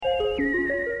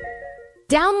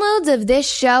Downloads of this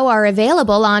show are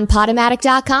available on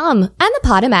Podomatic.com and the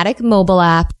Podomatic mobile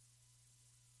app.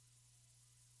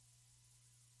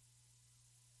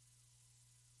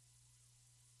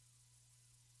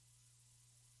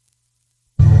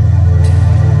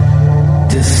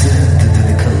 Descend into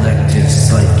the collective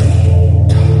psyche,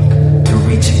 to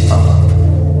reach up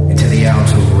into the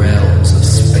outer realms of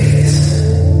space.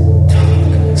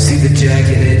 See the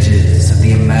jagged edges of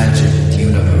the imagined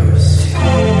universe.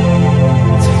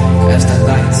 As the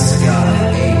night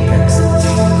sky apexes,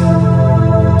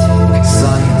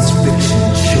 science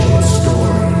fiction short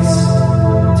stories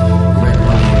read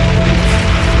by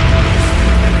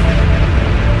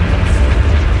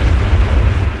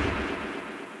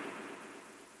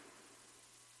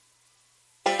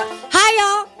Hi,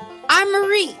 y'all. I'm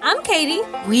Marie. I'm Katie.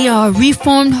 We are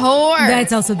Reformed Whore.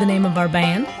 That's also the name of our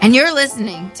band. And you're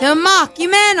listening to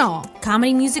Mockumental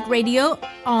Comedy Music Radio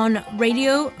on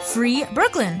Radio Free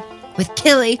Brooklyn. with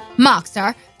Killy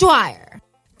Mockstar Dwyer.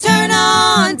 Turn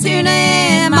on, tune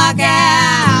in, mock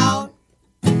out.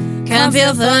 Come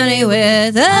feel funny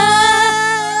with us.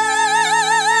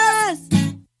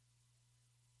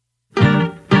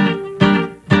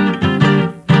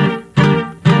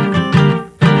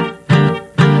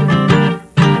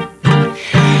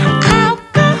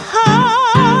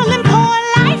 Alcohol and poor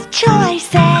life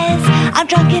choices. I'm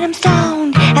drunk and I'm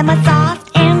stoned, and my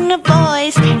soft inner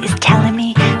voice is telling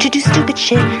me to do stupid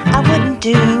shit I wouldn't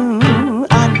do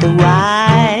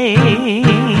otherwise.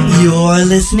 You're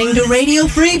listening to Radio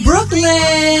Free Brooklyn.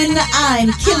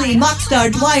 I'm Killy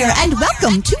Mockstar Dwyer, and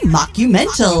welcome to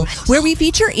Mockumental, where we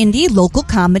feature indie, local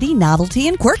comedy, novelty,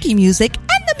 and quirky music,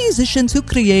 and the musicians who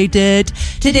create it.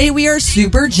 Today we are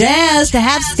super jazzed to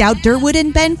have Scout Durwood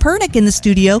and Ben Pernick in the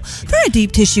studio for a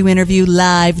deep tissue interview,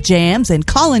 live jams, and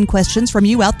call-in questions from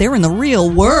you out there in the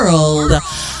real world.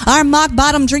 Our mock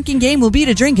bottom drinking game will be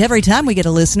to drink every time we get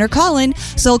a listener call in,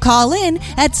 so call in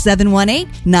at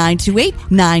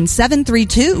 718-928-9732.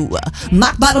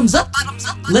 Mock bottoms up.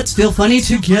 Let's feel funny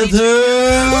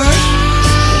together.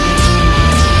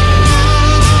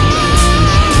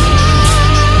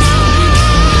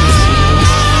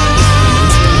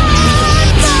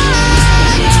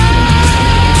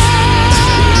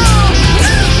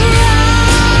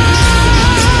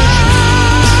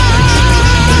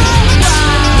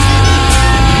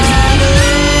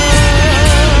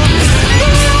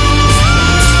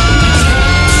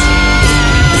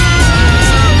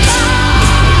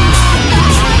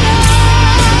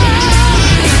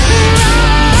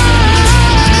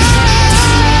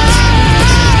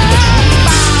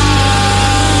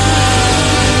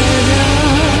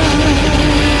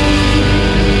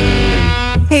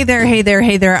 Hey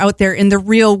there, out there in the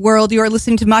real world. You are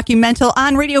listening to Mockumental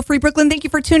on Radio Free Brooklyn. Thank you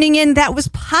for tuning in. That was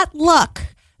Potluck.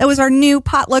 That was our new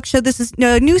Potluck show. This is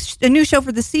a new show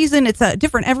for the season. It's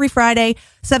different every Friday,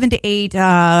 7 to 8.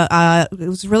 It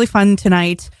was really fun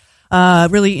tonight.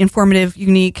 Really informative,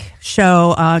 unique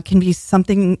show. Can be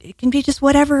something, it can be just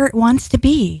whatever it wants to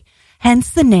be.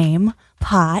 Hence the name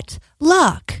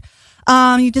Potluck.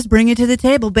 You just bring it to the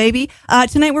table, baby.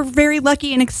 Tonight we're very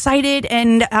lucky and excited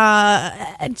and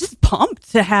just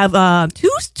pumped to have two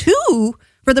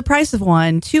for the price of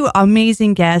one. Two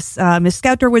amazing guests. Miss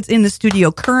Scout Durwood's in the studio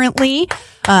currently.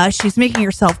 She's making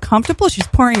herself comfortable. She's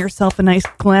pouring herself a nice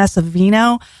glass of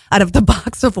vino out of the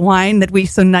box of wine that we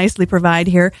so nicely provide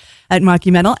here at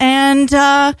Mockumental. And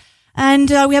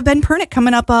we have Ben Pernick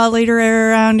coming up later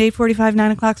around 8:45,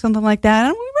 9 o'clock, something like that.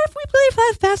 And we play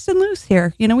fast and loose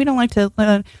here. You know, we don't like to...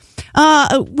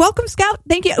 welcome, Scout.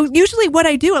 Thank you. Usually what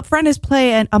I do up front is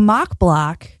play a mock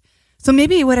block. So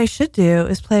maybe what I should do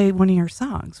is play one of your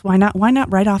songs. Why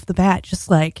not right off the bat, just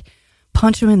like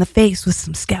punch him in the face with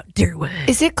some Scout Durwood?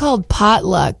 Is it called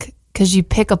potluck because you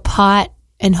pick a pot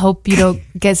and hope you don't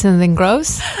get something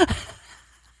gross?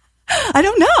 I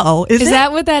don't know. Is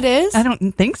that what that is? I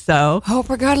don't think so. Hope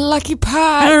I got a lucky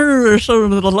pot. So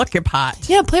little lucky pot.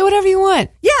 Yeah, play whatever you want.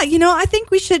 Yeah, you know, I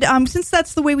think we should, since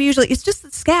that's the way we usually, it's just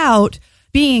that Scout,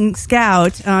 being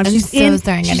Scout, she just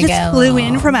flew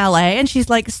in from LA and she's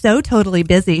like so totally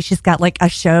busy. She's got like a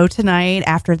show tonight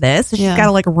after this. So she's got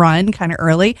to like run kind of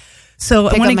early. So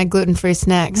pick up my gluten-free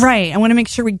snacks. Right. I want to make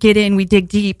sure we we dig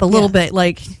deep a little bit,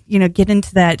 like, you know, get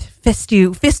into that fist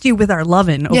you with our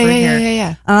lovin' over here.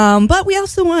 Yeah. But we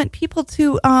also want people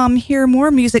to hear more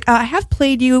music. I have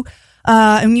played you.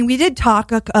 I mean, we did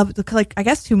talk like I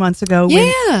guess 2 months ago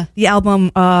when the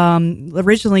album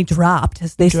originally dropped,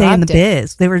 as they say in the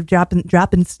biz. They were dropping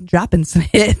some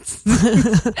hits,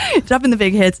 dropping the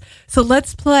big hits. So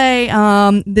let's play.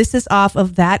 This is off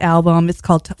of that album. It's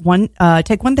called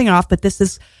Take One Thing Off, but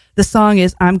the song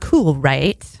is "I'm Cool,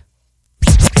 Right?"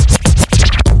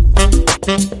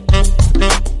 The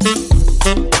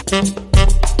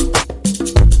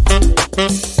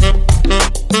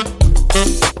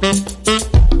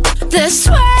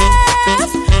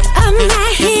swerve of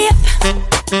my hip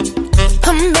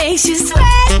makes you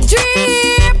sweat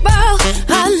dribble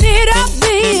a little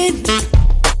bit.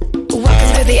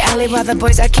 Walking through the alley while the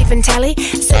boys are keeping tally.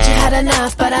 Said you had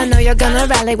enough, but I know you're gonna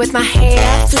rally with my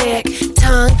hair flick,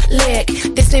 tongue lick.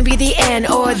 This may be the end,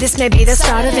 or this may be the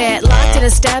start of it. Locked in a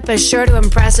step is sure to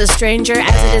impress a stranger,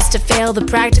 as it is to fail the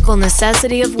practical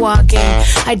necessity of walking.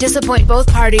 I disappoint both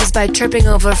parties by tripping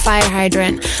over a fire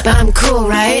hydrant, but I'm cool,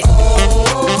 right?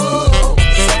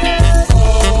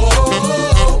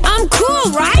 I'm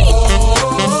cool, right?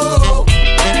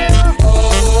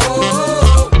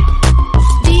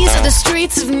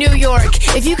 Streets of New York.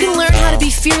 If you can learn how to be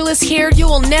fearless here, you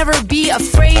will never be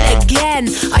afraid again.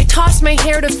 I toss my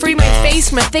hair to free my face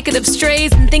from a thicket of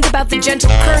strays and think about the gentle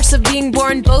curse of being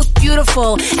born both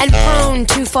beautiful and prone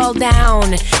to fall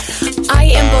down.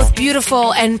 I am both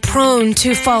beautiful and prone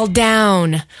to fall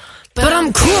down. But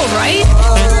I'm cool, right?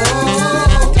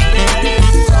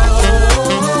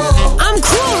 I'm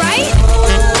cool, right?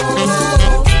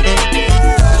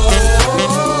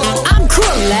 I'm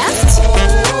cool, left?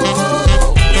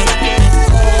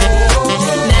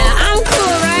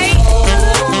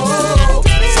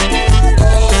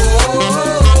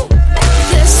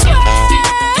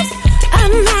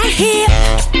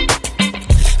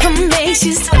 Makes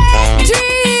you sweat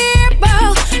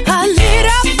dribble a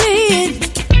little bit.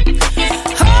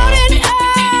 Holding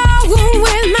on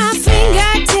with my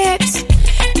fingertips.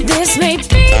 This may be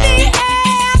the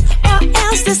end, or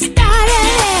else the start of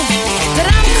it. But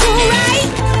I'm cool, right?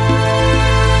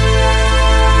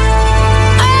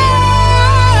 Oh,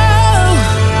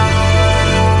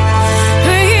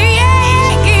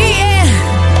 yeah, yeah.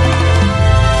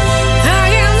 I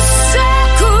am so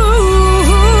cool.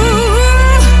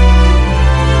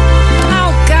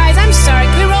 Sorry,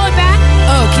 can we roll it back?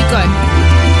 Oh, keep going.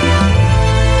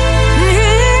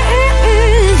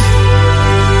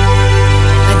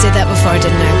 I did that before,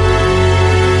 didn't I?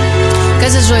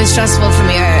 Because it's really stressful for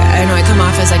me. I know I come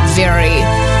off as like very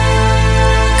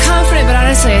confident, but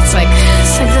honestly, it's like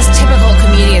this typical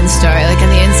comedian story. Like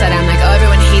on the inside, I'm like, oh,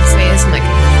 everyone hates me. So I'm like,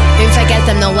 maybe if I get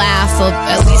them to laugh, they'll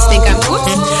at least think I'm cool,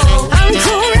 right? I'm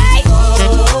cool, right?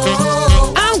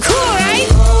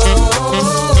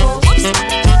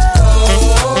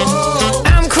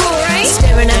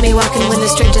 Staring at me walking when the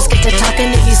strangers get to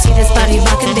talking. If you see this body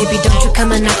rocking, baby, don't you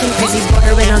come a knocking. Crazy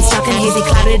bordering on stalking, hazy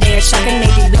clouded air shocking.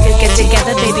 Maybe we could get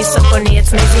together, baby, so funny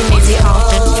it's mazy,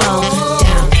 all fall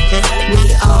down. We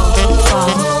all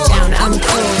fall down. I'm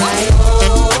cool, right?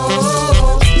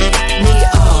 We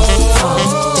all fall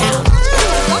down.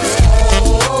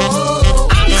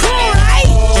 I'm cool, right?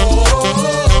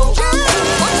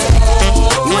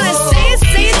 You wanna say it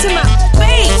to my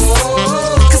face.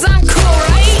 Cause I'm cool,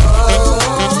 right?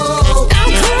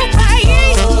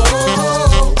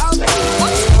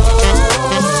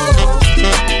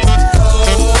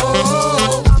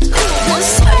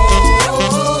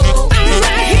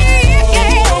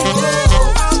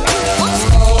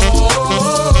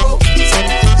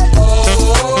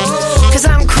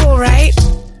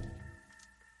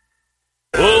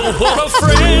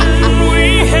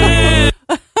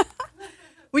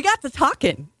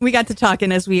 We got to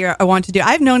talking as we want to do.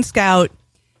 I've known Scout,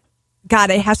 God,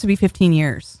 it has to be 15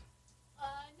 years.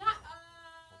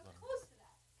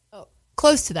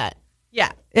 Close to that.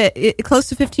 Yeah, close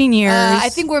to 15 years. I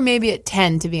think we're maybe at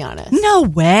 10, to be honest. No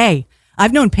way.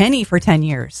 I've known Penny for 10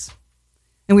 years.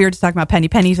 And we were just talking about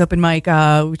Penny's open mic,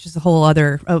 which is a whole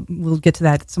other, we'll get to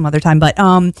that some other time. But do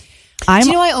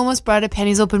you know I almost brought a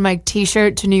Penny's open mic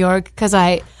t-shirt to New York because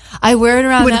I wear it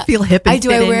around. Would it feel hip and I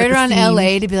do. I wear it around scene.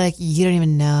 LA to be like, you don't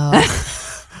even know.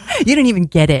 You don't even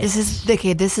get it.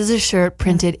 This is a shirt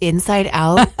printed inside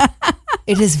out.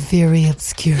 It is very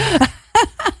obscure.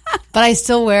 But I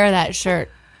still wear that shirt.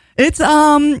 It's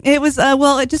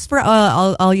just for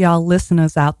all y'all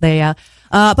listeners out there.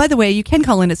 By the way, you can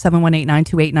call in at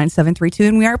 718-928-9732,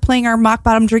 and we are playing our mock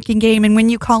bottom drinking game. And when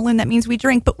you call in, that means we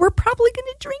drink, but we're probably going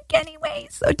to drink anyway,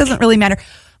 so it doesn't really matter.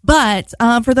 But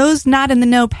for those not in the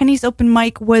know, Penny's open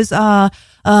mic was a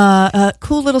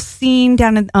cool little scene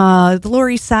down in the Lower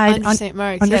East Side under St.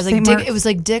 Mark's. Under Yeah, St. Mark's. It was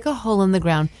like dig a hole in the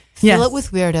ground, fill it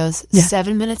with weirdos,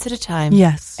 7 minutes at a time.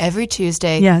 Yes, every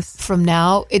Tuesday. Yes, from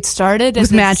now it started. It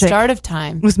was magic. The start of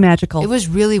time. It was magical. It was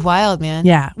really wild, man.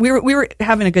 Yeah, we were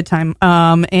having a good time.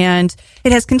 And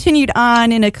it has continued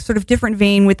on in a sort of different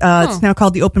vein with it's now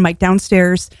called the Open Mic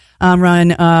Downstairs, run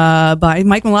by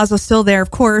Mike Milazzo, still there,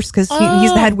 of course, because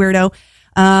he's the head weirdo.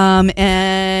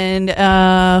 And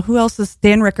who else is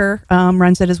Dan Ricker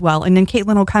runs it as well. And then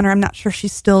Caitlin O'Connor, I'm not sure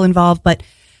she's still involved, but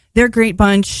they're a great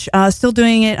bunch. Still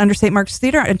doing it under St. Mark's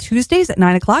Theater on Tuesdays at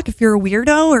 9:00. If you're a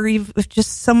weirdo or if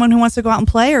just someone who wants to go out and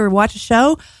play or watch a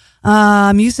show,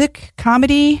 music,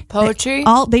 comedy, Poetry.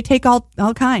 they take all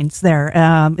kinds there.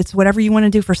 It's whatever you want to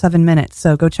do for 7 minutes.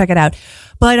 So go check it out.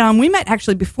 But we met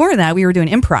actually before that. We were doing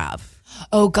improv.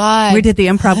 Oh God, We did the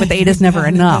improv with Eight Is Never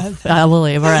Enough, I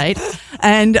believe, right?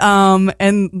 And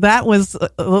that was,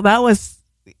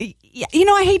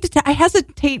 I hate to, I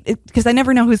hesitate because I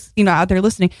never know who's, out there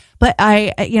listening, but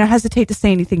I hesitate to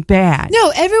say anything bad.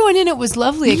 No, everyone in it was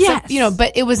lovely, except,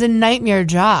 but it was a nightmare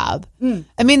job.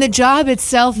 I mean, the job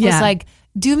itself was like,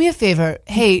 do me a favor.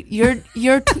 Hey, you're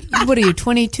what are you,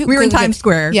 22? We were in Times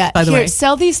Square, by the way.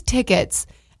 Sell these tickets.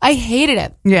 I hated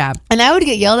it. Yeah. And I would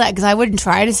get yelled at because I wouldn't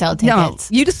try to sell tickets.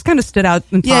 No, you just kind of stood out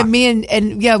and Yeah, talked. me and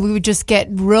we would just get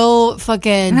real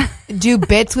fucking do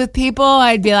bits with people.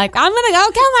 I'd be like, I'm gonna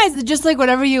go kill myself, just like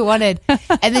whatever you wanted.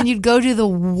 And then you'd go do the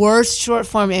worst short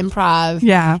form improv.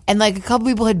 Yeah. And like a couple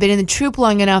people had been in the troupe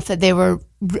long enough that they were,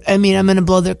 I'm gonna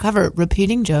blow their cover,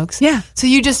 repeating jokes. Yeah. So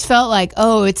you just felt like,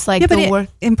 oh, it's like the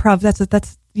worst. Improv,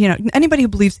 that's anybody who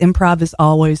believes improv is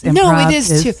always improv. No, it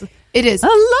is too. It is. A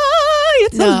lie.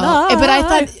 It's a lie. But I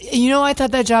thought, I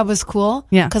thought that job was cool.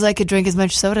 Yeah. Because I could drink as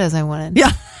much soda as I wanted.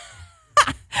 Yeah.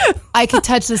 I could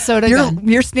touch the soda gun.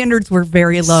 Your standards were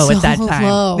very low So at that time.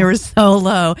 low. They were so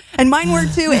low, and mine were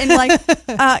too. And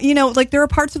like, there are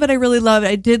parts of it I really loved.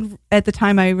 I did at the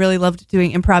time. I really loved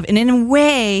doing improv, and in a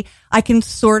way, I can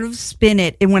sort of spin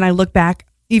it. And when I look back,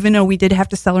 even though we did have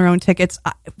to sell our own tickets,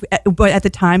 but at the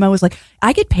time I was like,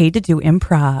 I get paid to do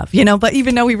improv, But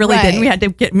even though we really didn't, we had to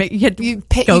get get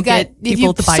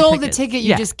people to buy sold tickets. the ticket,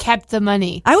 you just kept the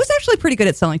money. I was actually pretty good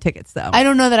at selling tickets, though. I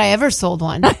don't know that I ever sold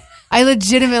one. I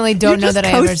legitimately don't know that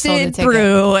I ever sold a ticket.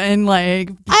 Through and I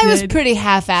was pretty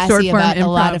half-assy about a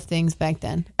lot of things back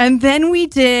then. And then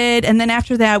then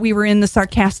after that, we were in the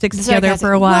Sarcastics together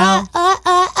for a while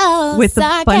with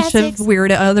a bunch of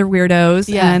other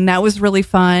weirdos, and that was really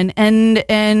fun. And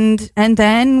then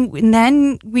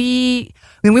we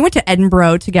went to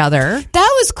Edinburgh together.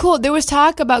 That was cool. There was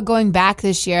talk about going back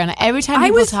this year, and every time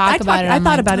people talk about it, I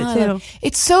thought about it too.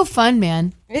 It's so fun,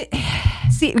 man.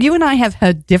 See, you and I have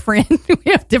had different. I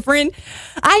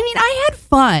had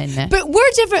fun, but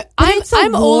we're different.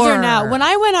 I'm older now. When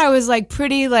I went, I was like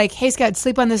pretty like, hey, Scott,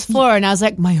 sleep on this floor, and I was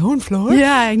like, my own floor.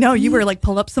 Yeah, I know. You were like,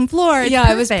 pull up some floor. Yeah,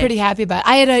 I was pretty happy about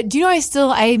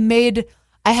it.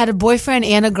 I had a boyfriend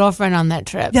and a girlfriend on that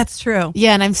trip. That's true.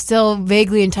 Yeah, and I'm still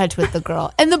vaguely in touch with the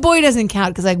girl. And the boy doesn't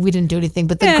count because we didn't do anything.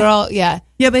 But the girl, yeah.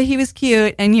 Yeah, but he was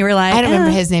cute, and you were like, I don't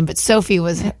remember his name, but Sophie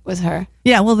was her.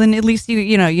 Yeah, well, then at least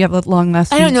you have a long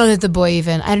lesson. I don't know that the boy I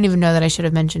don't even know that I should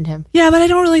have mentioned him. Yeah, but I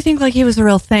don't really think like he was a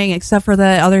real thing, except for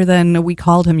other than we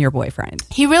called him your boyfriend.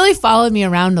 He really followed me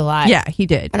around a lot. Yeah, he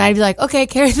did. And I'd be like, okay,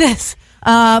 carry this.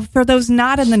 For those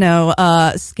not in the know,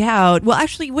 Scout. Well,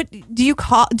 actually, what do you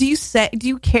call? Do you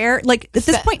care? Like at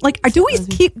this point, like do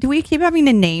we keep having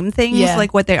to name things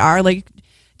like what they are? Like,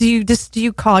 do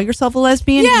you call yourself a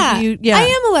lesbian? Yeah, I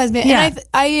am a lesbian, and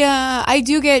I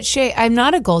do get shade. I'm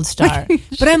not a gold star,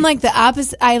 but I'm like the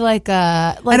opposite. I like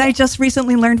and I just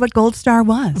recently learned what gold star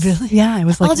was. Really? Yeah, I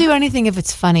was like, I'll do anything if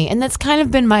it's funny, and that's kind of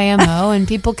been my MO, and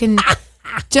people can.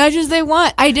 Judge as they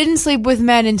want. I didn't sleep with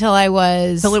men until it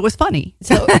was funny.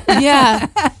 So yeah,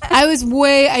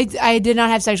 I did not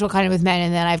have sexual contact with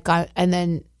men, and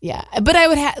then But I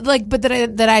would have I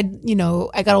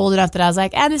got old enough that I was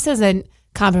like, this doesn't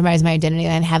compromise my identity,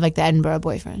 and have like the Edinburgh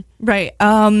boyfriend. Right.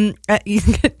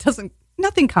 It doesn't.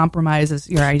 Nothing compromises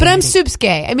your identity. But I'm soups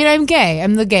gay. I mean, I'm gay.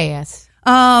 I'm the gayest.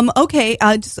 Okay.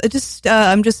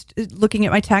 I'm just looking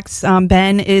at my texts.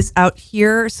 Ben is out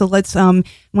here, so let's why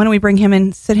don't we bring him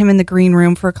in, sit him in the green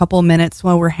room for a couple of minutes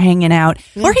while we're hanging out,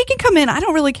 or he can come in. I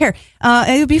don't really care.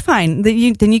 It would be fine. Then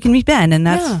you can meet Ben, and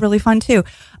that's really fun too.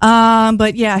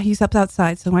 But yeah, he's up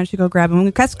outside, so why don't you go grab him?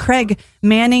 That's Craig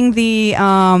manning the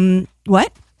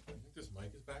what? I think this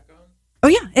mic is back on. Oh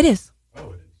yeah, it is.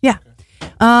 Oh, it is. Yeah.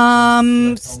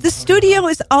 The studio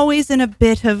is always in a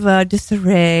bit of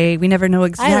disarray. We never know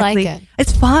exactly. I like it.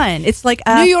 It's fun. It's like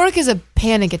New York is a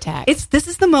panic attack. This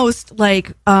is the most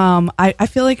like I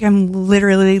feel like I'm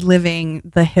literally living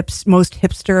the most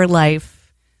hipster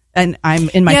life, and I'm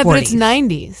in my 40s. Yeah, but it's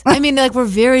 90s. I mean, like we're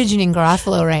very Janine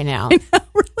Garofalo right now.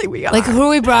 Really, we are. Like, who are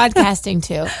we broadcasting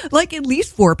to? Like at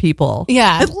least 4 people.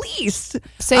 Yeah. At least.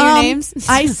 Say your names.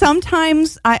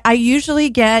 I usually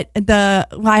get I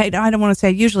don't want to say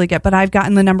I usually get, but I've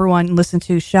gotten the number 1 listened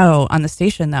to show on the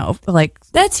station though. Like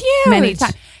that's huge. Many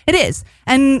times. It is.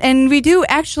 And we do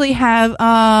actually have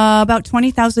about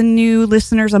 20,000 new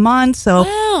listeners a month. So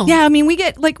wow. Yeah, I mean we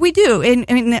get we do.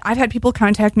 And I've had people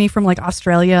contact me from like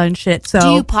Australia and shit. So do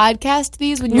you podcast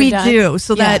these when you're done? We do.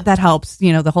 So that helps,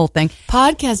 the whole thing.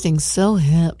 Podcasting's so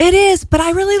hip. It is, but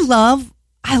I really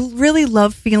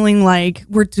love feeling like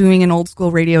we're doing an old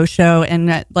school radio show and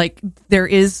that like there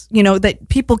is, that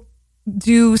people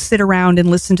do sit around and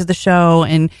listen to the show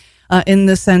and in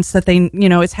the sense that they,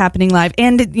 it's happening live.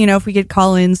 And, if we get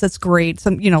call-ins, that's great.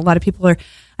 Some, a lot of people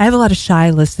I have a lot of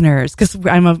shy listeners because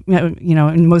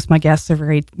and most of my guests are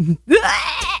very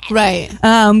right.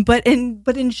 But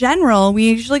in general, we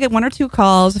usually get 1 or 2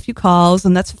 calls, a few calls,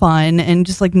 and that's fun. And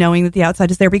just like knowing that the outside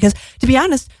is there, because to be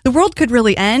honest, the world could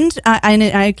really end. And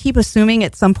I keep assuming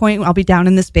at some point I'll be down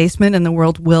in this basement and the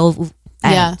world will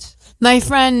end. Yeah. My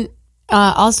friend,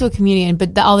 also a comedian,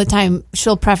 but all the time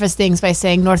she'll preface things by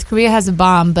saying North Korea has a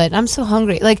bomb, but I'm so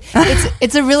hungry. Like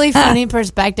it's a really funny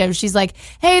perspective. She's like,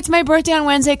 hey, it's my birthday on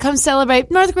Wednesday. Come celebrate.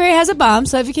 North Korea has a bomb,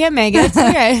 so if you can't make it, it's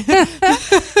okay.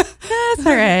 That's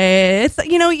all right. It's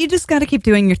you just got to keep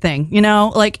doing your thing.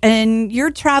 And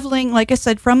you're traveling, like I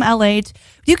said, from LA. Do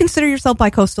you consider yourself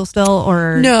bi-coastal still,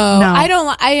 or no? I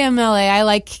don't. I am LA. I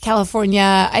like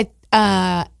California.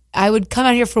 I would come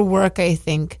out here for work, I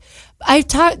think.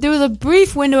 There was a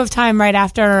brief window of time right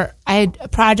after I had a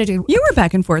project. You were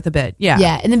back and forth a bit, yeah.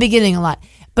 Yeah, in the beginning a lot.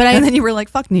 And then you were like,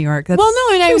 fuck New York. That's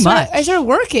I started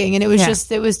working, and it was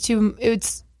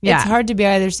it's hard to be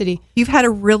out of their city. You've had a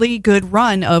really good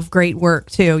run of great work,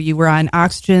 too. You were on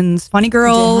Oxygen's Funny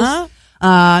Girls. Uh-huh.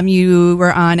 You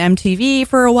were on MTV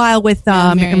for a while with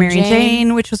Mary and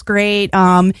Jane, which was great.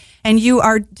 And you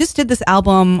did this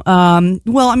album.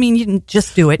 You didn't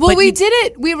just do it. Well, we did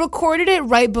it. We recorded it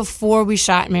right before we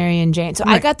shot Mary and Jane. So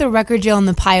right. I got the record deal and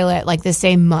the pilot like the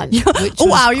same month.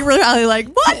 Wow, you were really like,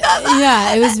 what?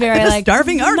 Yeah, it was very like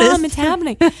starving artist. Mom, it's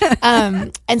happening.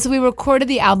 And so we recorded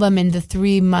the album in the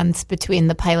 3 months between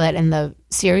the pilot and the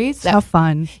series. How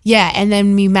fun. Yeah, and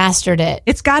then we mastered it.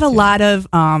 It's got a lot of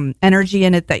energy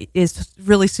in it that is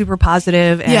really super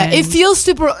positive. And yeah, it feels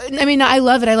super. I mean, I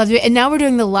love it. And now we're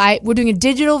doing we're doing a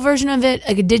digital version of it,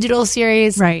 like a digital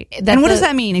series. Right. And what does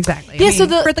that mean exactly? Yeah, for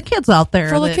the kids out there.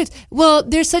 For the kids. Well,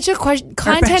 there's such a question.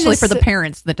 Content especially for the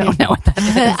parents that don't know what that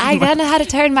is. I don't know how to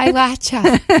turn my latch on.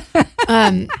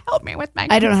 Help me with my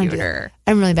computer. I don't know how to do that.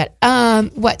 I'm really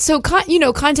bad. What? So,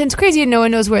 content's crazy and no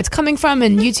one knows where it's coming from,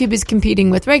 and YouTube is competing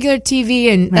with regular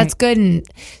TV, and that's good. And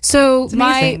so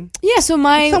There's so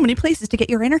many places to get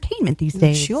your entertainment these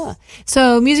days. Sure.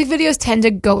 So music videos tend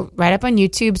to go right up on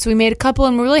YouTube. So we made a couple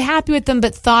and we're really happy with them,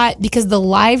 but thought because the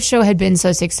live show had been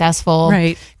so successful,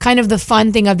 right. Kind of the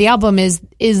fun thing of the album is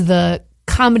the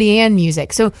comedy and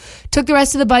music. So took the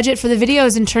rest of the budget for the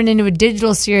videos and turned into a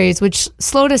digital series, which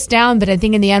slowed us down. But I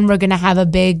think in the end, we're going to have a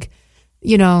big,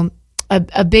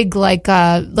 a big like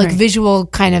right. visual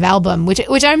kind of album, which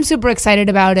I'm super excited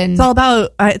about. And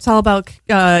it's all about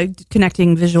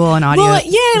connecting visual and audio. Well,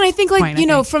 yeah, and I think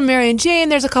from Mary and Jane,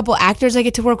 there's a couple actors I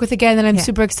get to work with again that I'm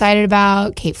super excited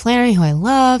about. Kate Flannery, who I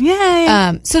love.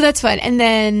 Yeah. So that's fun. And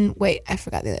then I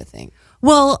forgot the other thing.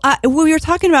 Well, we were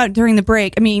talking about during the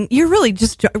break. I mean, you really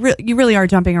are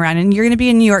jumping around, and you're going to be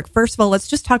in New York. First of all, let's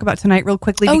just talk about tonight real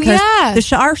quickly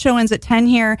because our show ends at 10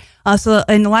 here.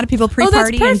 And a lot of people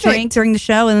pre-party and drink during the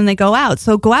show, and then they go out.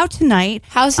 So go out tonight.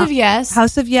 House of Yes.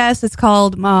 House of Yes. It's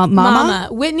called Mama.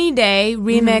 Whitney Day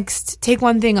remixed "Take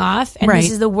One Thing Off," and this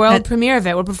is the world premiere of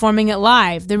it. We're performing it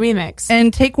live, the remix.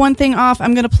 And "Take One Thing Off,"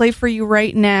 I'm going to play for you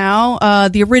right now.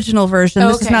 The original version.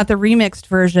 This is not the remixed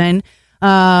version. Hold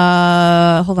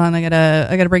on, I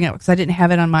gotta bring it up because I didn't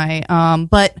have it on my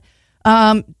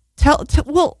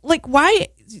why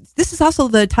this is also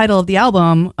the title of the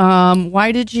album.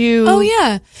 Why did you? Oh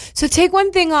yeah, so "Take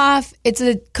One Thing Off." It's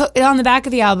on the back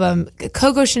of the album.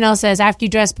 Coco Chanel says, "After you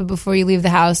dress, but before you leave the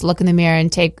house, look in the mirror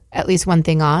and take at least one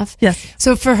thing off." Yes.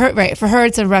 So for her,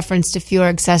 it's a reference to fewer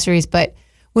accessories. But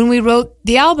when we wrote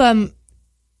the album,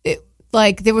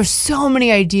 there were so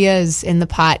many ideas in the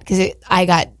pot because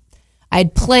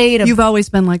I'd played. You've always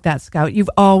been like that, Scout. You've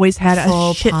always had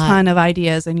a shit ton of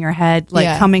ideas in your head,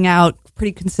 coming out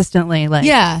pretty consistently.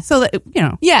 So that,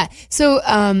 Yeah. So,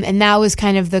 and that was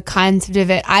kind of the concept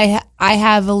of it. I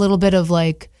have a little bit of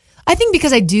I think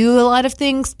because I do a lot of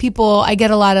things, I get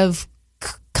a lot of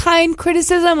kind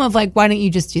criticism of why don't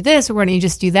you just do this or why don't you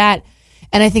just do that?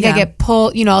 And I think I get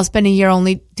pulled, I'll spend a year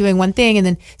only doing one thing. And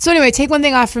then, so anyway, take one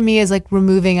thing off for me is like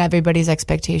removing everybody's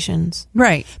expectations.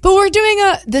 Right. But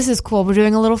this is cool. We're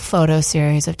doing a little photo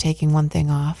series of taking one thing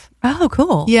off. Oh,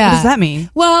 cool. Yeah. What does that mean?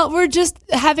 Well, we're just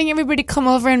having everybody come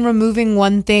over and removing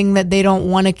one thing that they don't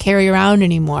want to carry around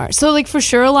anymore. So like for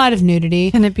sure, a lot of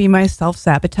nudity. Can it be my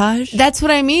self-sabotage? That's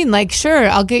what I mean. Like, sure,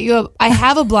 I'll get you I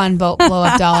have a blonde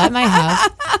blow-up doll at my house.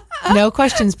 No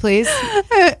questions, please.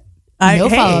 No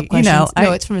follow-up questions.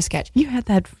 No, it's from a sketch. You had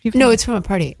that. No, it's from a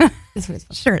party. That's what it's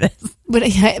from. Sure it is. But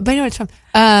I know it's from.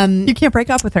 You can't break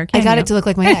up with her, can I got you? it to look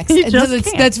like my ex.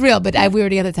 That's real, but we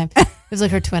already had the time. It was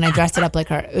like her twin. I dressed it up like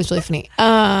her. It was really funny.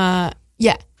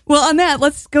 Yeah. Well, on that,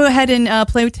 let's go ahead and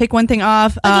take one thing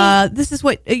off. Okay. This is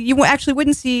what you actually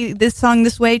wouldn't see this song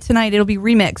this way tonight. It'll be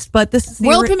remixed, but this is the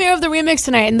world premiere of the remix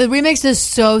tonight, and the remix is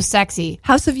so sexy.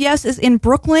 House of Yes is in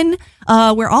Brooklyn,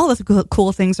 where all the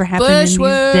cool things are happening these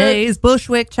days.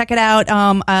 Bushwick, check it out.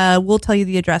 We'll tell you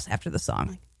the address after the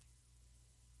song.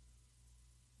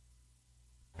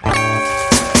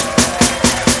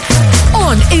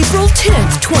 On April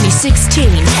 10th, 2016,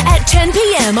 at 10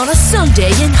 p.m. on a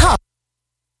Sunday in Hull.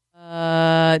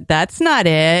 That's not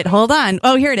it. Hold on.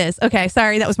 Oh, here it is. Okay,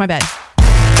 sorry, that was my bad.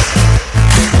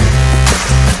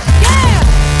 Yeah!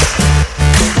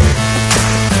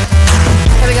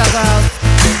 Here we go, girls.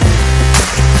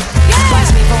 Yeah!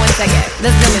 Watch me for 1 second.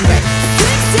 This is going great. 6,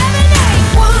 7,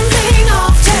 8. One thing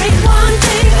off, take one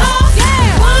thing off.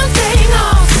 Yeah! One thing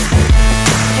off.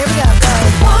 Here we go,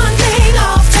 girls. One thing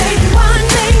off, take one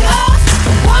thing off.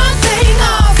 One thing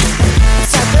off.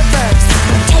 Start the verse.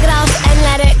 Take it off and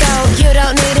let it go. You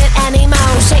don't need it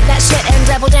anymore. Shake that shit and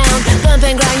double down. Bump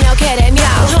and grind, no kidding, yo.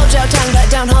 Hold your tongue, but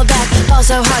don't hold back. Fall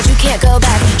so hard you can't go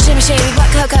back. Shimmy, shimmy, what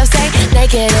Coco say?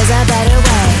 Naked is a better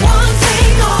way. One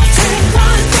thing off, take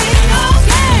one thing off.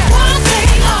 Yeah. One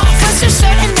thing off. Bust your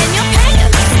shirt and then your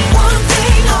pants. One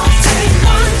thing off, take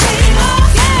one thing off.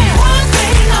 Yeah. One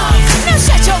thing off. Now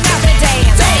shut your mouth and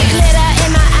dance. Glitter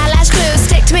in my eyelash glue.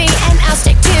 Stick to me and I'll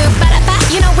stick to.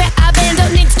 You know where I've been.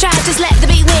 Don't need to try. Just let the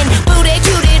beat win. Booty,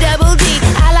 cutie, double D.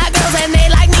 I like girls and they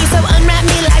like me. So unwrap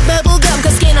me like bubble gum.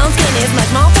 Cause skin on skin is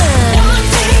much more fun. One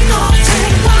thing off,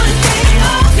 take one thing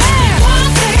off. Yeah.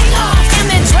 One thing off. And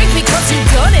then drink because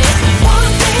you've done it.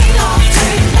 One thing off,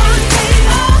 take one thing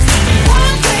off.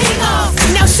 One thing off.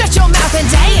 Now shut your mouth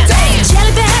and dance.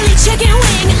 Jelly belly, chicken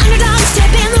wing. Underdog,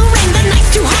 step in the ring. The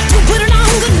night's too hot to put it on.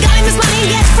 Good golly, Miss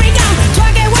Money, yes, freak on.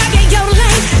 Twerk it, work it,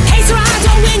 yodeling. Hey, so I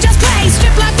don't win, just play.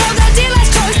 Strip like Boga, dealer's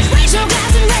choice. Raise your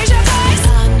glass and raise your voice.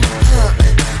 Unhook,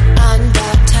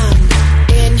 undone.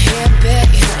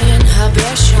 Inhibit your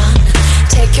inhibition.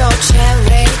 Take your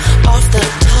cherry off the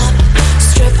top.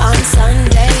 Strip on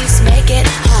Sundays, make it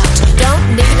hot.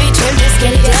 Don't need to be trimmed, just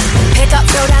skinny dip. Pick up,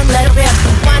 throw down, let it rip.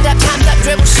 Wind up, time's up,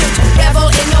 dribble, shoot. Revel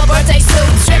in your birthday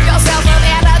suit. Strip yourself of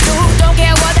attitude. Don't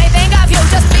care what they think of you.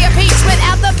 Just be a peach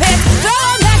without the pick. Throw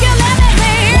 'em back and let it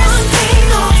hear. One thing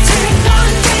off, take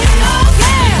one thing off.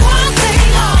 Yeah. One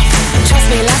thing off. Trust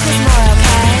me, less is more,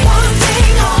 okay? One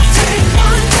thing off, take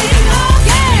one thing off.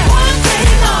 Yeah. One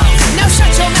thing off. Now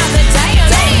shut your mouth and dance.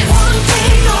 One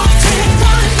thing off, take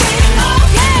one thing off.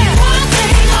 Yeah. One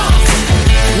thing off.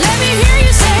 Let me hear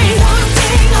you say. One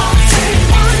thing off, take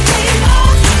one thing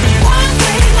off. One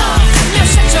thing off. Now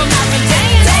shut your mouth and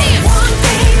dance. One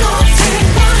thing off, take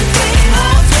one thing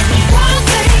off. One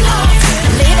thing off.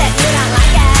 Leave it, you don't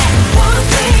like it. One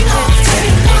thing off,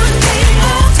 take one thing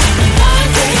off. One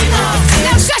thing off.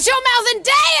 Now shut your mouth and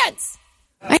dance.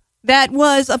 That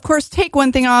was, of course, Take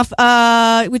One Thing Off,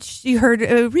 which you heard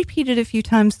repeated a few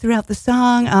times throughout the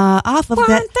song, off of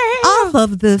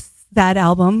that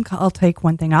album. I'll Take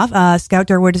One Thing Off. Scout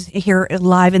Durwood is here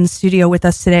live in the studio with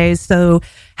us today. So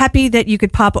happy that you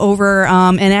could pop over.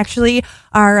 And actually,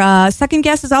 our second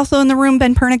guest is also in the room.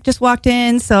 Ben Pernick just walked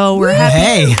in. So we're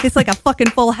happy. Hey. It's like a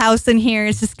fucking full house in here.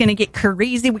 It's just going to get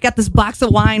crazy. We got this box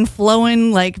of wine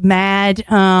flowing like mad.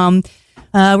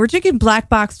 We're drinking black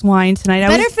box wine tonight.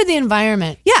 Better for the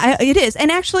environment. Yeah, it is,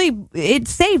 and actually, it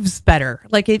saves better.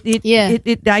 Like it. Yeah.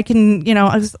 I can,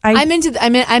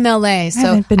 I'm LA, so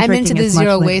haven't been I'm into drinking the as much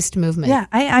zero lately. waste movement. Yeah,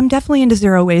 I'm definitely into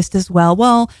zero waste as well.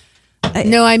 Well,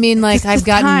 No, I mean like I've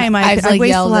gotten time. I like waste a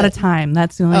yelled lot at- of time.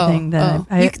 That's the only thing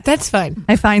that that's fine.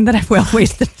 I find that I've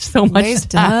wasted so much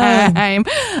Waste time.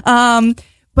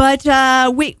 But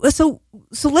wait, so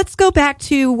let's go back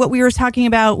to what we were talking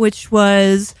about, which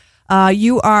was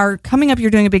you are coming up.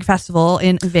 You're doing a big festival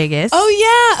in Vegas.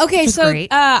 Oh yeah. Okay, Which is so great.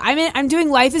 I'm doing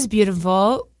Life is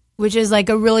Beautiful, which is like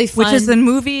a really fun... Which is a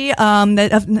movie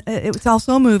it's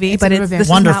also a movie, but this is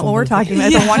not what we're talking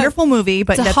about. It's a wonderful movie,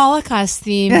 but it's a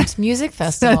Holocaust-themed music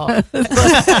festival. Oh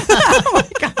my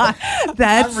God.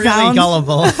 That I'm really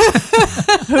gullible.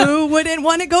 Who wouldn't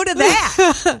want to go to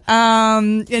that?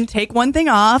 And take one thing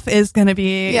off is going to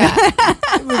be... Yeah.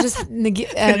 We're just... so I'm in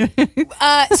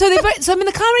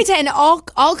the comedy tent, and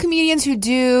all comedians who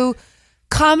do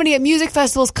comedy at music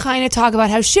festivals kind of talk about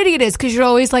how shitty it is because you're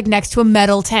always like next to a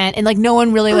metal tent and like no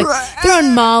one really like they're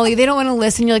on Molly, they don't want to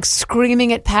listen, you're like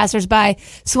screaming at passersby.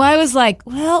 So I was like,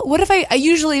 well, what if I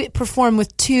usually perform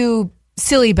with two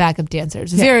silly backup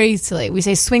dancers, very silly. We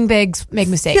say swing big, make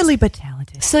mistakes. Silly but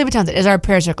talented. Silly but talented is our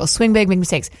prayer circle. Swing big, make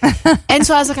mistakes. And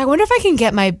so I was like, I wonder if I can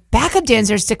get my backup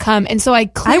dancers to come. And so I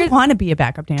want to be a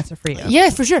backup dancer for you. Yeah,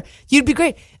 for sure. You'd be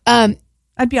great.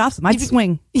 I'd be awesome. I'd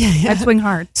swing. Yeah. I'd swing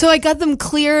hard. So I got them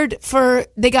cleared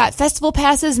they got festival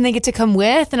passes and they get to come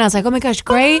with. And I was like, oh my gosh,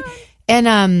 great. But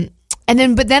then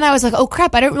I was like, oh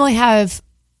crap, I don't really have,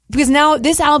 because now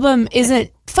this album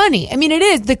isn't funny. I mean, it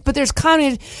is, but there's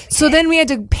comedy. So then we had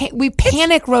to, we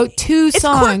panic wrote two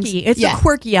songs. Quirky. It's a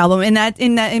quirky album. And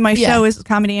in my show is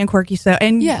comedy and quirky. So,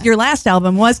 and your last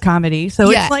album was comedy.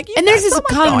 So it's like, and there's this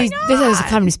comedy,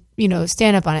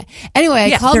 stand up on it.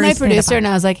 Anyway, I called my producer and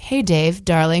I was like, hey Dave,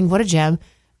 darling, what a gem.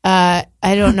 I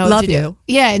don't know what to do.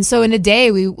 Yeah. And so in a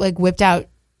day we like whipped out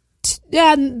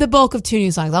the bulk of two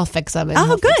new songs. I'll fix them.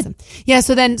 Oh, good. Yeah.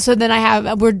 So then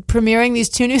we're premiering these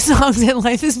two new songs and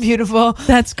Life is Beautiful.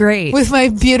 That's great. With my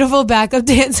beautiful backup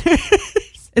dancers.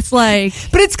 It's like,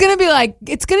 but it's gonna be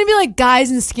like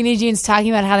guys in skinny jeans talking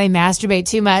about how they masturbate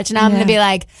too much, and I'm gonna be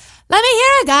like, let me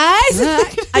hear it, guys.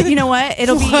 You know what?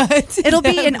 It'll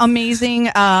be an amazing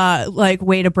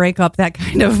way to break up that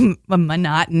kind of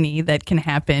monotony that can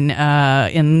happen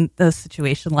in a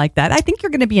situation like that. I think you're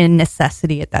going to be a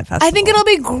necessity at that festival. I think it'll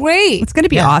be great. It's going to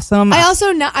be awesome. I also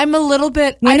I'm a little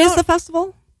bit. When is the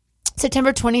festival?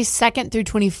 September 22nd through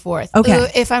 24th.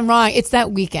 Okay. If I'm wrong, it's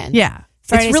that weekend. Yeah.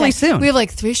 Friday, it's really Saturday. soon. We have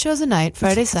like 3 shows a night,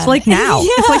 Friday, Saturday. It's like now.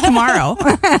 It's like tomorrow.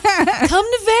 Come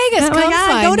to Vegas.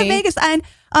 Go to Vegas. And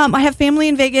I have family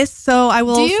in Vegas, so I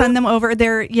will send them over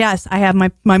there. Yes, I have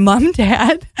my mom and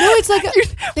dad. No, it's like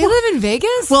they live in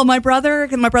Vegas? Well, my brother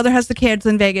has the kids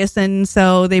in Vegas, and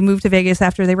so they moved to Vegas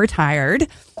after they retired.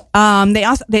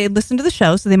 They listen to the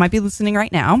show, so they might be listening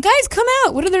right now. Guys, come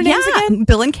out. What are their names again?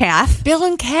 Bill and Kath.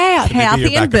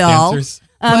 Kathy and Bill. Dancers?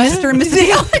 Mr. and Mrs.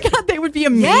 Oh my God, they would be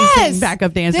amazing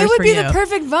backup dancers. They would for be you. the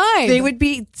perfect vibe.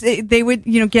 They would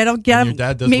get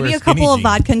maybe a couple of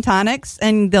vodka and tonics,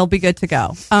 and they'll be good to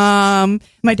go. My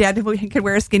dad could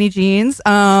wear skinny jeans.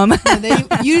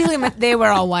 Usually they wear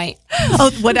all white.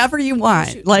 Oh, whatever you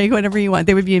want, whatever you want.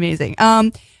 They would be amazing.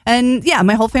 And yeah,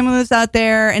 my whole family lives out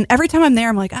there, and every time I'm there,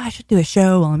 I'm like, I should do a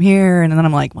show while I'm here, and then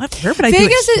I'm like, where would I do a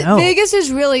show? Vegas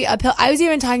is really uphill. I was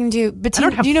even talking to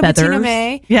Bettina. Do you know feathers. Bettina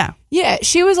May? Yeah.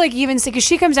 She was like even sick because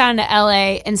she comes down to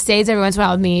LA and stays every once in a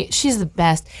while with me. She's the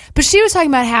best. But she was talking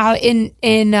about how in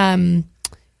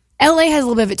LA has a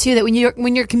little bit of it too, that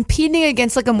when you're competing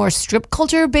against like a more strip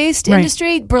culture based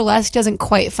industry, burlesque doesn't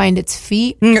quite find its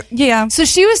feet. Yeah. So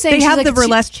she was saying they have the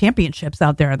burlesque championships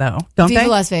out there though, don't they? Viva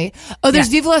Las Vegas. Oh, there's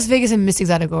Viva Las Vegas and Miss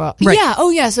Exotic World. Right. Yeah.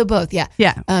 Oh yeah. So both. Yeah.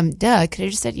 Yeah. Duh. Could I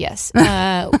just said yes?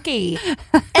 Okay.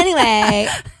 Anyway,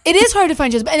 it is hard to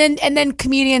find jobs, and then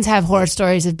comedians have horror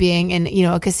stories of being in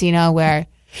a casino where.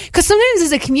 Because sometimes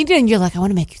as a comedian, you're like, I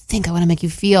want to make you think, I want to make you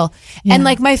feel. Yeah. And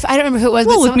like I don't remember who it was.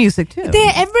 Well, with music too.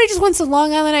 Everybody just wants a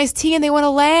Long Island iced tea and they want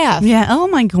to laugh. Yeah. Oh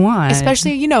my God.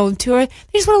 Especially, tour. They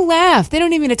just want to laugh. They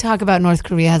don't even need to talk about North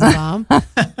Korea has a bomb.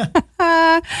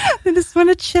 They just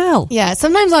want to chill. Yeah.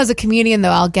 Sometimes as a comedian,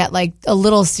 though, I'll get like a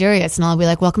little serious and I'll be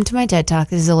like, welcome to my TED Talk.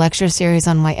 This is a lecture series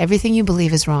on why everything you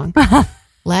believe is wrong.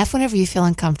 Laugh whenever you feel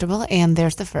uncomfortable, and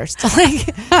there's the first.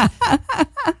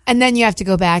 And then you have to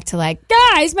go back to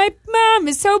guys, my mom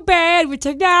is so bad with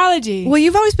technology. Well,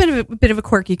 you've always been a bit of a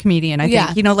quirky comedian, I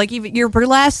think. Even your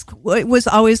burlesque was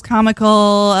always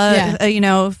comical,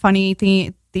 funny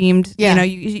themed. Yeah.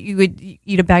 You would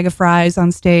eat a bag of fries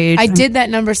on stage. I did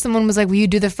that number. Someone was like, will you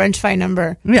do the French fry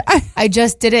number? Yeah. I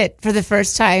just did it for the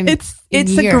first time. It's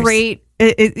a great...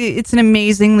 It's an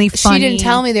amazingly funny. She didn't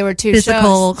tell me there were 2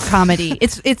 physical shows. comedy.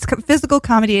 It's physical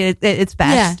comedy at its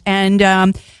best, and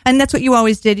that's what you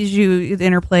always did. Is the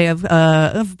interplay of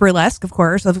burlesque, of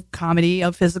course, of comedy,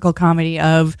 of physical comedy,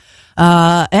 and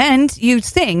you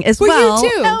sing as well. You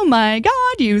too. Oh my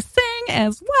God, you sing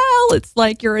as well. It's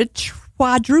like you're a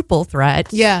quadruple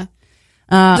threat. Yeah.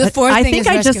 The fourth I thing think is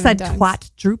I just said dogs.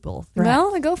 quadruple threat.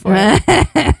 Well, I go for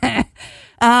it.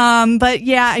 But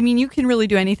yeah, I mean, you can really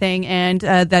do anything, and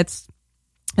that's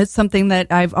something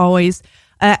that I've always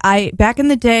I back in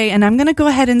the day, and I'm going to go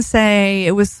ahead and say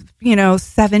it was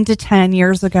 7 to 10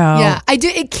 years ago. Yeah, I do.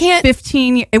 It can't.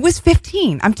 15. It was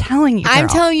 15. I'm telling you. I'm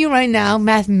telling you right now,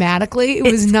 mathematically, it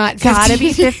was not 15. Got to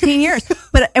be 15 years.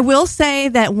 But I will say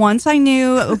that once I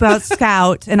knew about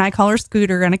Scout, and I call her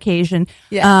Scooter on occasion.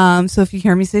 Yeah. So if you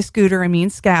hear me say Scooter, I mean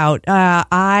Scout.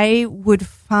 I would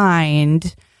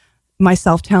find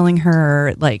myself telling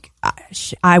her, like,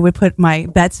 I would put my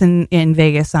bets in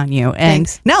Vegas on you. And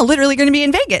Thanks. now literally going to be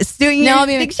in Vegas doing your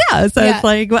big show. So it's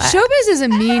like, what? Showbiz is a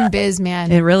mean biz,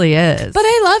 man. It really is. But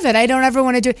I love it. I don't ever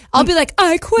want to do it. I'll be like,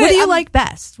 I quit. What do you like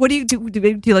best? What do you do?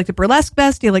 Do you like the burlesque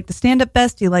best? Do you like the stand-up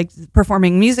best? Do you like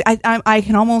performing music? I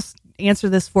can almost answer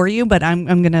this for you, but I'm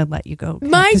going to let you go.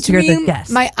 My you're dream, the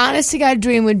guest. my honest to God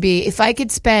dream would be if I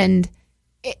could spend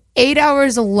 8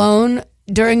 hours alone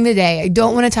during the day. I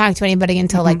don't want to talk to anybody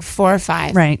until like 4 or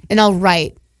 5. Right. And I'll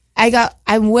write. I've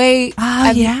gotten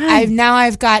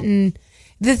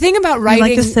the thing about writing. I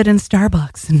like to sit in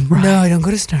Starbucks and write. No, I don't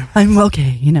go to Starbucks. I'm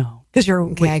okay, because you're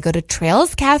okay. I go to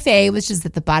Trails Cafe, which is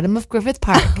at the bottom of Griffith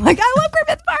Park. Like, I love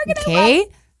Griffith Park. Okay.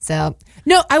 So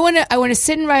no, I want to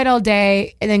sit and write all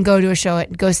day and then go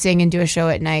sing and do a show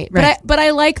at night. Right. But I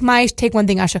like my take one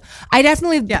thing I'll show. I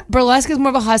definitely burlesque is more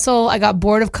of a hustle. I got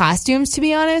bored of costumes, to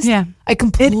be honest. Yeah. I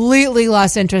completely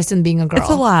lost interest in being a girl. It's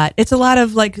a lot. It's a lot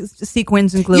of like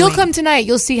sequins and glue. You'll come tonight.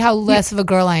 You'll see how less of a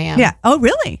girl I am. Yeah. Oh,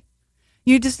 really?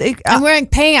 You just I'm wearing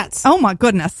pants. Oh my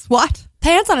goodness. What?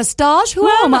 Pants on a stage?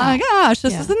 Oh my gosh,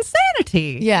 this is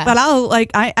insanity. Yeah. But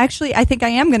I think I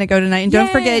am going to go tonight. And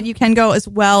don't forget, you can go as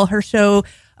well. Her show,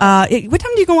 what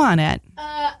time do you go on at?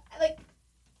 I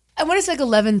want to say like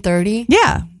 11:30.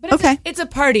 Yeah. But it's a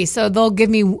party, so they'll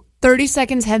give me 30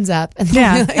 seconds heads up. And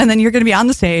and then you're going to be on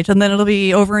the stage, and then it'll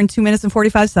be over in 2 minutes and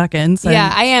 45 seconds. And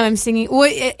I am. I'm singing. Well,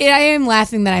 I am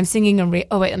laughing that I'm singing oh wait,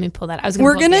 let me pull that. I was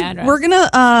going to pull the address. We're gonna.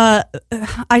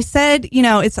 I said,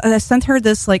 I sent her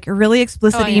this like really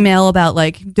explicit email about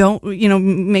like don't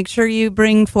make sure you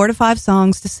bring 4 to 5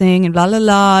 songs to sing and blah blah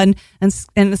blah and is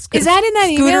that in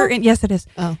that Scooter, email? Yes, it is.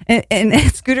 Oh. And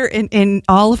Scooter in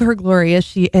all of her glory as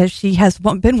she has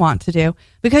been wont to do,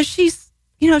 because she's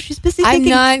busy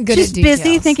thinking. I'm not good she's at details.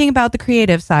 busy thinking about the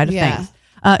creative side of things.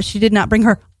 She did not bring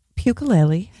her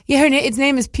ukulele. Yeah, its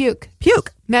name is Puke.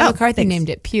 Puke. Matt McCarthy named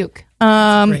it Puke.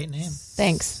 Great name.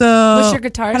 Thanks. So what's your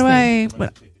guitar's name?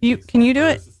 Can you do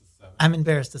it? I'm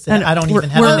embarrassed to say I don't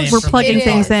even have a name. We're plugging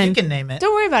things in. You can name it.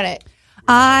 Don't worry about it.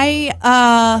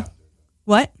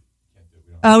 What?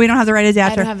 Oh, we don't have the right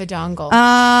adapter. I don't have a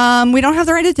dongle. We don't have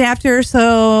the right adapter,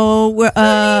 so who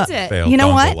needs it? You know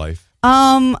what? Life.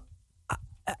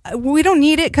 We don't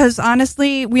need it because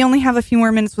honestly, we only have a few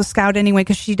more minutes with Scout anyway,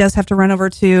 because she does have to run over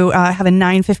to have a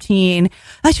 9:15.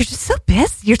 Oh, you're just so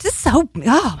busy. You're just so,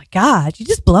 oh my God, you're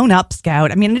just blown up,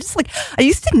 Scout. I mean, I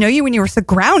used to know you when you were so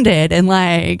grounded and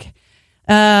like,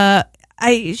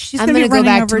 I'm going to go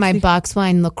back to my box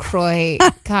wine LaCroix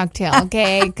cocktail,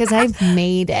 okay? Because I've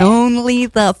made it. Only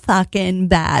the fucking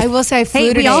best. I will say I flew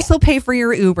today. We also pay for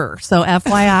your Uber. So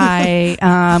FYI,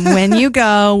 when you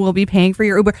go, we'll be paying for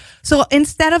your Uber. So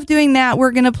instead of doing that,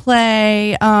 we're going to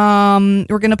play, Can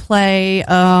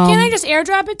I just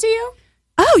airdrop it to you?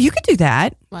 Oh, you could do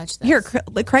that. Watch this. Here,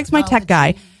 Craig's my tech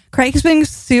guy. Craig's been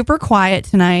super quiet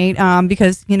tonight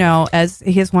because, as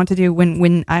he has wanted to do when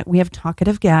we have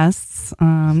talkative guests. It's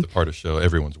the part of the show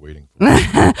everyone's waiting for.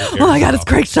 Oh my God, it's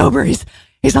Craig Sober. He's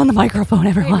on the microphone,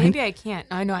 everyone. Wait, maybe I can't.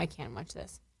 I know I can't watch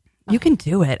this. You can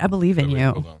do it. I believe in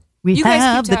you. Hold on. We You guys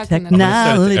have keep the talking. I'm gonna send it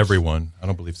technology. to everyone. I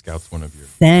don't believe Scout's one of your.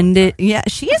 Send it. Yeah,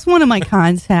 she is one of my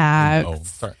contacts. Oh,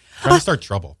 sorry. Trying to start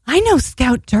trouble. I know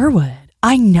Scout Durwood.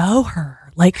 I know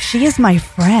her. Like, she is my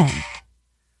friend.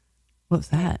 What was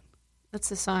that? That's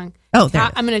the song. Oh, there it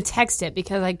is. I'm going to text it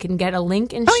because I can get a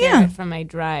link and Oh, share yeah. it from my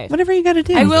drive. Whatever you got to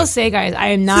do. I will say, guys, I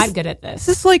am not good at this.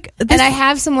 This is like, and I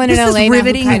have someone in this is LA now who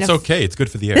riveting. kind It's of. okay. It's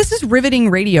good for the air. This is riveting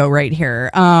radio right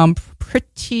here.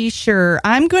 Pretty sure.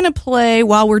 I'm going to play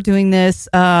while we're doing this,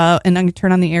 and I'm going to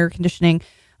turn on the air conditioning.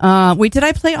 Wait, did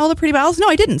I play All the Pretty Bottles? No,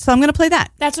 I didn't. So I'm going to play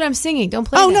that. That's what I'm singing. Don't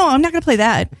play. Oh, that. no, I'm not going to play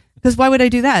that. Because why would I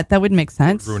do that? That wouldn't make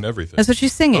sense. Ruin everything. That's what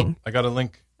she's singing. Oh, I got a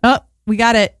link. Oh, we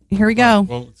got it. Here we go.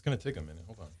 Well, it's going to take a minute.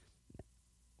 Hold on.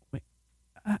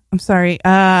 I'm sorry.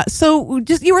 So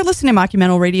just you were listening to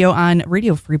Mockumental Radio on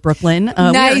Radio Free Brooklyn.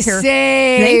 Nice we're here.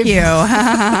 save. Thank you.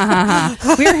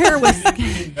 We're here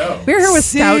with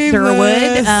Scout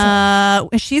Durwood.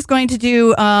 She's going to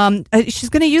do. She's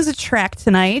going to use a track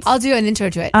tonight. I'll do an intro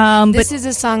to it. This is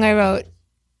a song I wrote.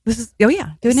 This is do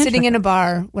an sitting intro. in a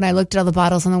bar when I looked at all the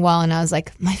bottles on the wall and I was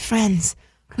like, my friends,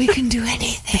 we can do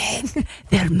anything.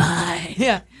 They're mine.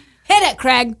 Yeah. Hit it,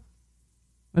 Craig.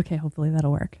 Okay, hopefully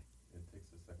that'll work.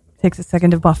 Takes a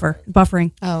second to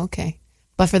buffering. Oh, okay.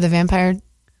 Buffer the vampire.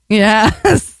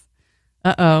 Yes.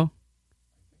 Uh-oh.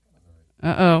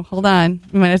 Hold on.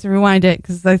 We might have to rewind it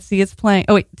because I see it's playing.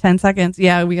 Oh, wait. 10 seconds.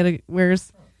 Yeah, we got to...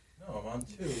 Where's... No, I'm on 2.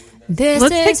 This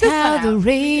is how the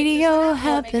radio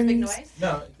happens.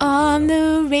 On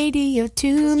the radio,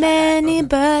 too many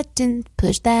buttons.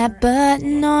 Push that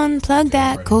button, unplug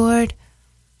that cord.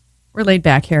 We're laid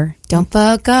back here. Don't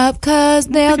fuck up, cause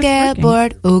they'll get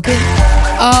bored. Okay.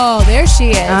 Oh, there she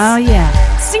is. Oh, yeah.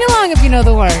 Sing along if you know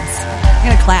the words. I'm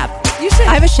going to clap. You should.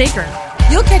 I have a shaker.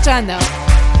 You'll catch on, though.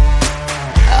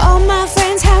 All my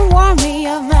friends have warned me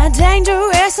of my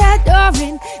dangerous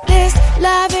adoring. This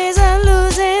love is a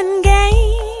losing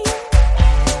game.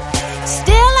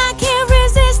 Still I can't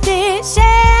resist it.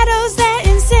 Shadows that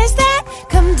insist that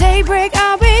come daybreak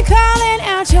I'll be calling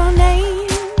out your name.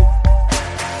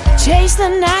 Chase the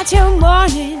night till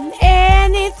morning.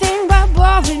 Anything but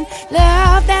boring.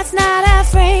 Love that's not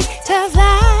afraid to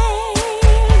fly.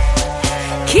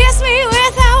 Kiss me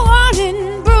without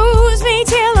warning. Bruise me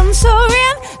till I'm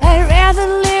soaring. I'd rather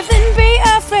live than be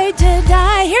afraid to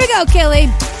die. Here we go, Kelly.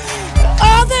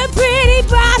 All the pretty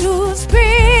bottles,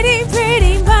 pretty,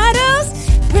 pretty bottles,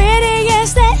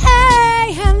 prettiest that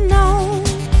I have known.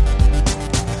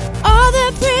 All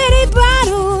the pretty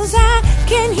bottles, I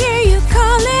can hear you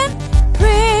calling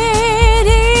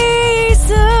pretty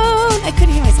soon. I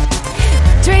couldn't hear myself.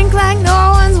 Drink like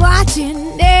no one's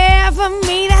watching. Never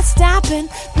me that's stopping.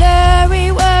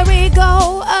 Blurry worry,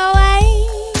 go away.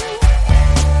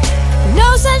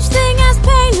 No such thing as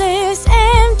painless.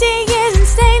 Empty isn't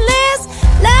stainless.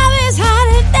 Love is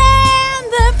harder than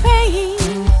the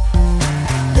pain.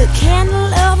 The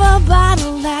candle of a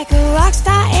bottle, like a rock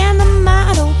star and a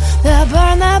model. The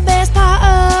burn, the best part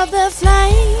of the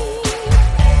flame.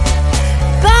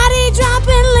 Body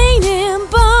dropping, leaning,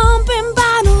 bumping,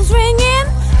 bottles ringing,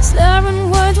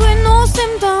 slurring words with no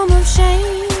symptom of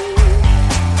shame.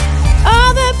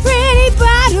 All the pretty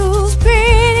bottles,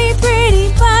 pretty,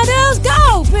 pretty bottles,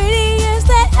 go! Prettiest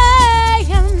that I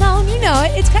have known. You know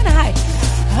it. It's kind of high.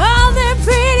 All the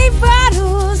pretty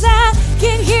bottles, I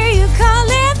can hear you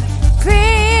calling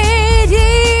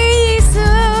pretty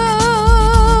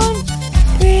soon.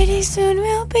 Pretty soon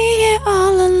we'll be here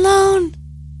all alone.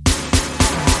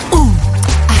 Ooh,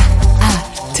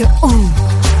 to ooh.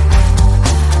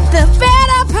 The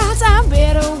better parts are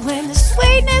better when the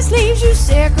sweetness leaves you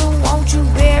sicker. Won't you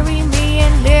bury me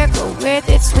in liquor with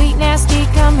its sweet nasty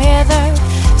come hither?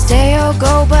 Stay or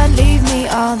go, but leave me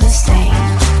all the same.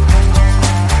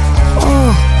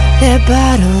 Oh, their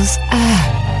bottles,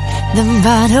 them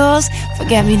bottles.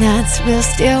 Forget-me-nots will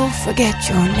still forget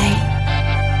your name.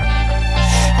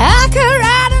 I could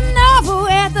write a novel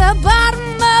at the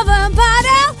bottom of a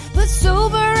bottle, but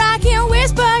sober I can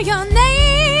whisper your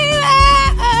name.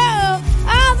 Oh,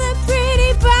 all the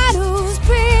pretty bottles,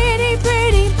 pretty,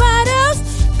 pretty bottles,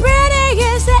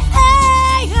 prettiest that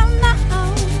I have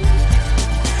known.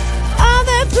 All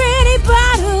the pretty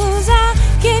bottles, I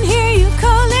can hear you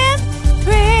calling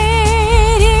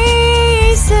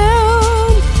pretty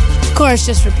soon. Chorus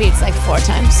just repeats like 4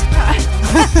 times.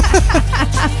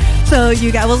 So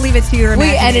we'll leave it to your imagination.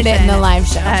 We edit it in the live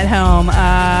show at home.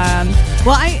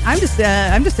 Well, I'm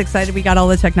just excited we got all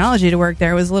the technology to work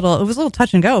there. It was a little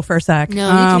touch and go for a sec. No,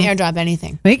 you can airdrop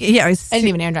anything. I didn't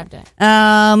even airdrop it.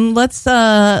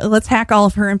 Let's hack all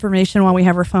of her information while we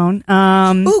have her phone.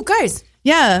 Ooh, guys.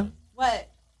 Yeah. What?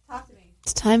 Talk to me.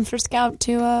 It's time for Scout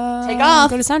to take off.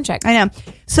 Go to sound check. I know.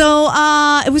 So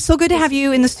it was so good to have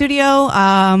you in the studio.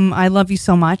 I love you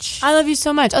so much. I love you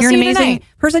so much. You're an amazing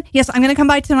person. Yes, I'm going to come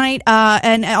by tonight,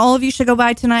 and all of you should go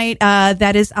by tonight.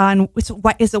 That is on.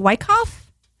 Is it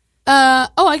Wyckoff? I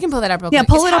can pull that up real quick. Yeah,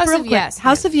 pull it up real quick. Yes.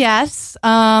 House of Yes.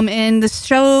 And the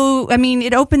show, I mean,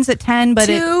 it opens at 10, but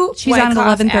she's on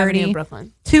at 11:30.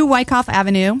 Brooklyn. 2 Wyckoff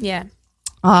Avenue. Yeah.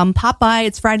 Pop by.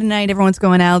 It's Friday night. Everyone's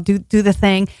going out. Do the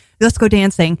thing. Let's go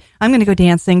dancing. I'm going to go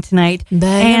dancing tonight.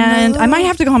 And I might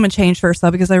have to go home and change first, though,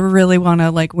 because I really want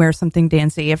to wear something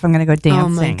dancey if I'm going to go dancing. Oh,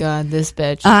 my God. This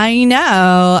bitch. I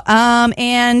know.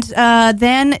 And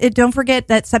then don't forget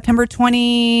that September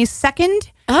 22nd,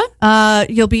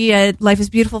 you'll be at Life is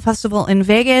Beautiful Festival in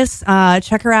Vegas.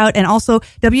 Check her out. And also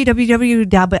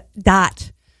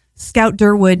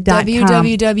www.scoutdurwood.com.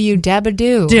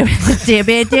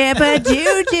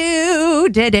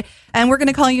 www.dabadoo. And we're going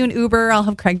to call you an Uber. I'll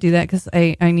have Craig do that because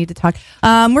I need to talk.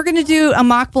 We're going to do a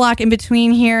mock block in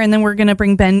between here, and then we're going to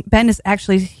bring Ben. Ben is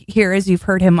actually here, as you've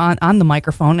heard him on the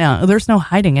microphone. There's no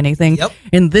hiding anything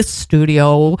in this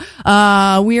studio.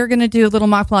 We are going to do a little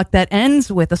mock block that ends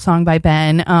with a song by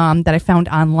Ben that I found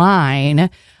online.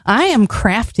 I am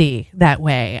crafty that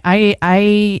way.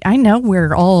 I know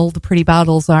where all the pretty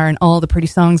bottles are and all the pretty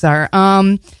songs are.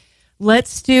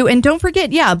 Let's do, and don't forget,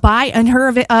 buy and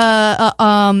her. The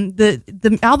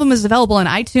album is available on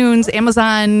iTunes,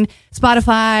 Amazon,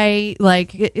 Spotify.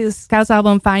 Like Scout's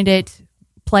album, find it,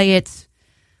 play it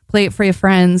for your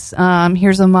friends.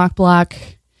 Here's a mock block.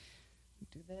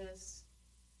 Do this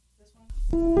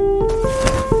one.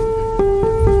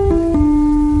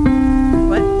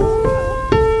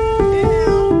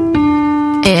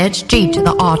 It's G to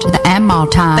the R to the M all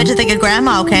time. Bet you think a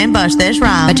grandma can't bust this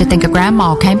rhyme. Bet you think a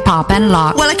grandma can't pop and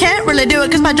lock. Well, I can't really do it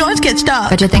because my joints get stuck.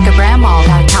 Bet you think a grandma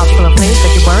got a couch full of fleas.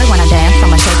 Bet you worry when I dance from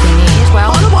my shaky knees.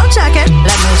 Well, hold on 1 second.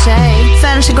 Let me say,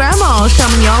 fantasy grandma is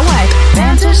coming your way.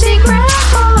 Fantasy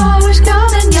grandma is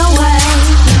coming your way.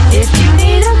 If you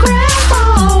need a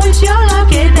grandma, it's your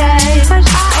lucky day. 'Cause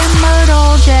I am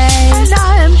Myrtle J. And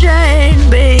I am Jane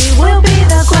B. We'll be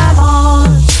the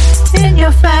grandmas in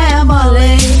your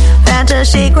family.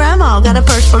 Fantasy grandma got a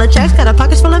purse full of checks, got a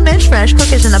pockets full of mince fresh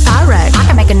cookies in a pie rack. I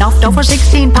can make enough dough for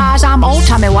 16 pies. I'm old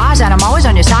timey wise and I'm always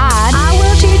on your side. I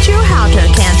will teach you how to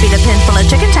can feed a pin full of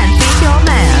chickens and feed your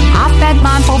man. I've fed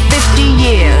mine for 50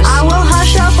 years. I will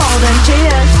hush up all them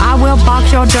tears. I will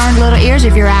box your darn little ears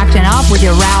if you're acting up with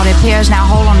your rowdy peers. Now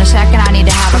hold on a second, I need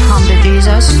to have a come to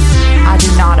Jesus. I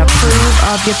do not approve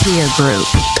of your peer group.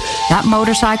 That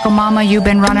motorcycle mama you've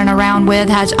been running around with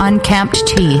has unkempt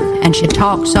teeth, and she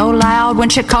talks so loud when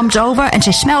she comes over, and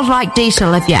she smells like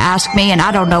diesel if you ask me, and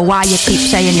I don't know why you keep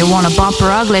saying you want to bump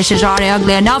her ugly. She's already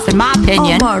ugly enough in my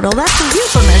opinion. Oh, Myrtle, that's a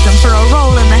euphemism for a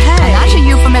roll in the hay. And that's a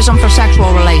euphemism for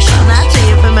sexual relations. And that's a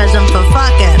euphemism for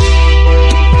fucking.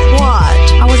 What?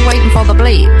 I was waiting for the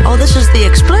bleep. Oh, this is the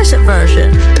explicit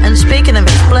version. And speaking of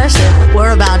explicit,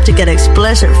 we're about to get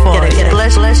explicit for you.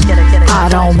 I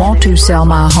don't want to sell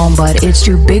my home, but it's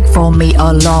too big for me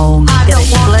alone. I don't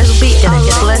want to be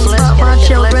alone, but my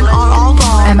children are all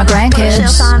gone. And my grandkids. Shall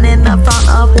sign in the front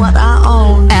of what I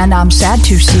own. And I'm sad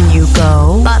to see you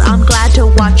go, but I'm glad to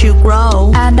watch you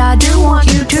grow. And I do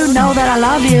want you to know that I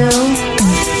love you.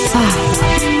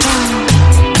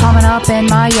 Coming up in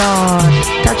my yard,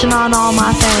 touching on all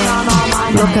my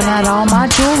things, looking at all my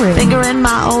jewelry, fingering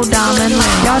my old diamond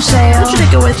ring. Your sale, don't you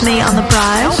stick it with me on the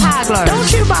price? No hagglers.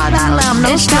 Don't you buy that lamb, no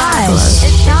it's stragglers. Nice.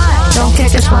 It's nice. Don't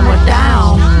kick us when we're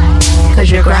down,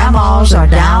 'cause your grandmas are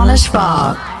down as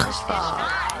fuck.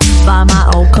 Buy my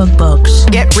old cookbooks.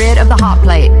 Get rid of the hot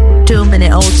plate. Too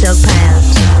many old silk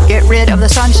pants. Get rid of the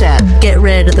sunset. Get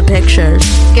rid of the pictures.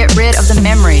 Get rid of the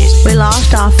memories. We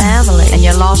lost our family. And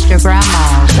you lost your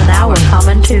grandma. So now we're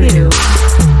coming to you.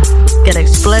 Get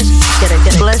explicit. Get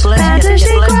explicit. Fantasy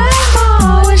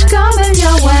grandma is coming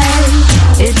your way.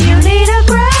 If you need a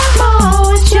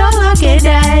grandma, it's your lucky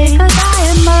day. 'Cause I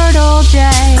am Myrtle J.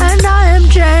 And I am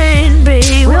Jane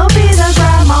B. We'll be the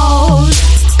grandmas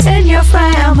in your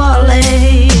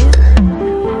family.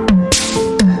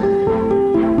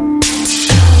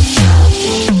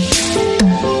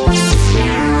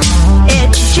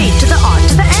 It's G to the R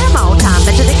to the M all time.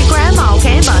 Bet you think a grandma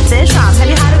can't bust this rhyme. Have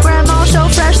you had a grandma so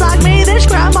fresh like me? This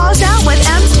grandma's down with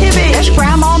MTV. This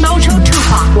grandma knows who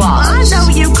Tupac was. I know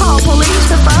you call police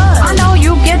to buzz. I know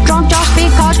you get drunk just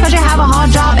because you have a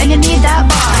hard job and you need that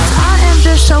buzz. I am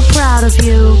just so proud of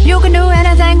you. You can do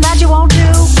anything that you want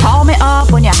to. Call me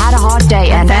up when you had a hard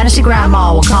day, and Fantasy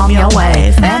Grandma will come your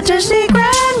way. Fantasy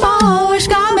Grandma is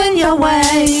coming your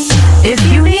way. If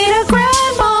you need a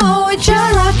grandma, it's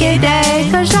your lucky day.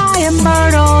 'Cause I am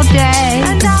Myrtle J.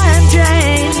 And I am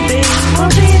Jane B. We'll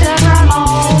be the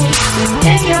grandmas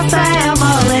in your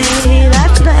family.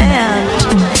 That's the end.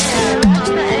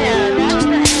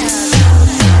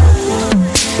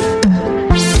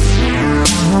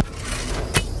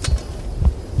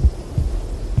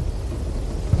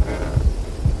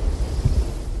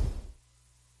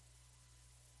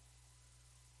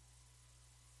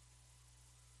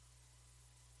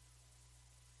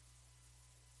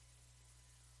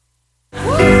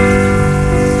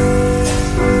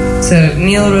 So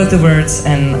Neil wrote the words,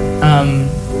 and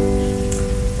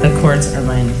the chords are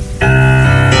mine.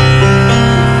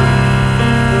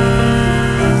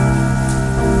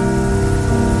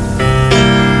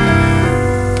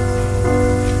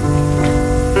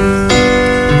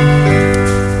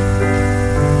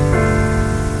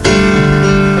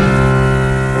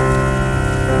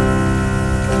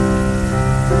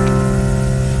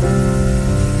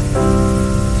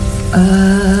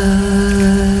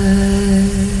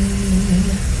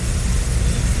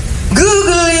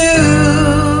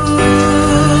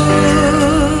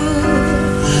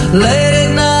 Late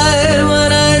at night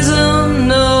when I don't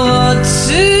know what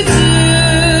to do,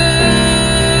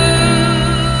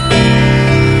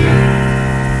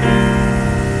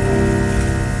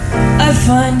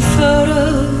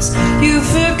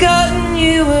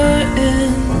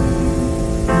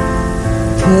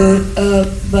 put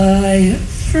up by your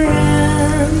friends.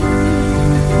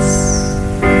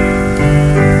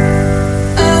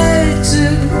 I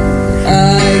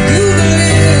Google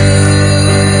you,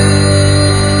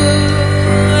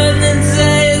 and the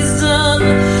day is done,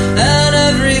 and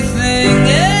everything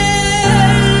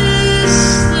is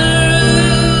through.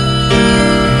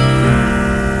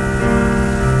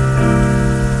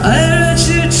 I read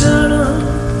your journal,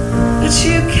 but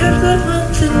you kept that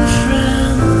month in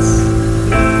France.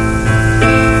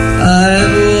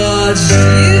 I've watched you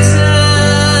dance,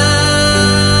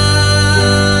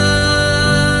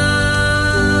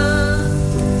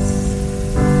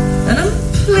 and I'm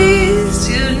pleased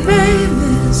your name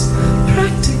is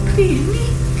practically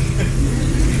unique.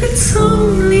 It's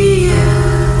only you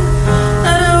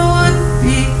and a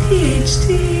would-be PhD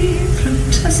from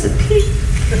Chesapeake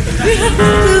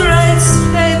who writes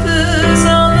papers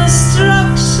on the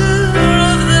structure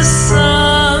of the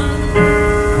sun.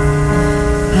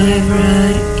 I've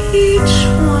read each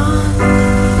one.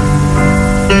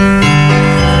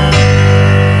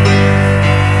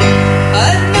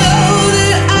 I know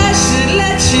that I should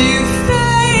let you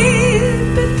fade,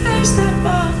 but there's that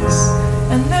box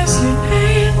and there's your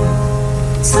name.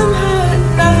 Somehow it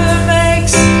never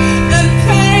makes the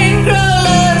pain grow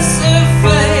less or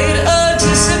fade or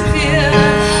disappear.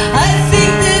 I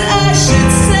think that I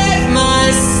should save my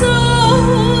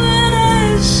soul and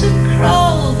I should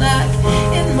crawl back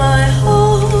in my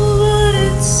hole, but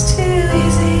it's too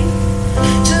easy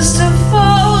just to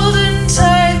fold and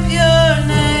type your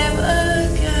name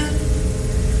again.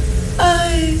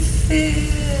 I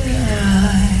fear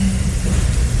I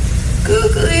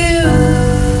Google you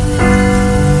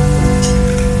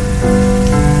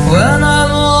when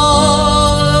I'm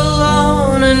all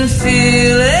alone and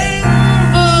feeling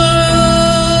blue.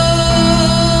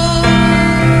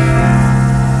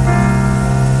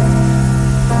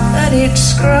 And each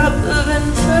scrap of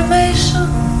information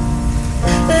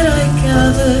that I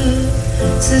gather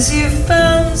says you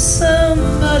found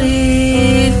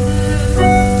somebody new.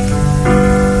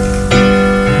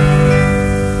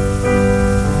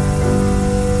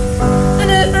 And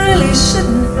it really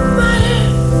shouldn't matter,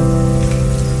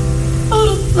 or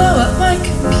to blow up my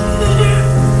computer,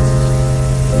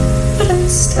 but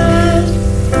instead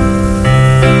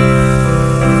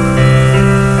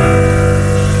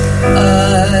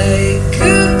I Google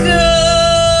you.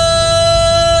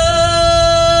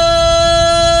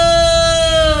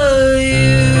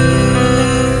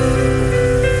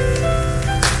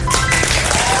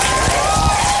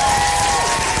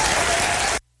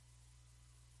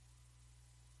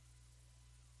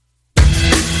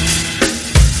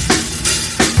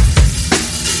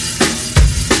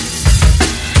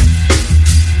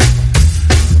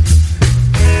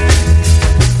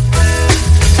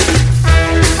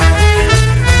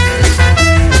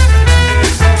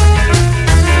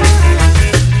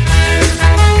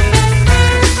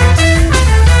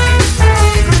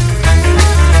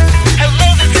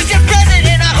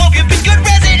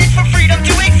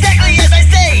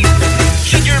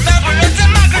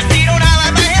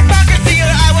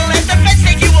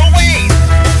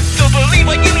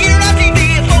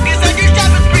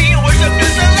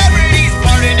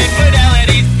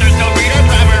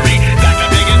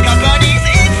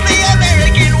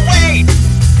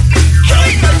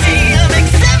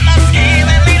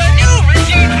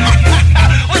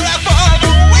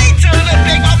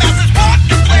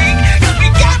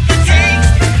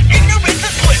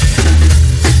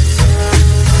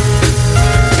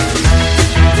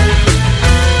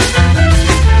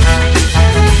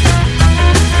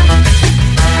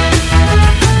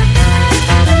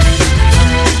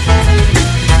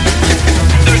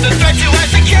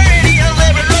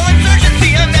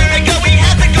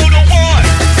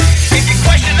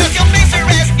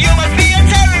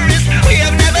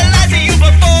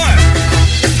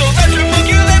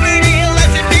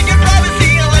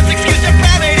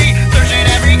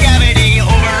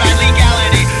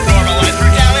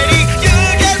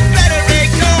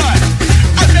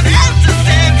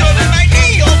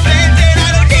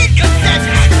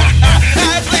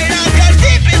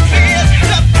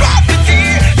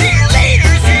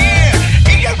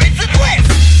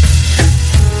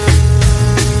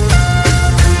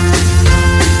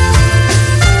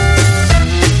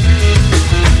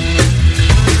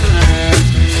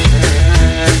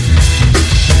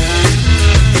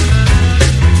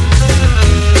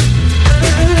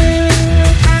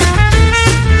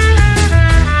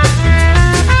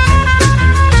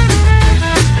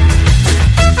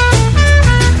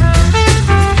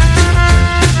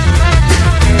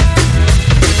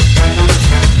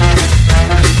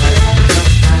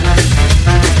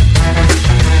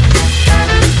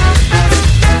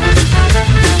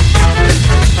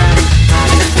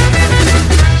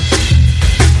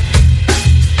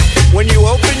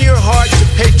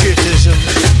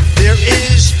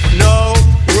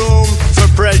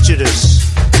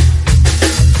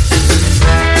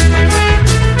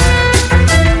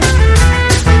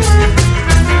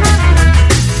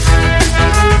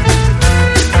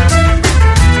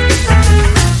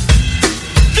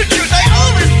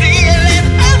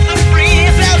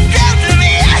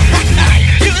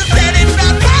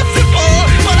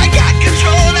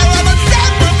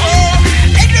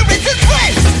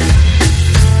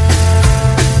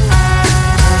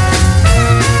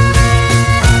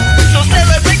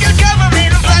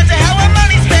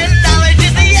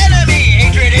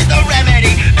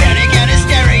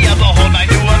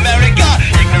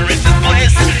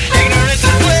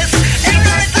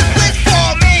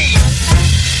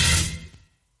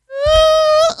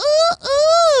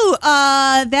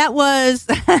 that was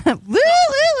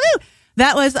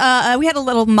That was, we had a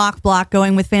little mock block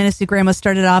going with Fantasy Grandma.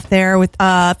 Started off there with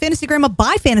Fantasy Grandma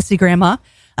by Fantasy Grandma.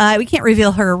 We can't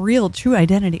reveal her real true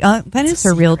identity. That is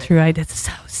her real true identity. It's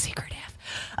so secretive.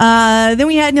 Then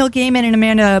we had Neil Gaiman and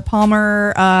Amanda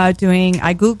Palmer doing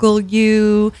I Google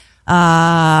You,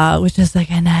 which is like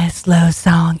a nice slow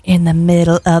song in the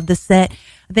middle of the set.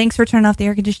 Thanks for turning off the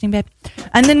air conditioning, babe.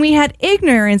 And then we had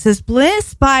Ignorance is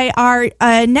Bliss by our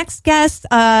next guest.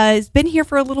 He's been here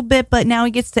for a little bit, but now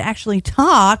he gets to actually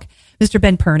talk. Mr.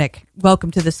 Ben Pernick.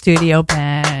 Welcome to the studio,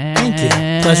 Ben. Thank you.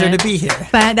 Pleasure to be here.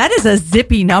 Ben, that is a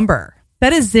zippy number.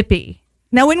 That is zippy.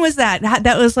 Now, when was that?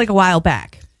 That was like a while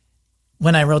back.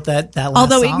 When I wrote that last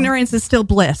Although song. Ignorance is still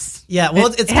bliss. Yeah, well,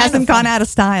 it hasn't gone out of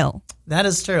style. That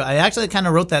is true. I actually kind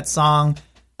of wrote that song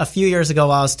a few years ago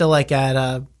while I was still like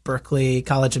at Berklee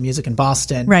College of Music in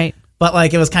Boston. Right. But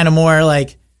like it was kind of more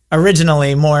like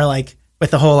originally more like with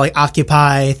the whole like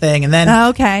Occupy thing, and then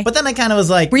okay. But then I kind of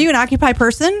was like, were you an Occupy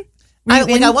person?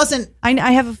 I wasn't.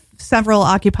 I have several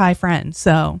Occupy friends,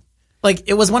 so like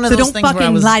it was one of so those don't things where I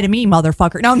fucking was, lie to me,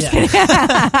 motherfucker. No, I'm just kidding.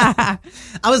 I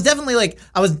was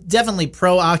definitely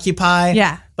pro Occupy.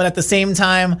 Yeah. But at the same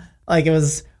time, like it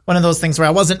was one of those things where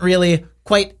I wasn't really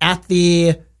quite at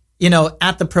the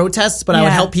at the protests, but I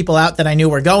would help people out that I knew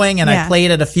were going, and I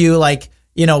played at a few like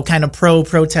kind of pro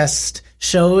protest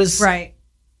shows. Right.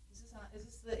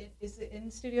 Is the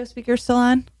in studio speaker still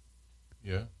on?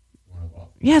 Yeah.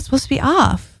 Yeah, it's supposed to be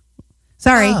off.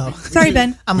 Sorry. Sorry,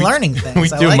 Ben. I'm learning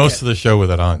things. We do most of the show with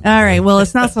it on. All right. Well,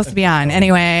 it's not supposed to be on.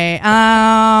 Anyway,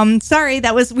 sorry.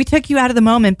 We took you out of the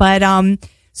moment, but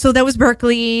so that was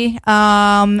Berklee.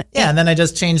 And then I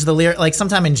just changed the lyric. Like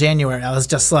sometime in January, I was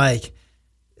just like,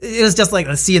 it was just like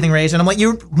a seething rage, and I'm like,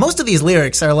 most of these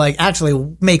lyrics are like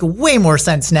actually make way more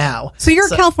sense now. So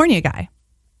you're a California guy.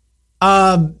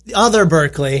 Other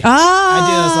Berklee. I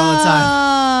do this all the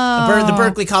time. The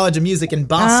Berklee College of Music in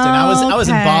Boston. I was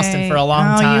in Boston for a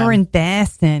long time. You were in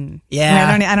Boston. Yeah.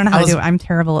 I don't know how to do it. I'm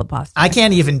terrible at Boston. I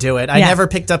can't even do it. I never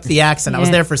picked up the accent. I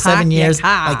was there for 7 years.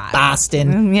 Like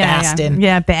Boston. Boston.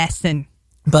 Yeah, Boston.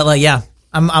 But like, yeah.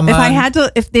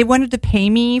 If they wanted to pay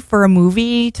me for a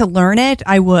movie to learn it,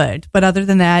 I would. But other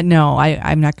than that, no,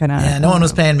 I'm not gonna. Yeah, no one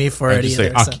was paying me for it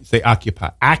either. Say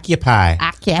occupy. Occupy.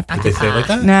 Occupy. Did they say it like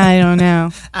that? No, I don't know.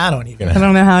 I don't even. I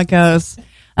don't know how it goes.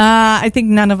 I think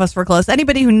none of us were close.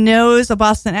 Anybody who knows a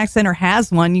Boston accent or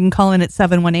has one, you can call in at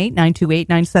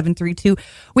 718-928-9732.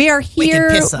 We are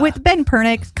here with Ben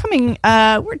Pernick coming.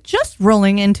 We're just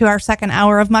rolling into our second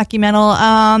hour of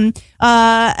Mockumental.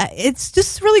 It's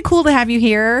just really cool to have you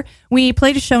here. We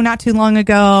played a show not too long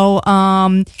ago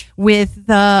with it's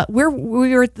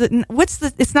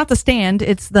not the Stand,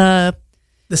 it's the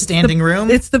Standing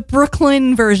Room. It's the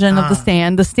Brooklyn version of the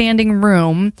Stand, the Standing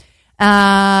Room.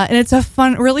 And it's a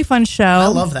really fun show. I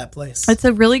love that place. It's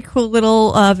a really cool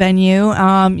little venue.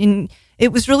 And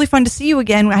it was really fun to see you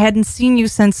again. I hadn't seen you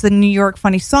since the New York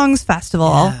Funny Songs Festival.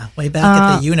 Yeah, way back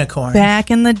at the Unicorn.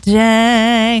 Back in the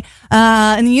day.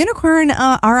 And the Unicorn,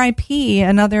 R.I.P.,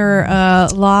 another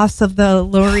loss of the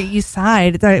Lower East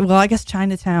Side. Well, I guess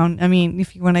Chinatown. I mean,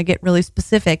 if you want to get really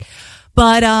specific.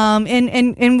 But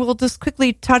and we'll just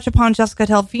quickly touch upon Jessica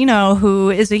Delfino, who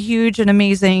is a huge and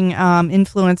amazing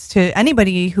influence to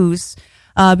anybody who's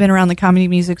been around the comedy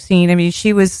music scene. I mean,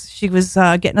 she was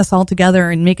getting us all together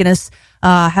and making us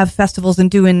have festivals and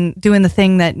doing the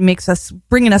thing that makes us,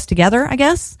 bringing us together, I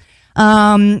guess.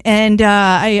 And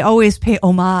I always pay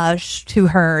homage to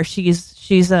her.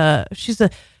 She's a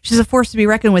force to be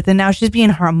reckoned with, and now she's being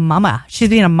her mama. She's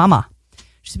being a mama.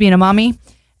 She's being a mommy.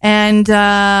 And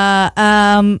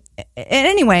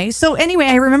anyway,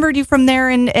 I remembered you from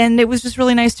there, and it was just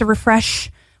really nice to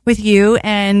refresh with you.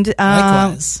 And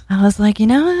likewise, I was like,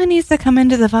 who needs to come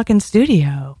into the fucking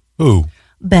studio? Who?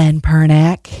 Ben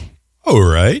Pernick. Oh,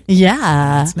 right.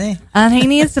 Yeah, that's me. And he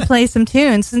needs to play some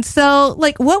tunes. And so,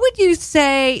 like, what would you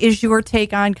say is your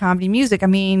take on comedy music? I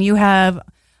mean,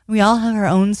 we all have our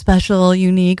own special,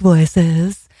 unique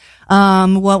voices.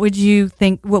 What would you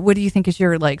think? What do you think is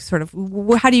your sort of?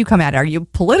 How do you come at it? Are you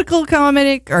political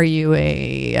comedic? Are you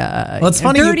a? Well, it's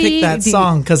funny you picked that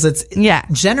song because it's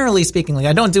generally speaking, like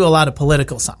I don't do a lot of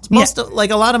political songs.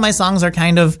 A lot of my songs are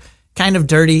kind of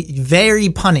dirty, very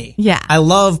punny. Yeah, I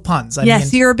love puns. I mean,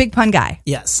 you're a big pun guy.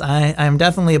 Yes, I'm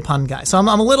definitely a pun guy. So I'm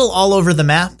a little all over the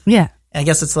map. Yeah, I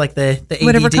guess it's like the ADD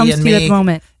whatever comes to you at the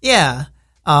moment. Yeah.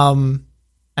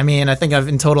 I mean, I think I've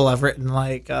written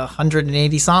like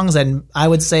 180 songs, and I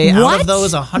would say out of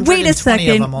those, 120 Wait a second.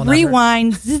 of them will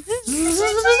Rewind.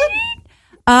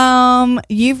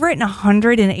 You've written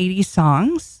 180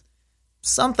 songs?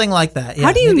 Something like that. Yeah,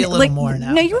 how do you maybe a little more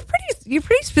now? No,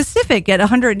 pretty specific at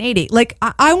 180. Like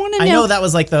I want to know. I know that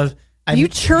was like you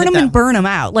churn them and burn them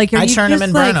out. Like I churn them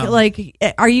and burn them. Like,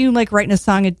 are you like writing a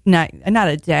song not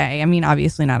a day? I mean,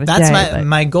 obviously not a day. That's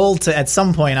my goal to at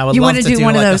some point. I would love to do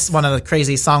one of those, one of the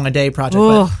crazy song a day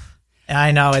projects.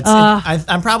 I know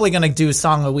I'm probably going to do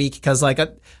song a week because like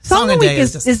a song a day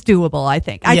is doable. I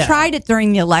think I tried it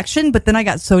during the election, but then I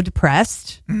got so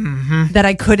depressed that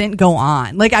I couldn't go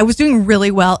on. Like I was doing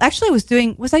really well. Actually, was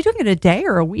I doing it a day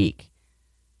or a week?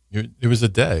 It was a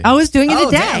day. I was doing it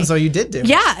a day. Damn, so you did do it.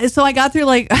 Yeah. So I got through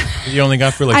like. You only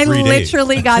got through like 3 days. I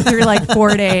literally got through like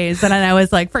 4 days, and then I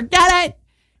was like, forget it.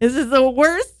 This is the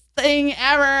worst thing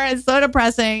ever. It's so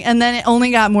depressing. And then it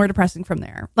only got more depressing from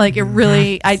there. Like it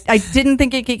really, I didn't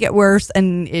think it could get worse,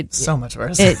 and it's so much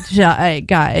worse.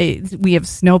 We have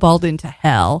snowballed into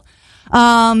hell.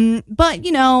 But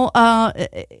you know,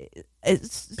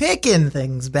 it's picking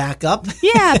things back up.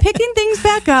 Yeah, picking things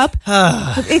back up.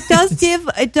 It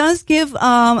does give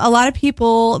a lot of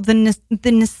people the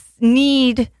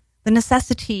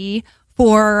necessity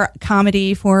for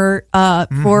comedy, for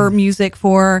music,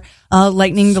 for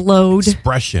lightening the load,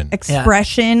 expression.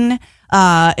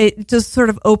 It does sort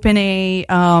of open a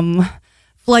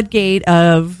floodgate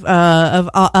of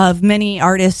many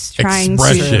artists trying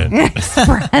to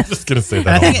express. Just gonna say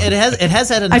that. I think it has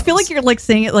had. I feel like you're like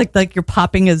saying it like you're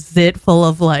popping a zit full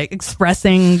of like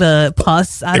expressing the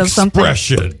pus out of something.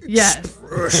 Expression. Yes.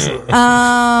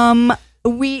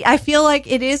 I feel like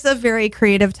it is a very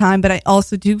creative time, but I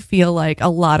also do feel like a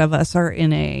lot of us are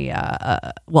in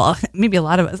a maybe a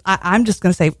lot of us. I'm just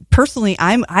gonna say personally,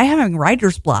 I'm having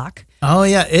writer's block. Oh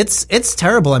yeah, it's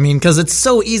terrible. I mean, because it's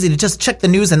so easy to just check the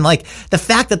news and like the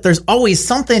fact that there's always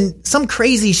some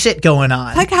crazy shit going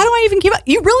on. Like, how do I even keep up?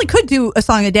 You really could do a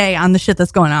song a day on the shit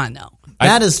that's going on, though.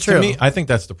 That is true. To me, I think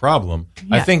that's the problem.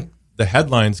 Yeah. I think the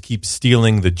headlines keep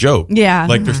stealing the joke. Yeah.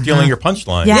 Like they're stealing your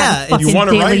punchline. Yeah. You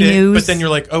want to write it, but then you're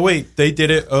like, oh, wait, they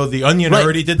did it. Oh, The Onion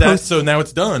already did that, so now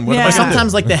it's done. What am I gonna do?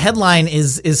 Sometimes like the headline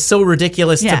is so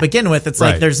ridiculous to begin with. It's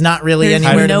like there's not really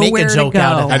anywhere to make a joke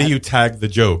out of it. How do you tag the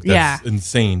joke? That's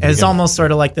insane. It's almost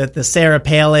sort of like the Sarah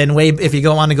Palin if you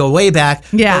want to go way back.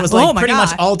 Yeah. It was like pretty much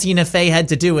all Tina Fey had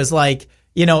to do was like,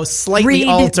 slightly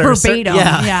alter. Verbatim.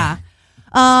 Yeah.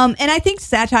 And I think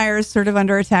satire is sort of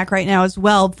under attack right now as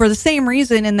well for the same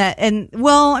reason and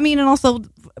also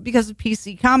because of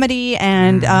PC comedy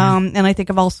and I think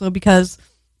of also because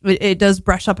it does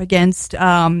brush up against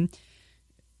the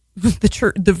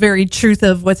very truth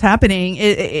of what's happening.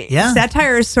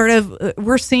 Satire is sort of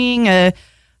we're seeing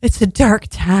it's a dark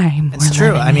time. It's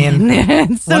true. I mean,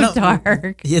 it's so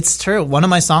dark. It's true. One of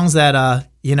my songs that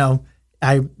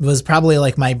I was probably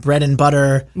like my bread and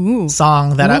butter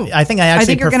song that I think I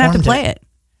think you're gonna have to play it.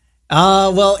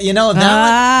 That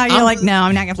you're like, no,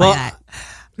 I'm not gonna play that.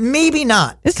 Maybe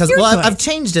not, because I've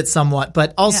changed it somewhat,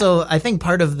 but also I think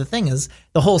part of the thing is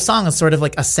the whole song is sort of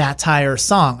like a satire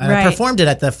song. And I performed it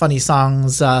at the Funny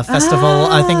Songs Festival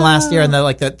I think last year, and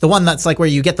the one that's like where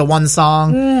you get the one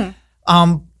song.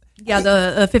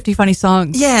 The 50 funny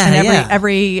songs. Yeah, and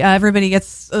everybody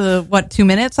gets 2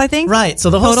 minutes, I think. Right. So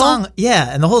the whole song,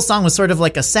 and the whole song was sort of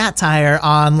like a satire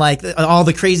on like all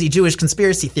the crazy Jewish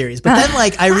conspiracy theories. But then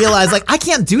like I realized like I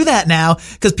can't do that now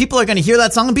because people are going to hear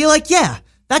that song and be like, yeah,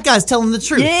 that guy's telling the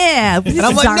truth. Yeah. And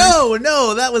I'm like,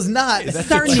 no, that was not. That's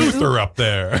the truther up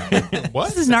there. What?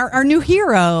 This is our new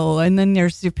hero. And then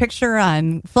there's your picture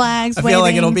on flags. I feel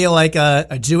like it'll be like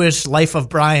a Jewish Life of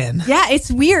Brian. Yeah,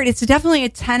 it's weird. It's definitely a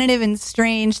tentative and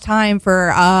strange time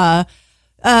for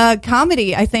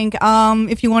comedy. I think I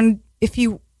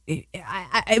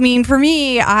mean, for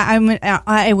me,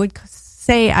 I would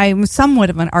say I'm somewhat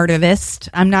of an artivist.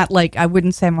 I'm not like, I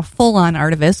wouldn't say I'm a full-on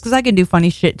artivist because I can do funny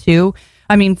shit too.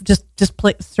 I mean, just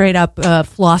play straight up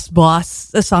Floss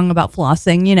Boss, a song about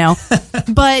flossing,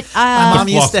 But my mom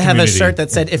used to have a shirt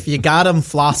that said, "If you got 'em,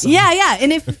 floss 'em." Yeah.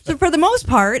 And if for the most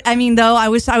part, I mean, though, I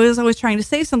was always trying to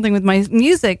say something with my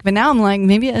music, but now I'm like,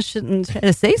 maybe I shouldn't try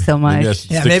to say so much.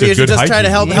 Maybe you should just try to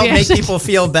help make people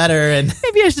feel better. And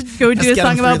maybe I should go do a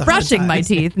song about brushing my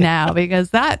teeth now because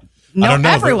that.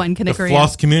 Everyone can agree. The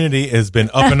floss community has been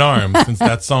up in arms since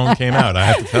that song came out. I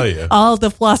have to tell you, all the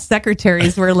floss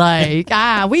secretaries were like,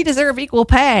 we deserve equal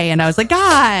pay," and I was like,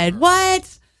 God,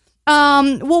 what?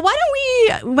 Well, why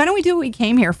don't we do what we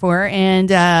came here for, and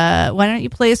why don't you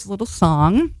play us a little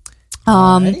song?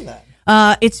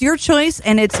 It's your choice,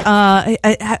 and it's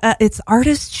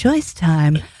artist choice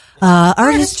time.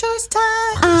 Artist choice time.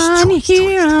 I'm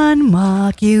here on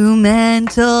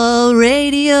Mockumental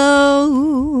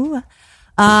Radio.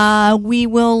 We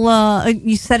will,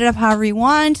 you set it up however you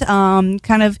want.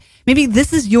 Kind of, maybe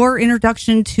this is your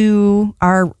introduction to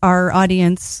our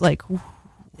audience. Like,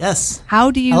 yes.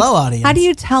 Hello, audience. How do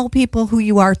you tell people who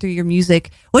you are through your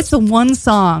music? What's the one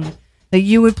song that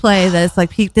you would play that's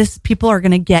like, people are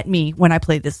going to get me when I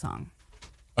play this song?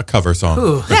 A cover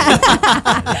song.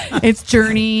 It's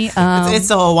Journey. It's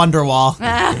a Wonderwall.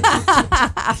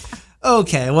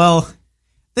 Okay, well,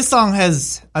 this song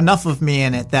has enough of me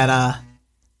in it that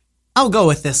I'll go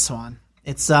with this one.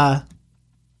 It's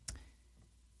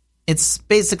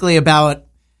basically about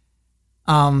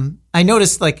I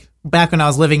noticed like back when I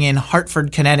was living in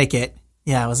Hartford, Connecticut.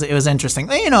 Yeah, it was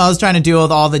interesting. You know, I was trying to deal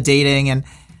with all the dating, and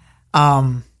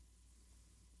I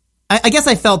guess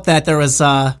I felt that there was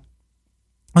a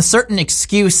certain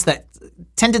excuse that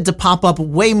tended to pop up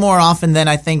way more often than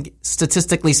I think,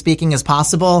 statistically speaking, is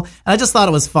possible. And I just thought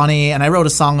it was funny, and I wrote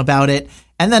a song about it.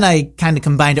 And then I kind of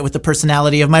combined it with the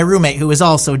personality of my roommate, who was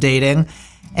also dating.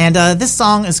 And this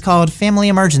song is called Family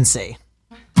Emergency.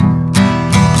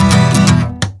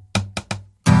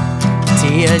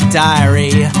 Dear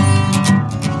diary,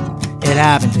 it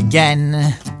happened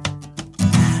again.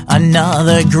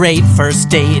 Another great first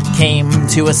date came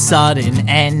to a sudden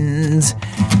end.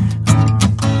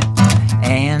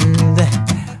 And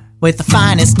with the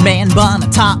finest man bun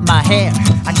atop my hair,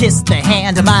 I kissed the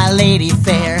hand of my lady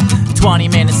fair. 20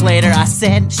 minutes later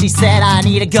she said, I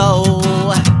need to go.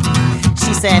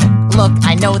 She said, look,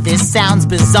 I know this sounds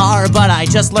bizarre, but I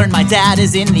just learned my dad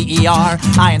is in the ER.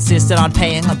 I insisted on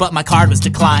paying, but my card was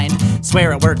declined.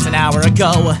 Swear it worked an hour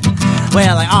ago.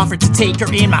 Well, I offered to take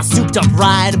her in my souped-up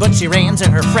ride, but she ran to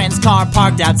her friend's car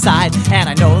parked outside. And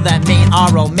I know that made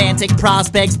our romantic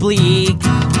prospects bleak,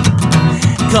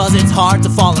 'cause it's hard to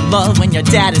fall in love when your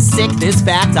dad is sick. This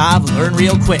fact I've learned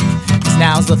real quick, 'cause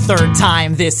now's the third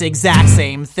time this exact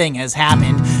same thing has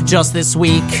happened just this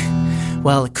week.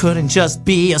 Well, it couldn't just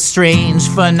be a strange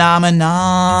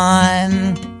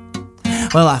phenomenon.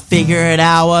 Well, I figured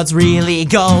out what's really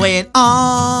going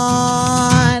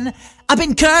on. I've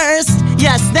been cursed,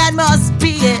 yes, that must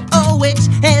be it. A witch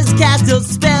has cast a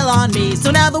spell on me.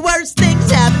 So now the worst things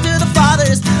happen to the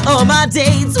fathers. Oh, my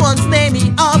dates once they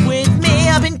meet up with me.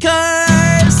 I've been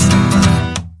cursed.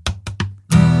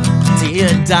 Dear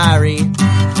diary,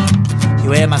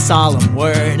 you hear my solemn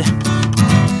word.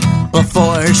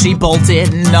 Before she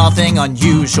bolted, nothing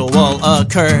unusual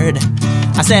occurred.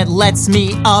 I said, let's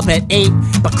meet up at 8,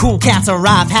 but Cool Cats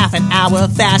arrived half an hour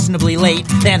fashionably late.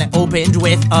 Then it opened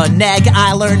with a neg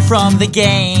I learned from the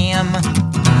game.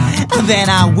 Then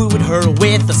I wooed her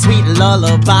with a sweet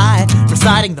lullaby,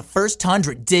 reciting the first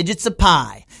 100 digits of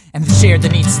pi, and shared the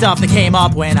neat stuff that came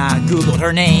up when I Googled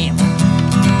her name.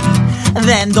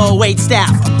 Then the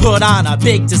waitstaff put on a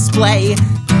big display.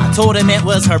 I told him it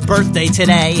was her birthday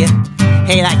today.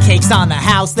 Hey, that cake's on the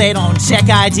house, they don't check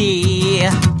ID.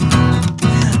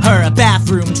 Her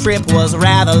bathroom trip was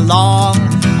rather long.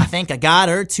 I think I got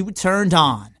her too turned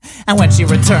on. And when she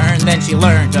returned, then she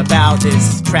learned about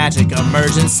this tragic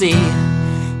emergency.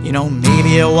 You know,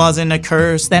 maybe it wasn't a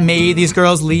curse that made these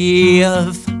girls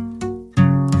leave.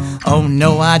 Oh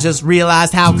no, I just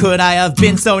realized, how could I have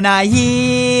been so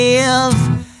naive?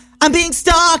 I'm being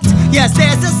stalked. Yes,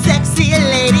 there's a sexy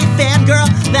lady fangirl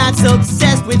that's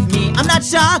obsessed with me. I'm not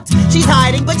shocked. She's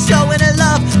hiding but showing her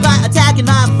love by attacking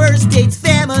my first date's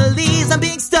families. I'm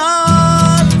being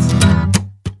stalked.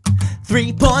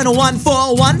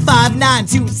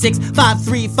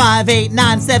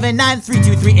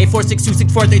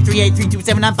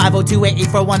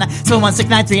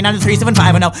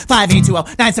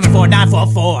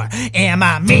 Am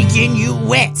I making you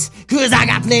wet? 'Cause I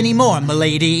got plenty more,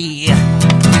 m'lady.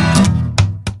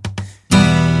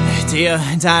 Dear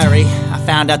diary, I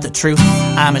found out the truth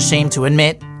I'm ashamed to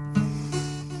admit.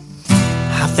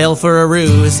 I fell for a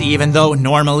ruse, even though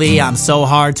normally I'm so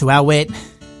hard to outwit.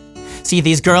 See,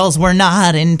 these girls were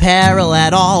not in peril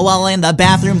at all. While in the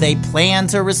bathroom they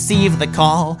planned to receive the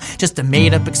call. Just a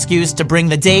made-up excuse to bring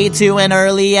the day to an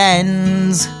early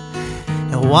end.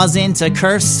 It wasn't a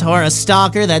curse or a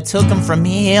stalker that took them from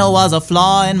me. It was a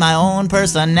flaw in my own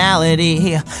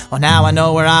personality. Well, now I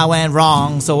know where I went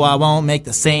wrong, so I won't make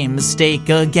the same mistake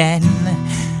again.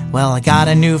 Well, I got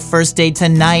a new first date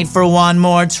tonight for one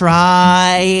more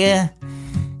try.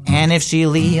 And if she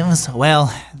leaves,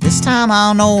 well, this time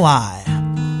I'll know why.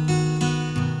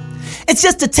 It's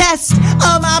just a test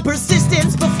of my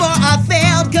persistence before I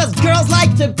failed, 'cause girls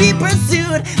like to be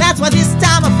pursued. That's why this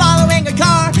time I'm following a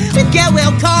car with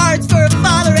get-well cards for a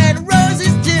father and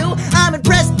roses too. I'm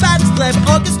impressed by this clever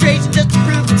orchestration, just to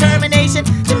prove determination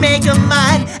to make her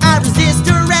mine. I resist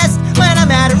arrest when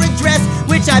I'm at her address,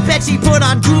 which I bet she put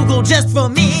on Google just for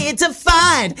me to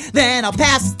find. Then I'll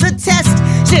pass the test.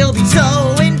 She'll be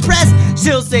so impressed.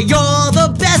 She'll say you're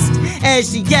the best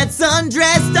as she gets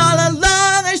undressed. All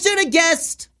along I should have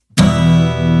guessed.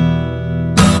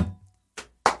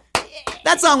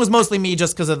 That song was mostly me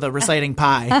just because of the reciting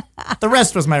pie. The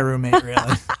rest was my roommate,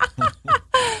 really.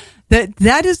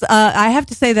 That is, I have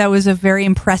to say, that was a very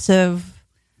impressive.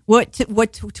 To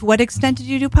what extent did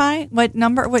you do pie? What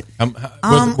number? What? Were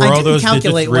all those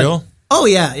digits real? Oh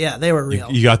yeah, they were real.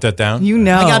 You got that down? You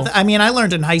know, I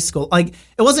learned in high school. Like,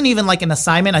 it wasn't even like an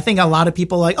assignment. I think a lot of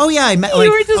people like, oh yeah, I met. Like,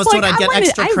 you were just like, I'd get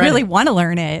extra credit. I really want to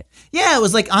learn it. Yeah, it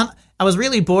was like I was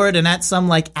really bored and at some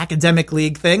like academic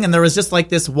league thing, and there was just like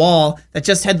this wall that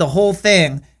just had the whole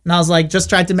thing, and I was like, just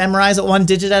tried to memorize it one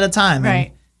digit at a time.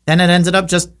 Right. And then it ended up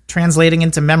just translating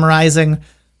into memorizing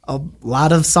a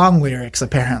lot of song lyrics,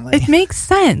 apparently. It makes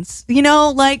sense. You know,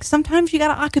 like sometimes you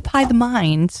got to occupy the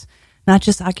mind, not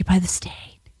just occupy the stage.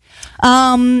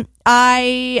 And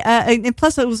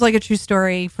plus it was like a true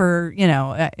story for, you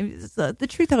know, the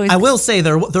truth always. I will say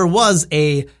there was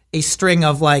a string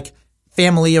of like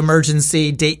family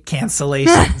emergency date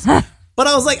cancellations. But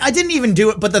I was like, I didn't even do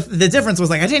it. But the difference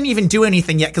was like, I didn't even do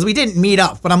anything yet because we didn't meet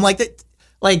up. But I'm like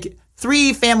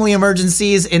 3 family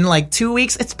emergencies in like 2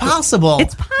 weeks. It's possible.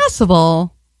 It's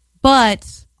possible,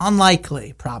 but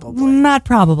unlikely, probably. Not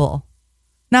probable.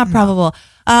 Not probable.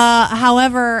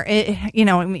 However,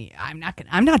 I'm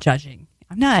not judging.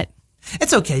 I'm not.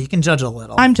 It's okay. You can judge a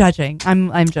little. I'm judging.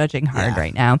 I'm judging hard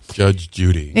right now. Judge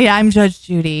Judy. Yeah, I'm Judge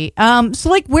Judy. So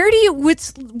like,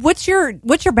 what's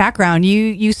your background?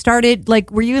 You started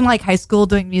like, were you in like high school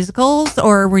doing musicals,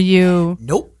 or were you?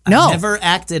 Nope. No. I never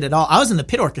acted at all. I was in the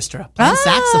pit orchestra playing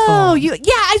saxophone.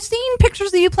 I've seen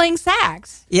pictures of you playing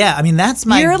sax. Yeah, I mean that's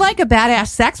my. You're like a badass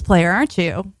sax player, aren't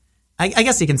you? I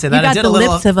guess you can say that. You got I did the a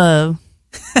little, lips of a.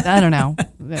 I don't know.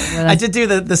 I did do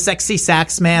the sexy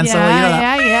sax man.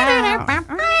 Yeah.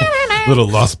 Little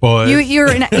Lost Boys.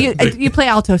 You play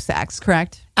alto sax,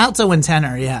 correct? Alto and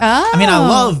tenor, yeah. Oh. I mean, I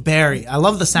love Barry. I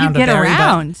love the sound you of Barry. Get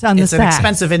around on the it's sax. An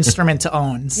expensive instrument to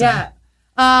own. So. Yeah.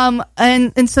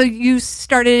 And so you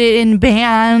started in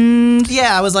band.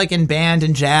 Yeah, I was like in band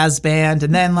and jazz band,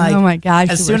 and then like, oh my gosh,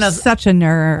 as soon as such a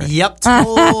nerd. Yep,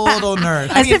 total nerd.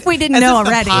 As if we didn't know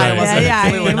already.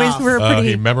 We're pretty.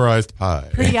 He memorized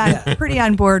pie. Pretty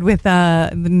on board with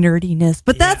the nerdiness,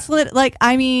 but that's like,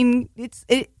 I mean,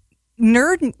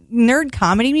 nerd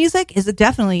comedy music is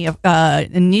definitely a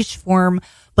niche form,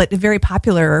 but a very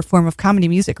popular form of comedy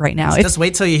music right now. Just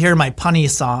wait till you hear my punny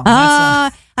song.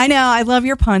 I know. I love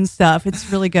your pun stuff. It's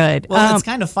really good. Well, it's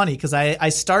kind of funny because I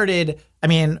started, I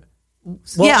mean...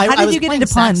 Well, how did you get into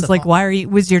puns? Saxophone. Like,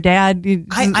 was your dad...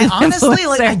 I honestly,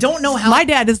 like, I don't know how... My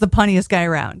dad is the punniest guy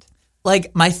around.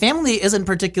 Like, my family isn't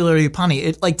particularly punny.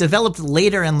 It, like, developed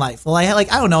later in life. Well, I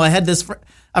don't know, I had this...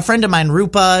 a friend of mine,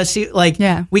 Rupa, she, like,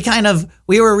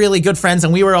 we were really good friends,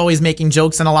 and we were always making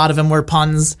jokes, and a lot of them were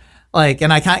puns. Like,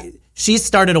 and she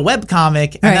started a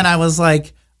webcomic, and then I was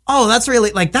like... Oh, that's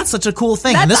really, like, that's such a cool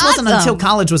thing. That's and this wasn't awesome. until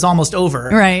college was almost over.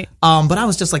 Right. But I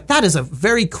was just like, that is a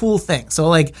very cool thing. So,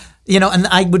 like, you know, and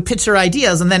I would pitch her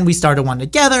ideas, and then we started one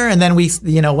together, and then we,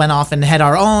 you know, went off and had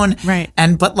our own. Right.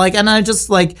 And I just,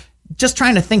 like, just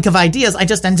trying to think of ideas, I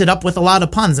just ended up with a lot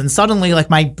of puns. And suddenly, like,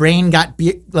 my brain got,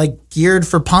 geared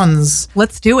for puns.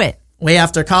 Let's do it. Way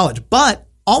after college. But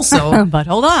also. But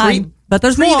hold on. But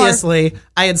there's previously, more.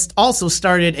 I had also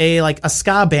started a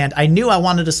ska band. I knew I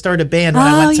wanted to start a band when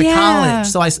I went to college.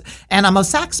 So and I'm a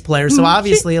sax player. So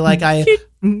obviously, like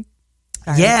doing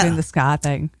the ska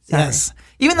thing. Sorry. Yes.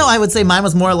 Even though I would say mine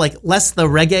was more like less the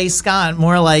reggae ska, and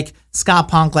more like ska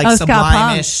punk, like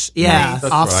Sublime-ish. Yeah, nice.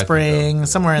 Offspring,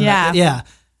 somewhere in that. Yeah,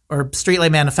 or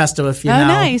Streetlight Manifesto, if you know.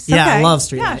 Nice. Yeah, okay. I love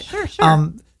Streetlight. Yeah,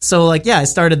 sure. So like, I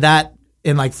started that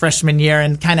in like freshman year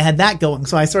and kind of had that going.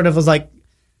 So I sort of was like.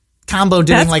 Combo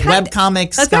doing like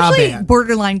webcomics, ska band.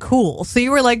 Borderline cool. So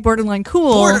you were like borderline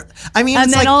cool. And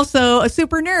then like, also a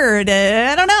super nerd.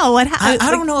 I don't know what.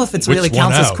 I don't know if it's really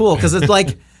counts as cool because it's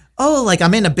like, oh, like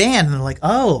I'm in a band and they're like,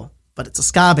 oh, but it's a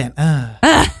ska band.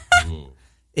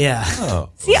 Yeah. Oh.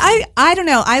 See, I don't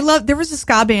know. There was a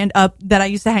ska band up that I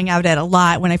used to hang out at a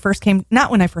lot when I first came.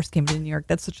 Not when I first came to New York.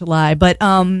 That's such a lie. But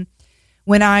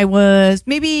when I was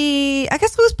I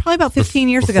guess it was probably about 15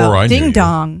 years ago. Ding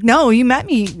Dong. No, you met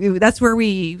me. That's where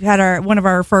we had one of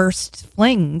our first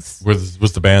flings. Was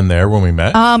the band there when we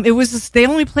met? It was they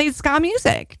only played ska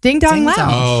music. Ding Dong Lounge.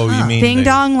 Oh, you mean Ding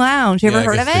Dong Lounge. You ever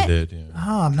heard of it? Did, yeah.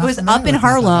 Oh, I'm not. It was up in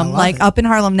Harlem, up in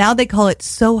Harlem. Now they call it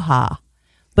Soha.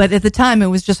 But at the time, it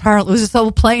was just Harlem. It was just so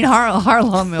plain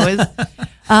Harlem. It was,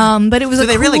 but it was. Do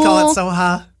they really call it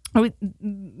Soha?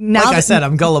 now, like I said,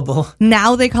 I'm gullible.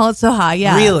 Now they call it Soha.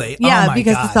 Yeah, really? Yeah, oh my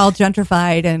because God. it's all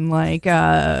gentrified and like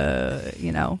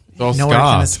It's all nowhere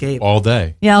can ska escape. all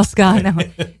day. Yeah, all ska.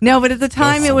 No, but at the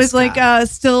time it was like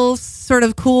still sort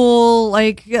of cool,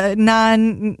 like not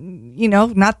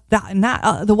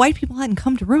the white people hadn't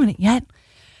come to ruin it yet.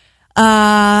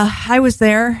 I was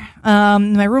there.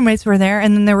 My roommates were there,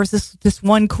 and then there was this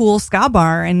one cool ska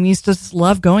bar, and we used to just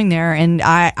love going there. And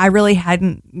I really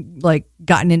hadn't like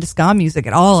gotten into ska music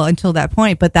at all until that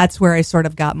point, but that's where I sort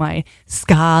of got my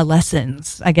ska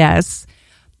lessons, I guess.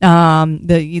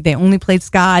 They only played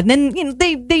ska, and then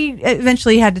they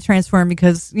eventually had to transform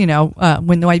because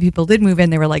when the white people did move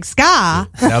in, they were like ska.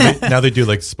 Now they do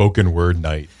like spoken word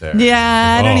night there.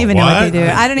 Yeah, I don't even know what they do.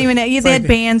 I don't even know. They had like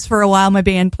bands for a while. My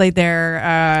band played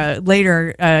there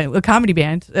later, a comedy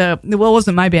band. Well, it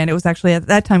wasn't my band. It was actually at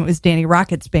that time it was Danny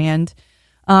Rocket's band.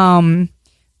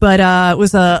 But it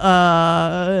was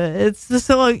it's just,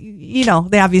 so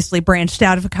they obviously branched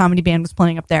out if a comedy band was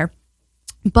playing up there.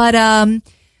 But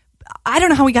I don't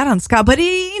know how we got on ska, but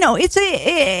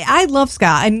I love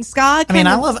ska and ska.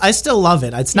 I still love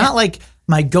it. It's not like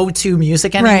my go-to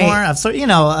music anymore. Right.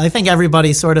 I think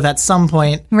everybody sort of at some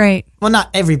point, right? Well, not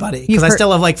everybody, because I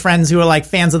still have like friends who are like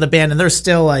fans of the band and they're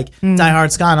still like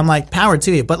diehard ska. And I'm like, power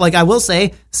to you. But like, I will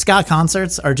say, ska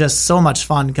concerts are just so much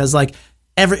fun because like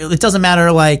it doesn't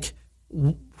matter like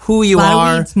who you are. A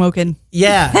lot of weed smoking.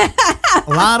 Yeah.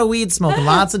 A lot of weed smoking,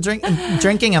 lots of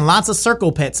drinking, and lots of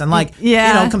circle pits. And like,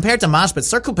 compared to mosh pits,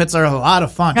 circle pits are a lot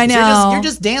of fun. I know. You're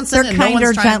just dancing. They're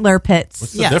kinder, gentler pits.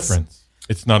 What's the difference?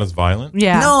 It's not as violent?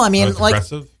 Yeah. No, I mean, like,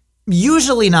 aggressive?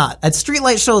 Usually not. At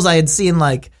streetlight shows, I had seen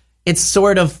like, it's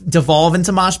sort of devolve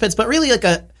into mosh pits, but really like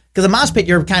because a mosh pit,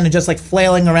 you're kind of just like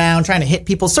flailing around, trying to hit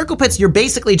people. Circle pits, you're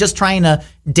basically just trying to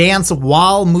dance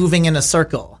while moving in a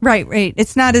circle. Right.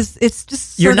 It's not as, it's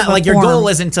just, you're not like, your goal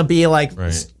isn't to be like,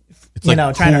 It's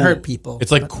like trying to hurt people.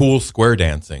 It's like cool square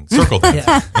dancing, circle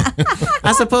dancing.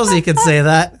 I suppose you could say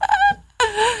that.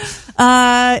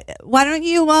 Why don't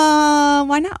you?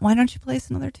 Why not? Why don't you play us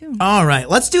another tune? All right,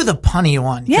 let's do the punny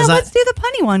one. Yeah, let's do the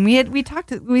punny one.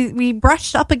 We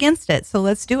brushed up against it, so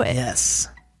let's do it. Yes.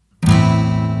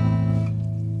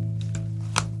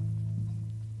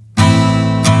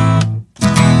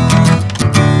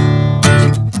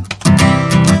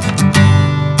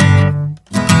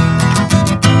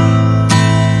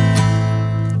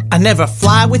 I never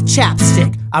fly with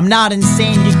chapstick. I'm not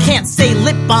insane. You can't say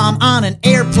lip balm on an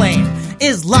airplane.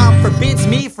 Islam forbids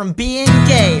me from being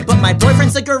gay, but my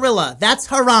boyfriend's a gorilla. That's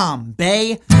haram,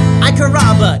 bae. I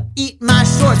karaba, eat my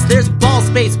shorts. There's ball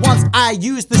space once I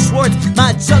use the Schwartz.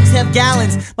 My jugs have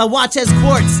gallons, my watch has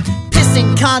quartz.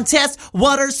 Pissing contest,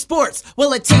 water sports.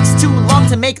 Well, it takes too long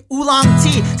to make oolong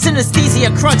tea.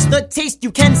 Synesthesia crunch, the taste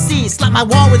you can see. Slap my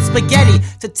wall with spaghetti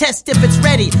to test if it's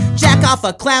ready. Jack off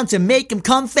a clown to make him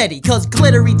confetti. Cause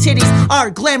glittery titties are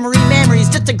glamoury memories.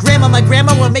 Just a gram on my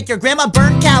grandma will make your grandma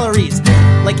burn calories.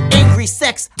 Like angry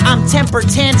sex, I'm temper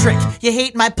tantric. You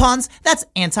hate my puns? That's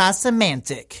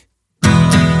anti-semantic.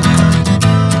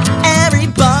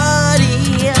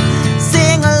 Everybody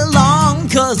sing along,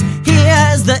 cause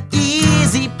here's the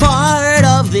easy part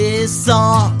of this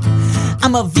song.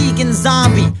 I'm a vegan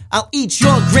zombie, I'll eat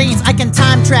your grains. I can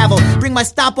time travel, bring my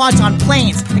stopwatch on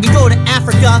planes. I can go to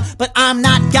Africa, but I'm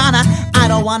not Ghana. I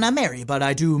don't wanna marry, but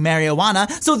I do marijuana.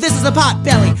 So this is a pot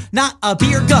belly, not a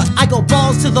beer gut. I go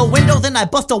balls to the window, then I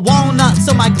bust a walnut.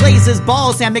 So my glaze is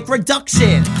balsamic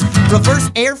reduction. Reverse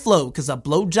airflow, cause a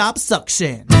blowjob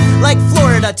suction. Like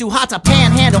Florida, too hot to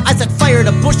panhandle. I set fire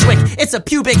to Bushwick, it's a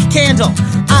pubic candle.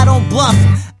 I don't bluff,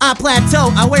 I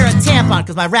plateau. I wear a tampon,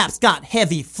 cause my rap's got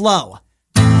heavy flow.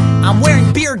 I'm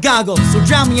wearing beer goggles, so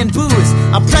drown me in booze.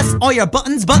 I'll press all your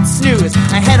buttons but snooze.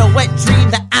 I had a wet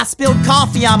dream that I spilled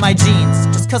coffee on my jeans,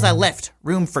 just cause I left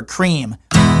room for cream.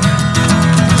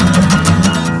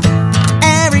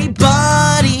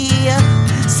 Everybody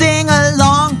sing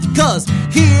along, cause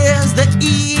here's the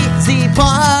easy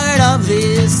part of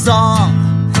this song.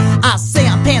 I say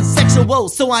I'm pansexual,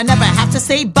 so I never have to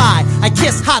say bye. I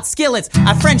kiss hot skillets,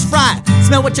 I French fry.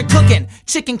 Smell what you're cooking,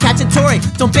 chicken cacciatore.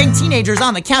 Don't bang teenagers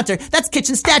on the counter, that's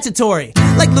kitchen statutory.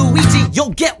 Like Luigi,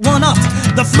 you'll get one up.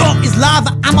 The floor is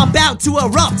lava, I'm about to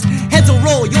erupt. Heads will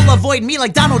roll, you'll avoid me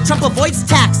like Donald Trump avoids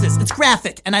taxes. It's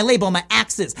graphic, and I label my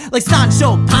axes like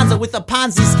Sancho Panza with a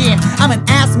Ponzi scheme. I'm an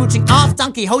ass mooching off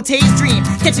Don Quixote's dream,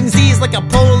 catching Z's like a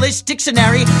Polish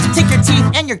dictionary. Take your teeth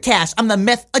and your cash, I'm the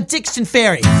meth addiction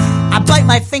fairy. I bite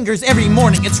my fingers every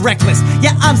morning, it's reckless.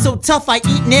 Yeah, I'm so tough I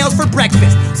eat nails for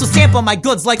breakfast. So sample my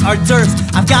goods like hors d'oeuvres.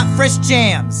 I've got fresh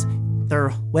jams,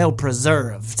 they're well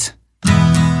preserved.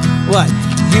 What,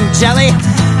 you jelly?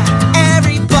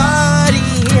 Everybody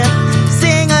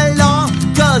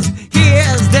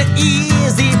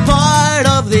easy part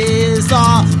of this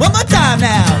song. One more time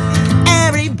now.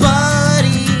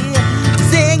 Everybody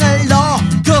sing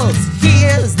along, 'cause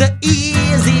here's the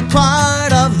easy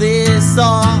part of this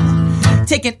song.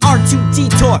 Take an R2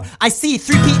 detour, I see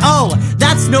 3PO.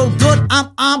 That's no good, I'm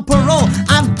on parole.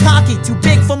 I'm cocky, too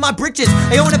big for my britches.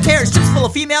 I own a pair of ships full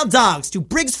of female dogs, 2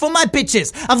 brigs for my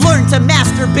bitches. I've learned to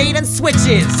masturbate and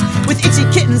switches with itchy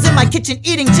kittens in my kitchen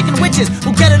eating chicken witches.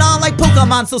 We'll get it on like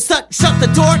Pokemon, so shut the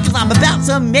door, 'cause I'm about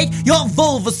to make your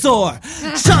vulva sore.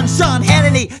 Sean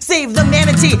Hannity, save the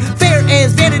manatee. Fair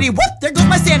as vanity, whoop, there goes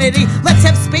my sanity. Let's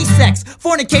have space sex,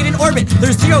 fornicate in orbit.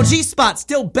 There's 0 G-spot,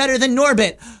 still better than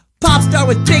Norbit. Pop star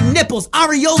with big nipples,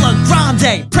 Ariola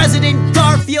Grande. President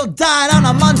Garfield died on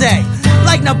a Monday.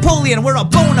 Like Napoleon, we're a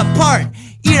Bonaparte.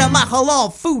 Eat at my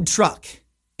halal food truck.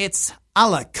 It's a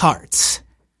la carte.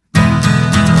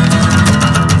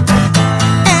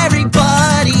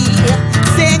 Everybody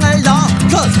sing along,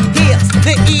 'cause here's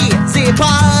the easy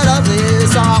part of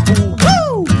this song.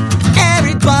 Woo!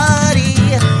 Everybody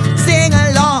sing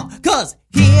along, 'cause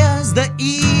here's the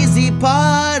easy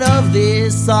part of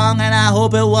this song, and I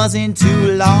hope it wasn't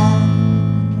too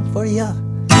long for ya.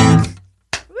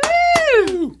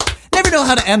 Woo! Never know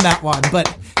how to end that one,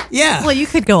 but yeah. Well, you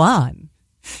could go on.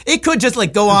 It could just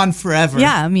like go on forever.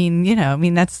 Yeah, I mean,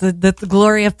 that's the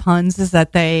glory of puns is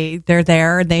that they're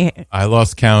there. I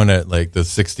lost count at like the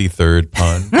 63rd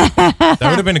pun. That would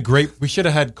have been a great. We should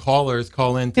have had callers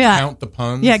call in to count the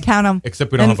puns. Yeah, count them.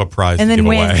 Except we don't have a prize to give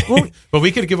away. Well, but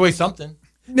we could give away something.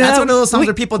 That's one of those songs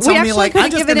where people tell me like, I'm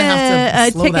just going to have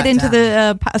to slow ticket that into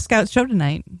down. the Scout show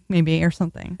tonight, maybe, or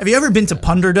something. Have you ever been to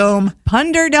Punderdome?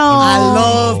 Punderdome. I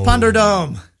love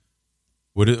Punderdome.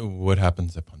 What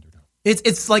happens at Punderdome?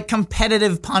 It's like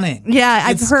competitive punning. Yeah,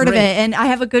 I've heard of it, and I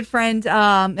have a good friend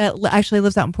that actually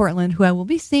lives out in Portland who I will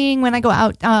be seeing when I go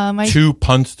out. 2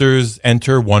 punsters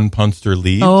enter, 1 punster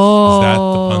leaves. Oh. Is that the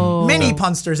pun? Many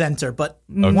punsters enter, but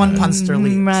 1 punster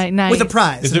leaves. Right, nice. With a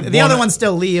prize. The other ones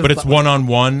still leave. But it's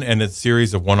one-on-one, and it's a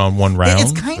series of one-on-one rounds?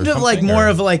 It's kind of like more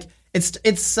of like, it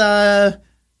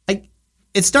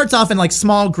starts off in like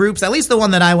small groups, at least the one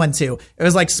that I went to. It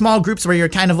was like small groups where you're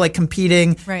kind of like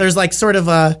competing. Right. There's like sort of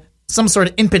some sort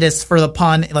of impetus for the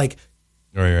pun, like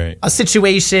right. a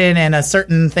situation and a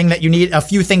certain thing that you need, a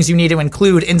few things you need to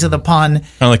include into the pun. Kind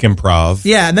of like improv.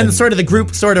 Yeah, and then sort of the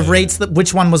group sort of rates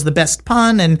which one was the best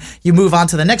pun, and you move on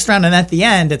to the next round, and at the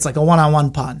end, it's like a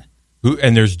one-on-one pun.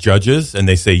 And there's judges, and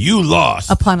they say, you lost.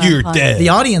 A pun. You're dead. The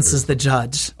audience is the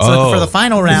judge. So for the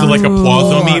final round. Is it like a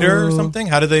plausometer or something?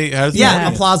 How does Yeah,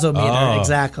 a plausometer,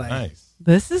 exactly. Nice.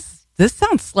 This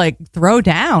sounds like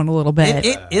throwdown a little bit.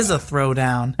 It is a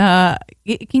throwdown.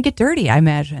 It can get dirty, I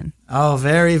imagine. Oh,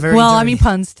 very, very well, dirty. I mean,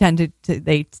 puns tend to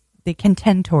they can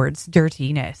tend towards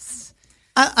dirtiness.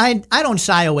 I don't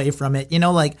shy away from it.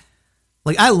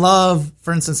 Like I love,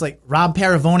 for instance, like Rob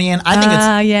Paravonian. I think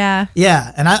it's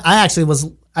yeah. And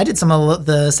I did some of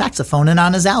the saxophoning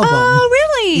on his album. Oh,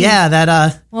 really? Yeah,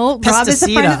 that Well, Rob is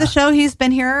a friend of the show. He's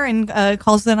been here and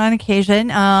calls it on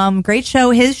occasion. Great show.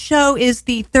 His show is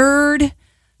the 3rd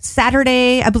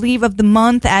Saturday, I believe, of the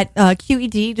month at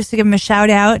QED, just to give him a shout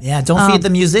out. Yeah, don't feed the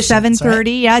musicians. 7:30. Right?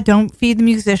 Yeah, don't feed the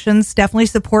musicians. Definitely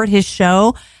support his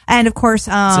show. And of course,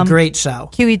 it's a great show.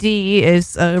 QED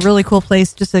is a really cool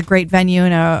place, just a great venue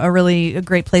and a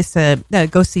great place to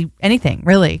go see anything,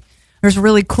 really. There's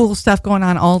really cool stuff going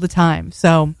on all the time.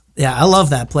 So yeah, I love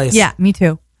that place. Yeah, me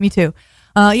too.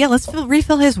 Let's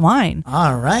refill his wine.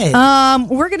 All right.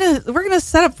 We're gonna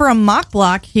set up for a mock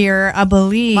block here, I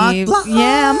believe. Mock block.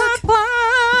 Yeah, mock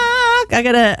block.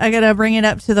 I gotta bring it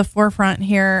up to the forefront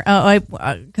here.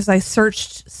 Because I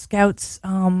searched Scout's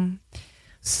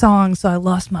song, so I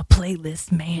lost my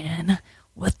playlist. Man,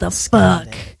 what the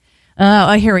fuck?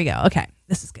 Here we go. Okay,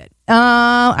 this is good.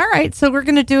 All right, so we're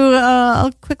gonna do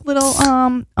a quick little.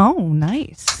 Oh,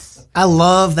 nice. I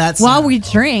love that song. While we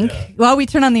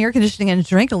turn on the air conditioning and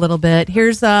drink a little bit,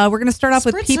 we're going to start off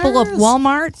with People of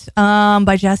Walmart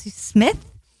by Jassy Smith,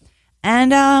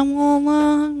 and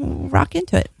we'll rock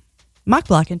into it. Mock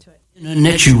block into it.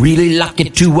 Internet, you really like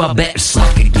it to a bet. It's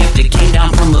like a gift that came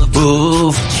down from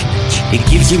above. It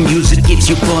gives you music, gives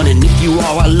you fun, and if you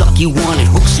are a lucky one, it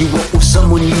hooks you up with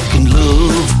someone you can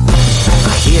love.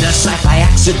 I hit a site by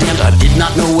accident, I did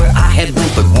not know where I had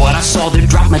went, but what I saw there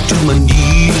dropped me to my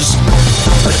knees.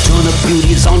 A ton of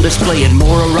beauty is on display and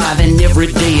more arriving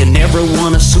every day, and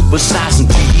everyone a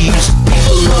supersizing tease.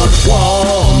 People of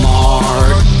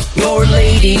Walmart, your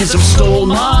ladies have stole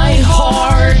my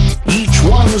heart. Each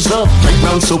one's a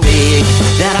playground so big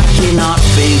that I cannot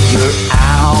figure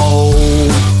out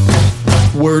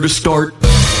where to start.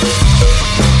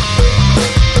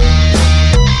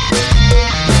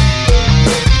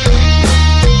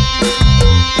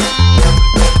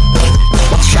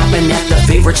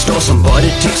 favorite store. Somebody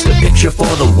takes the picture for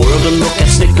the world to look at,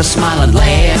 snicker, smile, and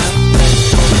laugh.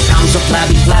 Times are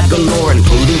flabby, flab galore,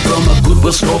 including from a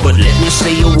Goodwill store, but let me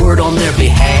say a word on their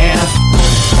behalf.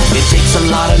 It takes a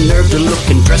lot of nerve to look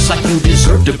and dress like you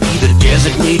deserve to be the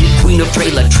designated queen of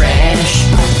trailer trash.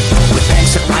 With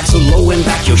pants that ride so low and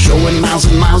back, you're showing miles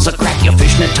and miles of crack. Your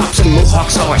fishnet tops and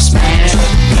mohawks are smashed.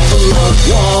 People of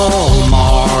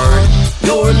Walmart,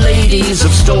 your ladies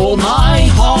have stole my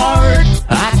heart.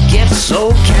 I get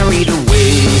so carried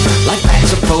away, like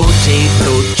bags of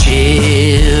potato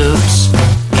chips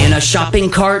in a shopping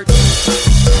cart.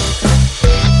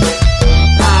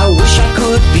 I wish I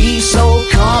could be so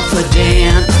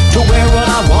confident to wear what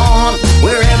I want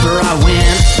wherever I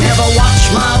went. Never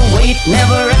watch my weight,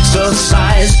 never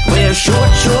exercise. Wear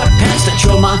short pants that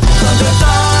show my under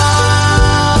thighs.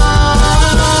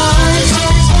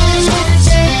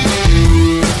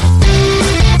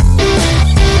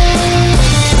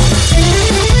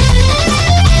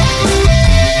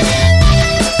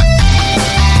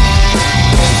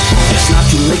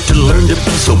 To learn to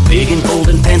be so big and bold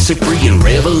and fancy free and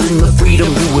revel in the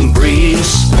freedom you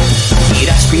embrace.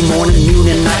 Eat ice cream morning, noon,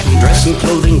 and night and dress in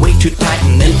clothing way too tight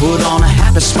and then put on a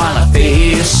happy smiley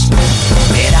face.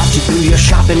 Head out to do your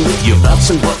shopping with your belts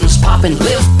and buttons popping.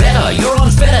 Live better, you're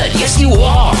unfettered, yes you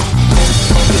are.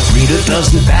 If Rita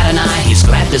doesn't bat an eye, he's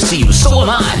glad to see you, so am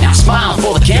I. Now smile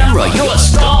for the camera, you're a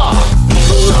star.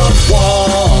 People of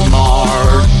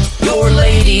Walmart, your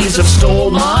ladies have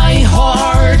stole my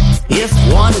heart. If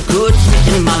one could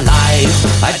fit in my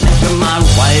life, I'd make her my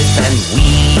wife and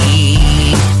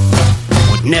we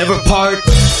would never part.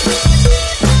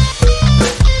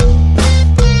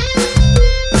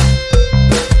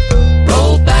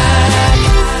 Roll back,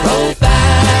 roll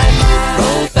back,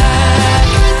 roll back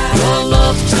your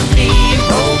love to me.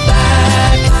 Roll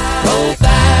back, roll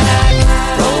back,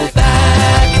 roll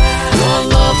back your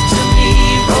love to me.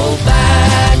 Roll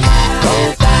back, roll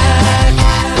back,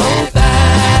 roll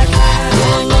back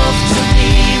your love to me.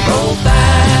 Roll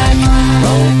back,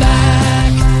 roll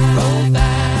back, roll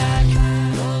back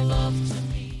your love to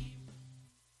me.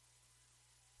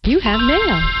 You have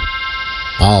mail.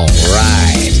 All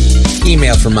right.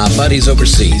 Email from my buddies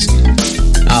overseas.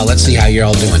 Oh, let's see how you're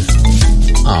all doing.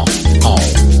 Oh,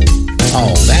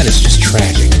 that is just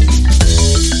tragic.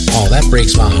 Oh, that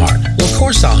breaks my heart. Well, of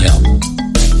course I'll help.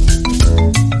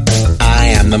 I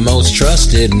am the most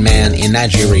trusted man in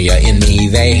Nigeria. In me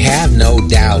they have no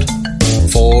doubt.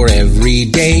 For every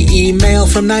day email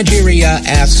from Nigeria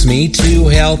asks me to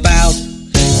help out.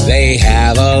 They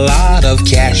have a lot of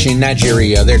cash in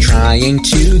Nigeria. They're trying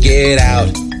to get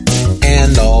out.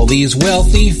 And all these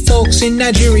wealthy folks in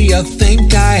Nigeria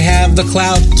think I have the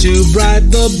clout to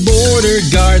bribe the border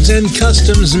guards and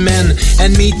customs men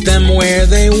and meet them where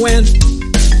they went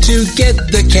to get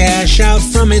the cash out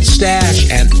from its stash,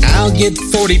 and I'll get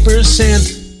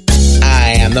 40%.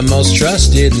 I am the most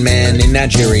trusted man in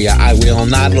Nigeria. I will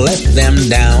not let them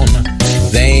down.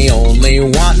 They only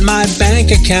want my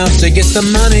bank account to get the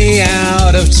money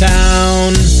out of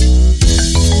town.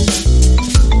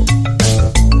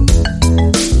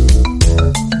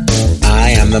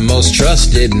 I am the most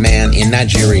trusted man in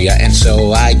Nigeria, and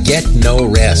so I get no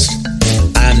rest.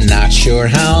 I'm not sure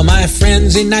how my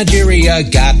friends in Nigeria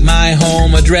got my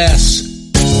home address,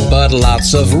 but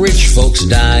lots of rich folks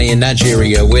die in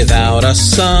Nigeria without a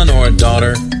son or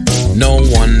daughter. No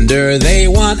wonder they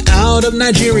want out of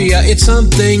Nigeria. It's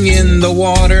something in the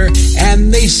water,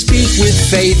 and they speak with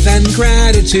faith and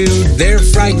gratitude. They're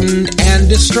frightened and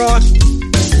distraught.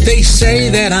 They say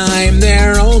that I'm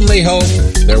their only hope.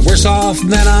 They're worse off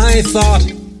than I thought.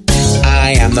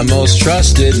 I am the most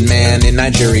trusted man in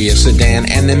Nigeria, Sudan,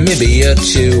 and Namibia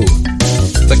too.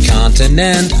 The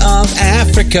continent of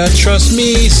Africa trusts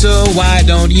me, so why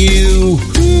don't you?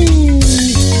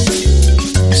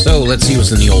 So let's see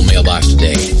what's in the old mailbox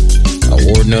today.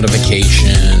 Award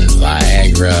notification,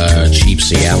 Viagra, cheap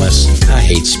Cialis. I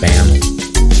hate spam.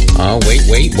 Oh,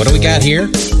 wait, what do we got here?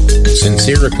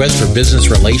 Sincere request for business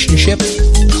relationship?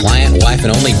 Client, wife,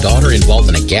 and only daughter involved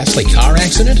in a ghastly car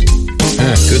accident?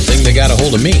 Good thing they got a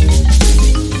hold of me.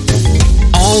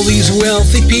 All these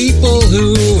wealthy people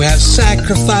who have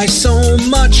sacrificed so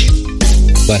much,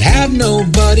 but have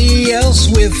nobody else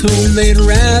with whom they'd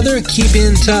rather keep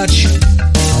in touch.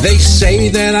 They say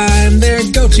that I'm their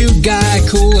go-to guy,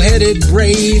 cool-headed,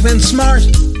 brave, and smart.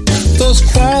 Those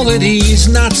qualities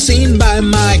not seen by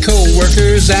my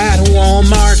co-workers at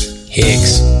Walmart.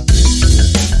 Hicks.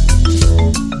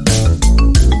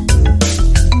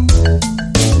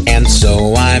 And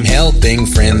so I'm helping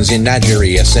friends in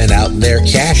Nigeria send out their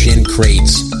cash in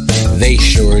crates. They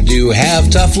sure do have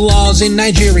tough laws in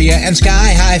Nigeria and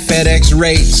sky-high FedEx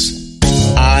rates.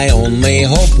 I only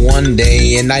hope one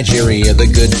day in Nigeria the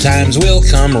good times will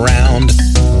come around.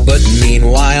 But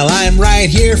meanwhile, I'm right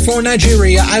here for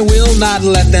Nigeria. I will not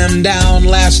let them down.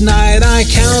 Last night I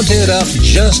counted up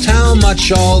just how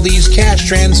much all these cash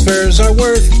transfers are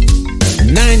worth.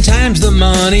 9 times the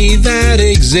money that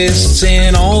exists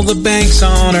in all the banks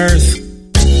on earth.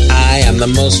 I am the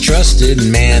most trusted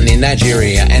man in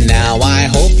Nigeria, and now I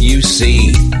hope you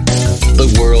see.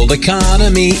 The world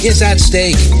economy is at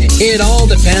stake. It all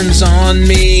depends on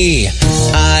me.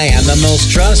 I am the most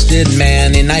trusted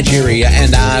man in Nigeria,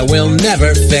 and I will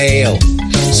never fail.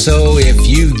 So if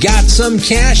you got some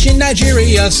cash in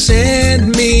Nigeria,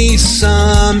 send me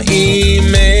some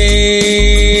email.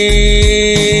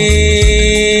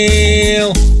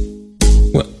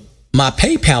 Well, my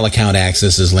PayPal account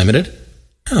access is limited.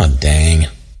 Oh, dang.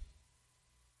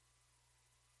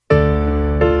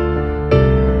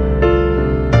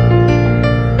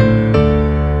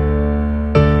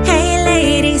 Hey,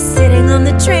 lady, sitting on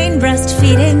the train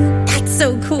breastfeeding. That's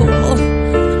so cool.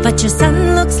 But your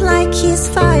son looks like he's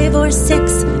 5 or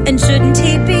 6, and shouldn't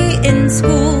he be in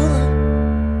school?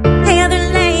 Hey, other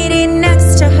lady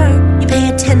next to her, you pay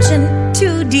attention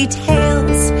to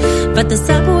details. But the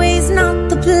subway's not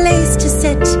the place to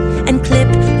sit and clip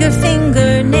your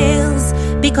fingernails,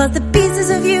 because the pieces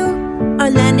of you are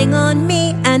landing on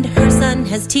me, and her son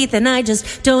has teeth and I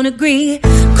just don't agree.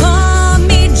 Call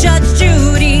me Judge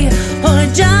Judy or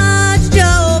Judge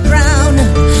Joe Brown.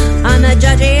 I'm the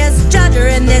judgiest judger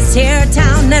in this here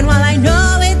town, and while I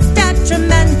know it's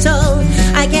detrimental,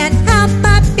 I can't help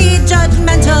but be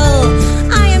judgmental.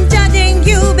 I am judging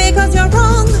you because you're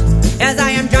wrong, as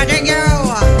I am judging you.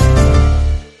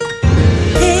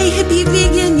 Hey, hippie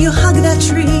vegan, you hug that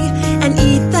tree and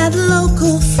eat that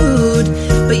local food,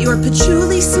 but your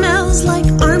patchouli smells like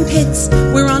armpits.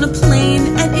 We're on a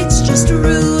plane and it's just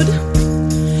rude.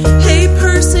 Hey,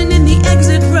 person in the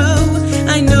exit row,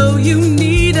 I know you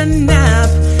need a nap,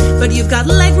 but you've got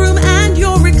legroom and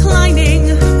you're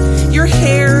reclining. Your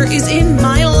hair is in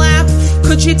my lap.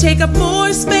 Could she take up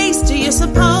more space, do you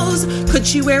suppose? Could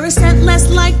she wear a scent less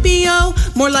like B.O.,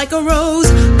 more like a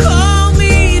rose? Call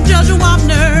me Judge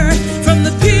Wapner from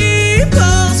the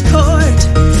People's Court.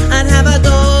 I'd have a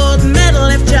gold medal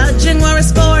if judging were a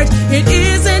sport. It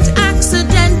isn't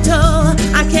accidental.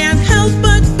 I can't help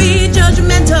but be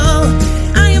judgmental.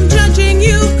 I am judging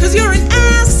you because you're an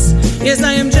ass. Yes,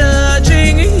 I am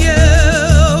judging you.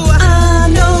 I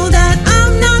know that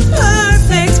I'm not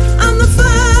perfect. I'm the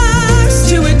first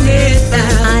to admit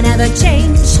that. I never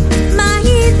change my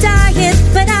diet,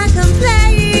 but I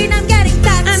complain I'm getting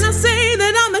fat. And I say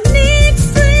that I'm a neat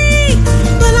freak,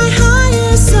 but I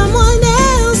hire someone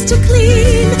else to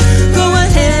clean. Go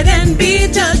ahead and be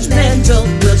judgmental.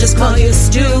 We'll just call you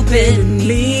stupid and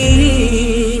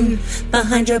mean.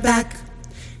 Behind your back,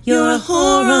 you're a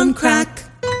whore on crack.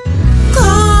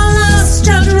 Call us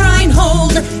Judge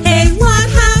Reinhold. Hey, what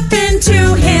happened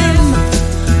to him?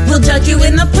 We'll judge you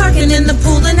in the park and in the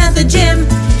pool and at the gym.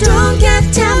 Don't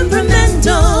get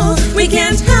temperamental. We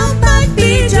can't help but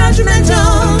be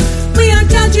judgmental. We are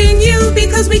judging you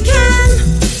because we can.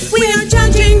 We are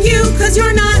judging you because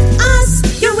you're not us.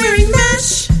 You're wearing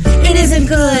mesh. It isn't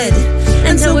good.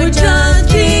 And so we're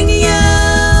judging you.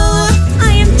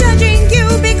 I am judging you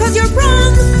because you're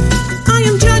wrong. I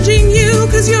am judging you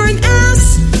because you're an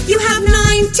ass. You have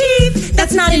 9 teeth.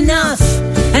 That's not enough.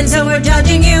 And so we're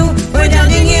judging you. We're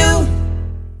judging you.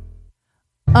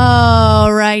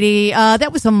 Alrighty,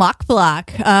 that was a mock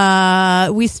block.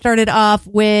 We started off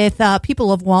with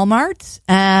People of Walmart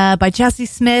by Jesse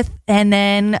Smith, and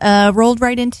then rolled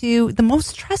right into The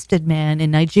Most Trusted Man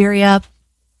in Nigeria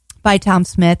by Tom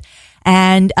Smith,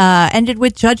 and ended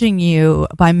with Judging You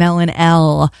by Melon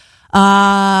L.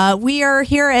 We are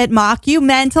here at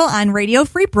Mockumental on Radio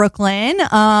Free Brooklyn.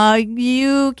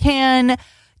 You can...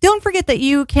 Don't forget that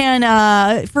you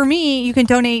can, for me, you can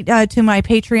donate to my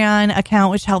Patreon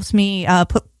account, which helps me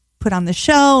put on the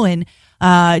show and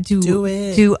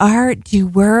do art, do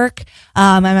work.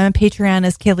 I'm on Patreon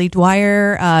as Kaylee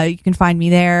Dwyer. You can find me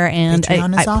there, and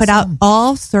I put out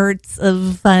all sorts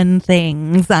of fun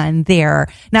things on there.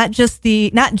 Not just this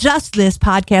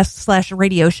podcast /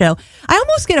 radio show. I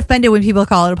almost get offended when people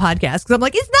call it a podcast, because I'm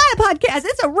like, it's not a podcast,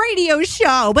 it's a radio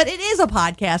show, but it is a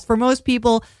podcast for most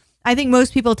people. I think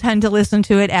most people tend to listen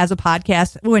to it as a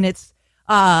podcast when it's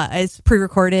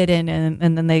pre-recorded and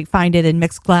then they find it in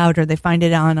Mixcloud, or they find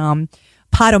it on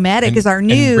Podomatic is our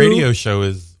new radio show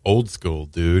is old school,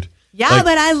 dude. Yeah, Like,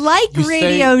 but I like you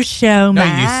radio show, No,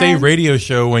 man. you say radio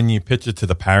show when you pitch it to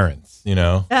the parents. You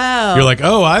know, Oh. you're like,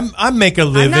 oh, I make a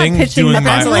living doing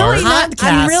my art.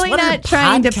 I'm really not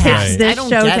trying to pitch this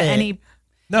show to any.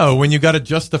 No, when you got to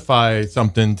justify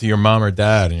something to your mom or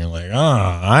dad, and you're like,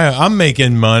 I'm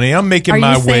making money. I'm making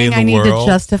my way in the I need world.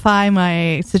 to justify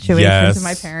my situation to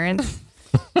my parents?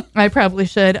 I probably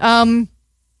should.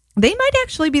 They might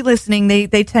actually be listening.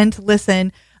 They tend to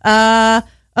listen.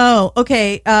 Oh,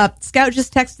 okay. Scout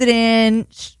just texted in.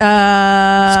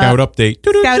 Scout update.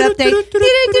 Scout update.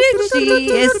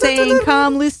 She is saying,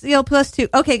 "Calm, Lucille +2."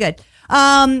 Okay, good.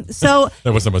 So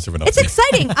that wasn't much of an update. It's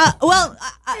exciting.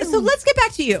 So let's get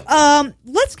back to you.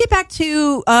 Let's get back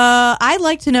to. I'd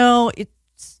like to know. It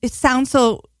sounds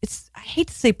so. I hate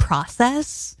to say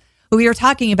process. But we were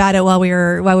talking about it while we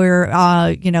were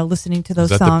listening to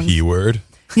those Is that songs. the P word?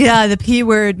 Yeah, the P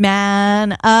word,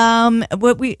 man.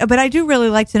 But I do really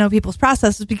like to know people's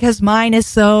processes because mine is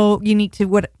so unique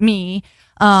to me.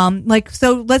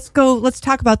 So let's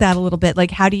talk about that a little bit.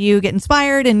 Like, how do you get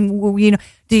inspired? And,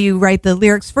 do you write the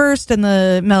lyrics first and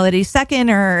the melody second?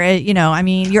 Or,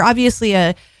 you're obviously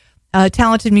a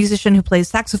talented musician who plays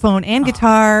saxophone and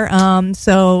guitar.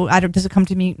 Does it come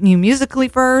to you musically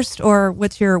first, or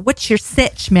what's your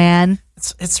sitch, man?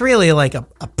 It's really like a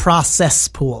process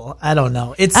pool. I don't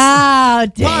know. It's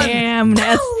damn. We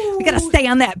gotta stay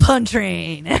on that pun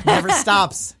train. Never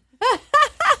stops.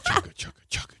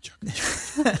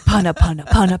 Punna, punna,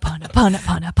 punna, punna, punna,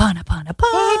 punna, punna, punna, punna.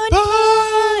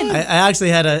 I actually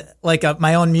had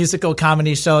my own musical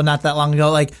comedy show not that long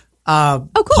ago. Cool.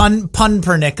 Pun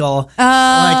per nickel.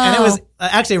 And it was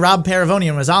actually Rob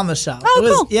Paravonian was on the show.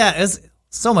 Cool. Yeah, it was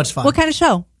so much fun. What kind of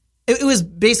show? It was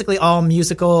basically all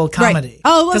musical comedy. Right.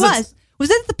 Oh, it was.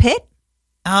 Was it at the Pit?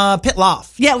 Pit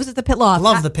Loft. Yeah, it was at the Pit Loft.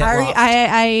 Love the Pit Loft.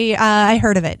 I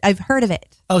heard of it. I've heard of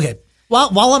it. Okay.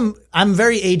 While I'm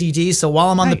very ADD, so while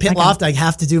I'm on the Pit Loft, I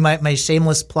have to do my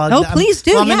shameless plug. Oh, please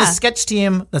do. I'm in a sketch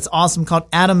team that's awesome called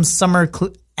Adam's Summer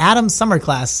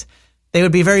Class. They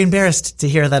would be very embarrassed to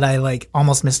hear that I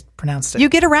almost mispronounced it. You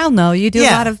get around though. You do a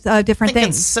lot of different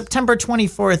things. It's September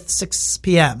 24th, 6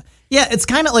 p.m. Yeah, it's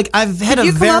kind of like I've had Did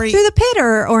you come up through the Pit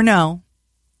or no?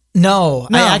 No.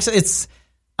 I actually it's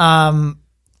my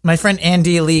friend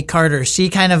Andy Lee Carter. She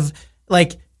kind of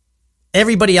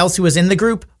everybody else who was in the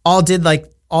group all did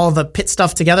all the Pit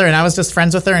stuff together, and I was just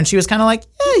friends with her, and she was kind of like,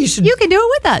 yeah, you can do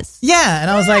it with us. Yeah,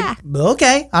 and I was like,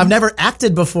 okay. I've never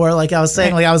acted before. Like I was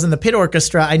saying, I was in the Pit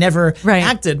Orchestra. I never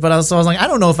acted, but I was like, I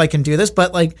don't know if I can do this,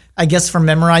 but I guess from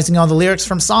memorizing all the lyrics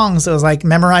from songs, it was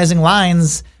memorizing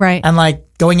lines, right, and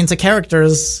going into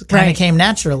characters kind of came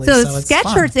naturally. So it's sketch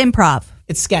fun. or it's improv?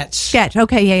 It's sketch. Sketch.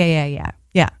 Okay.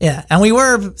 Yeah. And we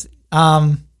were,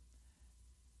 Andy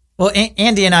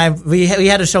and I, we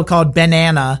had a show called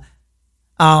Banana.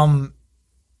 That's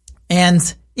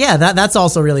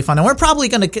also really fun. And we're probably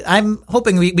going to, I'm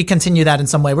hoping we continue that in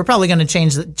some way. We're probably going to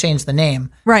change the name.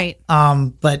 Right.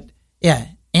 But yeah,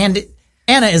 and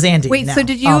Anna is Andy. Wait, now. so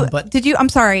did you, I'm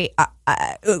sorry.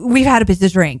 We've had a bit to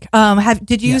drink.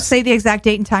 Did you say the exact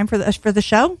date and time for the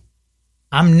show?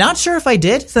 I'm not sure if I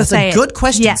did. So that's a good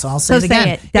question. Yes. So I'll say it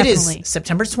again. It is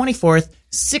September 24th,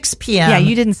 6 p.m. Yeah,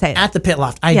 you didn't say it. At the Pit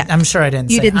Loft. I'm sure I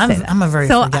didn't say it. I'm a very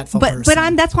forgetful person. But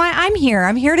that's why I'm here.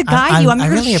 I'm here to guide you. I'm your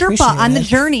really Sherpa on the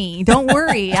journey. Don't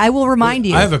worry. I will remind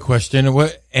you. I have a question.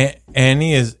 What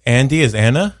Andy is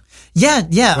Anna?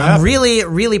 Yeah. I'm really,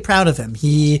 really proud of him.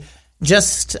 He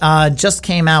just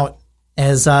came out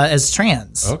as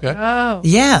trans. Okay. Oh.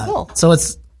 Yeah. Cool. So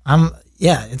it's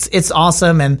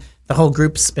awesome, and the whole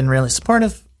group's been really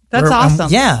supportive. That's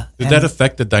awesome. Yeah. Did that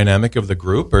affect the dynamic of the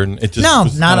group, or it just no,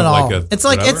 was not kind at of all.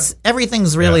 It's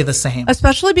everything's really the same.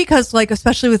 Especially because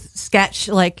especially with sketch,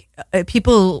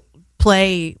 people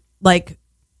play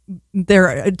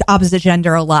their opposite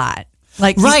gender a lot.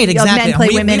 Right, exactly. Men play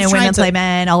women and women play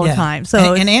men all the time.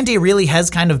 So and Andy really has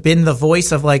kind of been the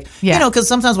voice of because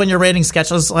sometimes when you're writing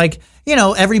sketches,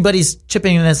 everybody's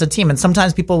chipping in as a team, and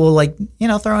sometimes people will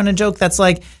throw in a joke that's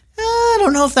I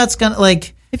don't know if that's gonna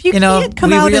if you can't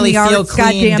come out really in the feel arts,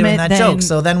 clean doing that then, joke.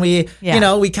 So then we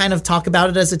we kind of talk about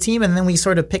it as a team, and then we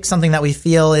sort of pick something that we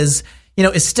feel is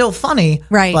is still funny,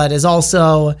 right, but is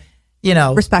also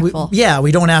respectful.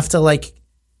 We don't have to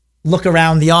look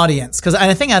around the audience, because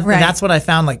I think that's what I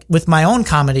found with my own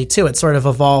comedy too. It sort of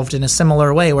evolved in a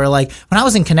similar way where when I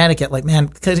was in Connecticut,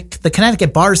 the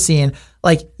Connecticut bar scene,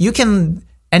 you can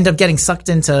end up getting sucked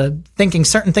into thinking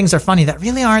certain things are funny that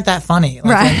really aren't that funny.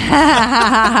 Right.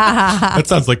 That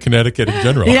sounds like Connecticut in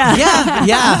general.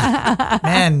 Yeah.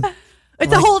 Man.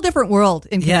 It's a whole different world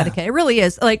in Connecticut. Yeah. It really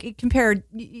is. Compared,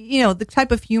 the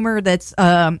type of humor that's,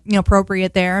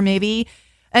 appropriate there, maybe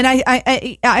And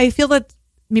I feel that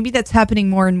maybe that's happening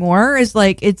more and more. Is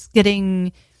like it's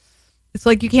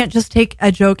like you can't just take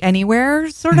a joke anywhere,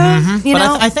 sort of. Mm-hmm. You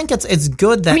know, I think it's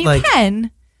good that you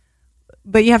can,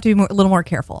 but you have to be a little more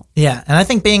careful. Yeah, and I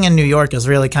think being in New York has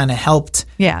really kind of helped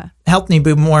me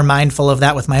be more mindful of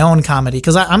that with my own comedy,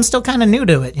 because I'm still kind of new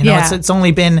to it. You know, it's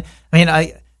only been, I mean,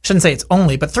 I shouldn't say it's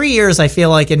only, but 3 years I feel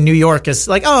like in New York is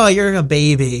like, oh, you're a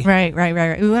baby. Right. Well,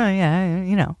 yeah,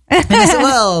 you know.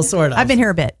 Well, sort of. I've been here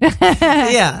a bit.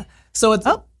 Yeah. So it's,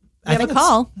 I have a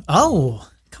call. Oh,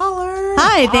 caller.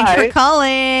 Hi, thanks for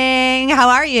calling. How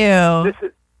are you?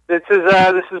 This is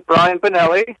Brian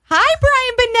Benelli. Hi,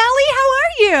 Brian Benelli. How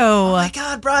are you? Oh my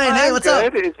God, Brian. Hey, what's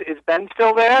up? Is Ben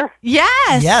still there?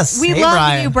 Yes. We Hey, love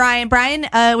Brian. you, Brian. Brian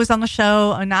was on the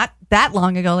show not that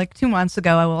long ago, like 2 months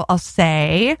ago, I'll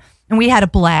say. And we had a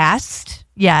blast.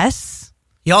 Yes.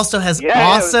 He also has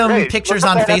awesome pictures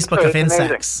on Facebook of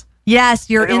insects. Yes,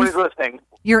 Everybody's listening.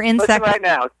 Your insect. Listen right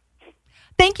now.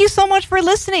 Thank you so much for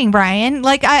listening, Brian.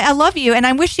 Like, I love you, and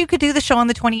I wish you could do the show on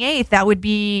the 28th. That would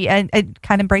be, it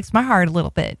kind of breaks my heart a little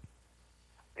bit.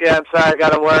 Yeah, I'm sorry, I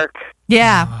got to work.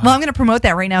 Yeah, well, I'm going to promote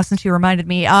that right now since you reminded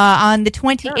me. On the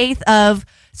 28th of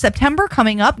September,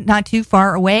 coming up, not too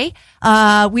far away,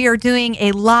 we are doing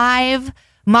a live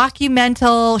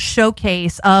mockumental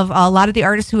showcase of a lot of the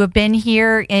artists who have been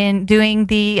here and doing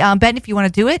the, Ben, if you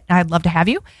want to do it, I'd love to have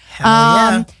you. Hell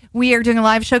yeah. We are doing a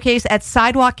live showcase at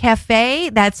Sidewalk Cafe.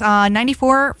 That's on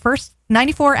 94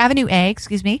 Avenue A,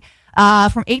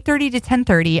 from 8:30 to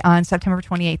 10:30 on September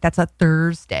 28th. That's a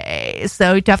Thursday.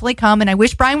 So definitely come. And I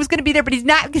wish Brian was going to be there, but he's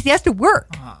not because he has to work.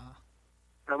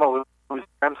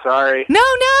 I'm sorry. No,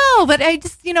 but I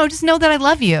just know that I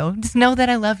love you. Just know that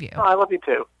I love you. Oh, I love you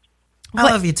too.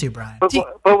 I love you too, Brian. But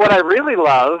what I really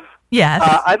love, yes,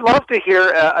 I'd love to hear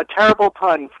a terrible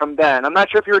pun from Ben. I'm not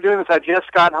sure if you were doing this. I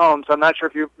just got home, so I'm not sure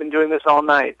if you've been doing this all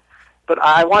night. But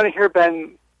I want to hear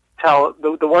Ben tell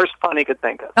the worst pun he could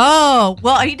think of. Oh,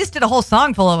 well, he just did a whole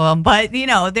song full of them. But,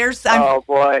 there's... oh,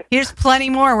 boy. There's plenty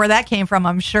more where that came from,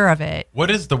 I'm sure of it.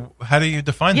 How do you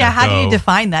define that? Yeah, how do you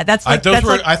define that? That's like...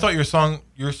 I thought your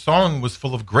song was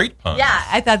full of great puns. Yeah,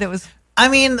 I thought that was... I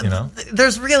mean,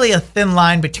 there's really a thin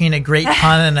line between a great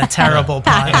pun and a terrible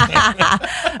pun.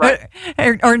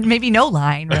 or maybe no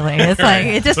line, really. It's like,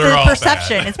 it's just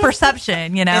perception. Bad. It's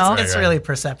perception, It's really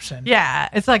perception. Yeah.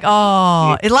 It's like, a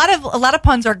lot of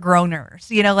puns are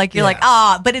groaners, like you're like,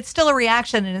 but it's still a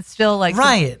reaction and it's still like,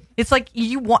 right. It's like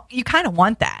you kind of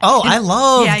want that. Oh, I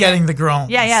love getting the groans.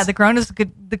 Yeah. The groan is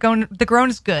good. The groan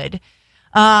is good.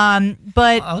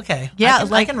 But okay. Yeah.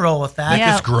 I can roll with that.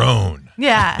 Just groan.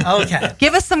 Yeah. Okay.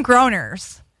 Give us some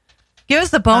groaners. Give us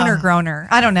the boner groaner.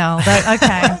 I don't know. But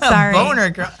okay. Sorry.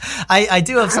 Boner I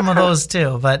do have some of those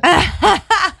too, but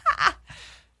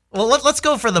well, let's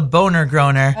go for the boner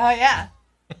groaner. Oh yeah.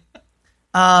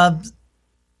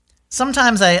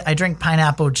 Sometimes I drink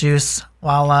pineapple juice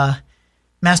while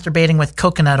masturbating with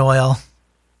coconut oil.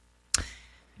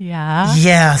 Yeah.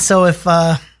 Yeah. So if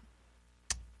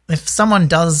someone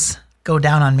does go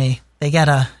down on me, they get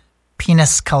a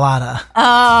penis colada. Oh.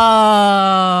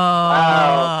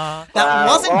 Wow. That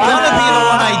wasn't going to be the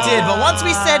one I did, but once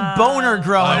we said boner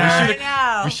groaner.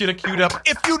 We should have queued up,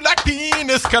 if you like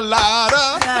penis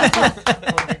colada.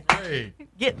 That would be great.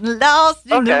 Getting lost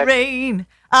in the rain.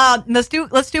 Let's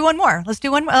do one more.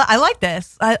 I like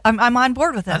this. I'm on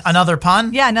board with this. Another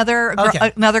pun? Yeah,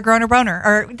 another groaner boner.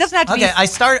 Or it doesn't have to be. Okay,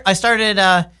 I started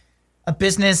a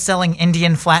business selling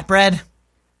Indian flatbread.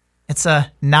 It's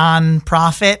a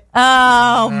non-profit.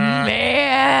 Oh,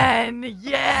 man.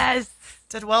 Yes.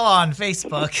 Did well on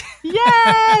Facebook.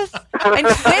 Yes. And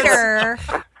Twitter.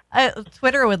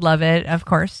 Twitter would love it, of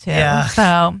course, too. Yeah.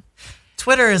 So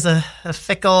Twitter is a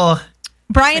fickle...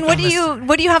 Brian, what do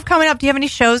you have coming up? Do you have any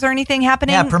shows or anything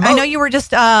happening? Yeah, promote. I know you were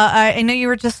just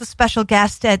a special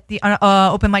guest at the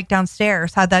open mic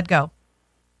downstairs. How'd that go?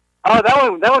 Oh,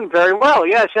 that went very well.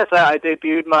 Yes. I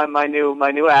debuted my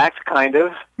new act, kind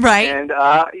of. Right. And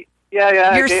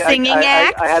yeah. Your singing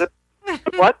act. I had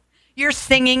what? Your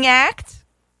singing act.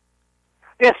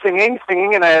 Yeah, singing,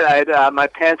 and I had my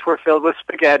pants were filled with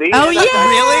spaghetti. Oh yeah,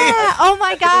 really? Oh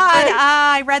my God,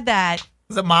 I read that.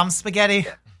 Was it Mom Spaghetti?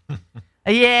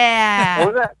 Yeah.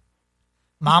 What was that?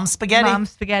 Mom Spaghetti. Mom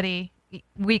Spaghetti.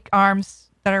 Weak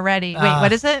arms that are ready. Wait,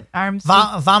 what is it? Arms.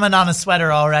 Vomit on a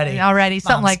sweater already.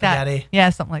 Something Mom like spaghetti. That. Yeah,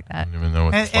 something like that. I don't even know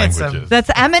what this language is. That's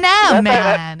Eminem,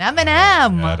 man.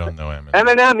 Eminem. I don't know Eminem.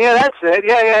 Eminem, yeah, that's it.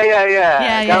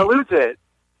 Yeah. Gotta lose it.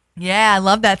 Yeah, I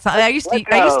love that song. I used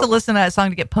to listen to that song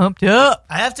to get pumped up.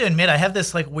 I have to admit, I have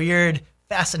this like weird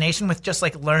fascination with just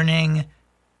like learning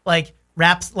like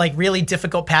raps, like really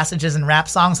difficult passages in rap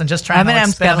songs and just trying to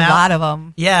Eminem's spit got them a out. lot of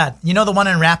them. Yeah. You know the one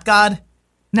in Rap God?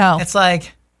 No. It's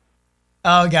like,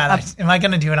 oh God, am I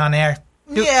going to do it on air?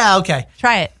 Yeah, okay.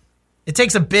 Try it. It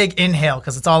takes a big inhale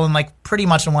because it's all in like pretty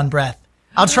much in one breath.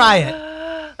 I'll try it.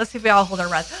 Let's see if we all hold our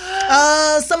breath.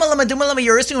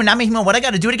 You're assuming I'm a human. What I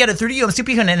got to do to get it through to you? I'm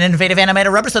superhuman and innovative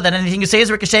animated rubber, so that anything you say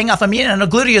is ricocheting off of me and a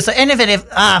glue to you. So innovative.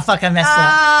 Fuck, I messed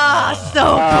up. So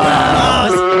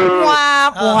close.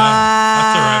 Wah, wah. That's all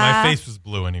right. My face was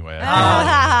blue anyway.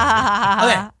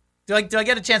 Okay. Do I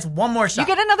get a chance? One more shot.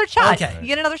 You get another shot. Okay. You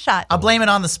get another shot. I'll blame it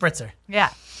on the spritzer. Yeah.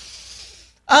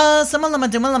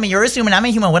 You're assuming I'm a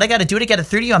human. What I got to do to get it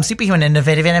through to you? I'm superhuman,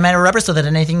 innovative, animated rubber, so that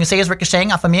anything you say is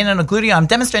ricocheting off of me and a glue to you. I'm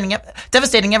devastating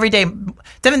every day.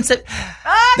 Devastating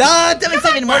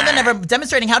more than ever.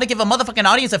 Demonstrating how to give a motherfucking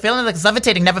audience a feeling that's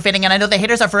levitating, never fading. And I know the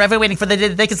haters are forever waiting for the day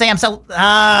that they can say I'm so.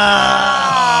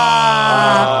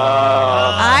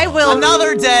 I will.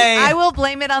 Another day. I will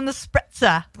blame it on the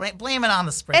spritzer. Blame it on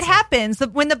the spritzer. It happens.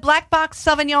 When the Black Box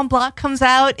Sauvignon Blanc comes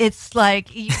out, it's like,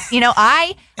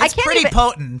 I can't pretty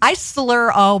potent. I slur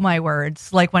all my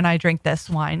words like when I drink this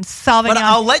wine. Sauvignon. But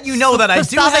I'll let you know that I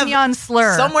do Sauvignon have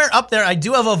slur. somewhere up there. I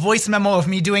do have a voice memo of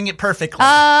me doing it perfectly.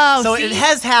 Oh, so see? it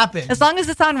has happened. As long as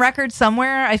it's on record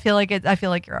somewhere, I feel like you're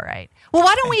all right. Well,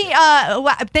 why don't we?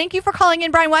 Thank you for calling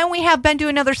in, Brian. Why don't we have Ben do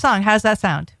another song? How does that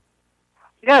sound?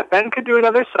 Yeah, Ben could do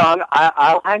another song.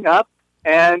 I'll hang up.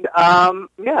 And I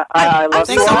love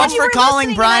Thanks so much for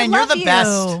calling, Brian. You're the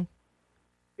best.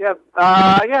 Yeah.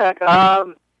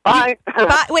 Bye.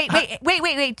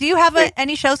 Wait. Do you have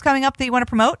any shows coming up that you want to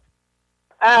promote?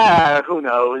 Who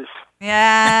knows?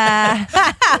 Yeah.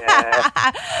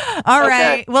 All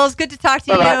right. Well, it's good to talk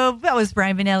to you. That was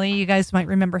Brian Vanelli. You guys might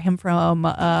remember him from,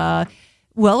 it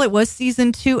was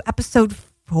season 2, episode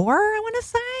 4, I want to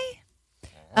say.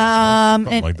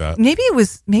 Something like that. Maybe.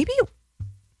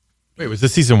 Wait, was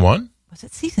this season 1? Was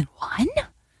it season 1?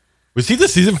 Was he the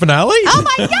season finale? Oh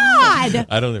my God!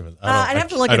 I'd have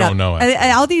to look it up. I don't know.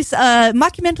 All these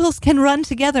mockumentals can run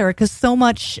together because so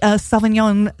much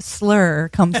Sauvignon slur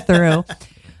comes through.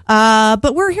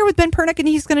 But we're here with Ben Pernick, and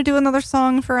he's going to do another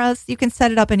song for us. You can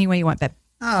set it up any way you want, Ben.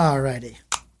 Alrighty.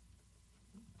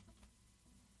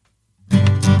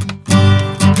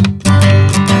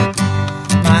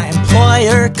 My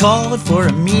employer called for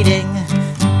a meeting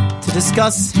to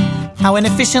discuss how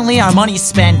inefficiently our money's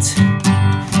spent.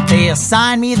 They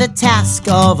assigned me the task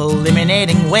of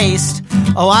eliminating waste.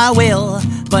 Oh, I will,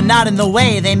 but not in the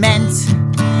way they meant.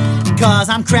 'Cause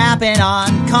I'm crapping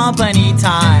on company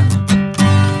time.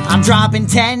 I'm dropping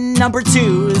 10 number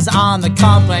 2s on the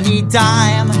company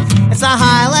dime. It's the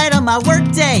highlight of my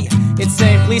workday. It's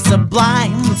simply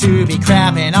sublime to be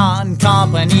crapping on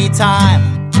company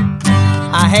time.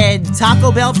 I had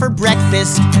Taco Bell for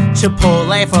breakfast,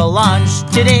 Chipotle for lunch.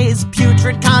 Today's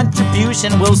putrid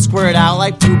contribution will squirt out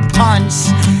like poop punch.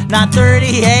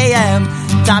 9:30 a.m.,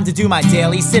 time to do my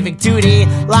daily civic duty.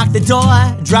 Lock the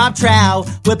door, drop trow,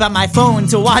 whip out my phone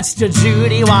to watch the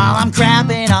Judy while I'm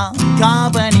crapping on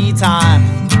company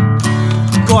time.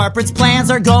 Corporate's plans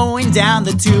are going down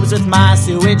the tubes with my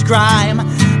sewage grime.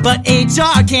 But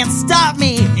HR can't stop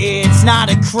me. It's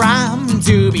not a crime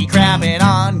to be crapping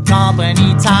on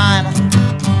company time.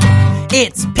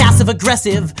 It's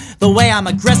passive-aggressive, the way I'm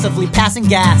aggressively passing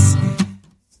gas.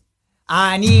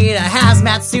 I need a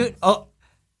hazmat suit.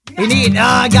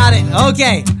 I got it.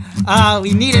 Okay.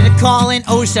 We needed to call in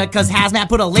OSHA because hazmat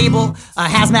put a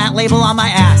hazmat label on my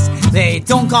ass. They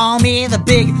don't call me the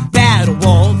big bad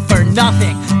wolf for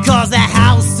nothing, 'cause that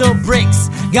house of bricks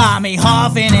got me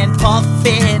huffing and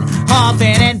puffing,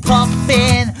 huffing and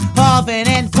puffing, huffing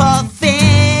and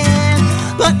puffing.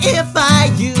 But if I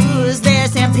use their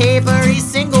sandpapery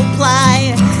single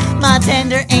ply, my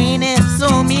tender anus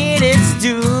will meet its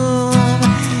doom.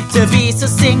 To be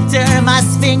succincter, my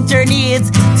sphincter needs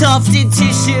tufted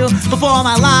tissue before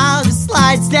my log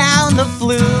slides down the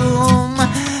flume.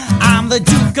 I'm the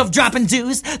Duke of dropping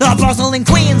deuce, the porcelain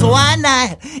queen's one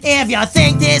night. If you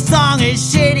think this song is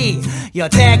shitty, you're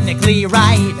technically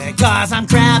right, 'cause I'm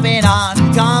crapping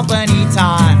on company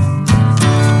time.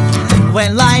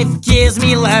 When life gives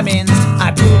me lemons,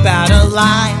 I poop out a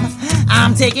lime.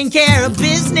 I'm taking care of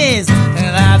business,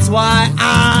 and that's why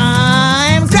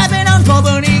I'm crapping on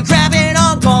company, crapping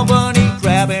on company,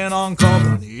 crapping on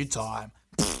company time.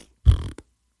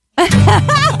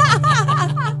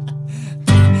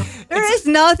 There is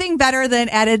nothing better than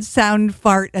added sound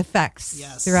fart effects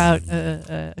throughout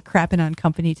crapping on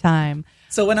company time.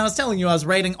 So when I was telling you I was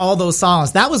writing all those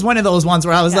songs, that was one of those ones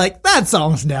where I was like, that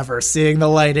song's never seeing the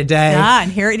light of day. Yeah,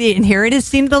 and here it is,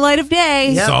 seeing the light of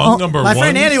day. Yep. Song number My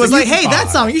friend Annie was like, hey, 165.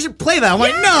 that song, you should play that. I'm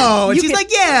like, no. And she's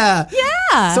like, yeah.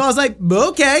 Yeah. So I was like,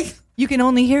 okay. You can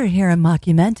only hear it here in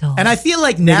Mockumental. And I feel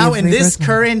like now in this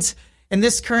current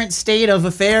state of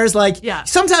affairs, like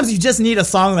sometimes you just need a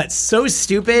song that's so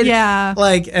stupid. Yeah.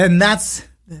 Like, and that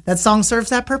song serves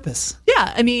that purpose.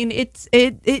 Yeah. I mean, it's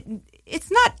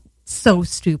not so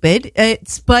stupid.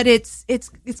 It's got its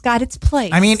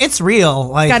place. I mean, it's real.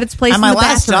 Like, it's got its place at in my the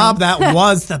last bathroom. job, that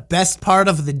was the best part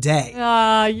of the day.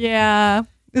 Yeah.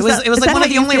 It was like one of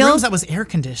the only rooms that was air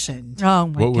conditioned. Oh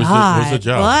my What was God. what was the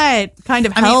job? What kind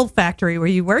of hell factory were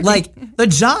you working? Like, the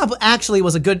job actually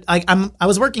was a good, like, I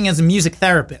was working as a music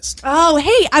therapist. Oh,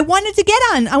 hey, I wanted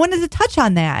to touch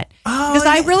on that. Because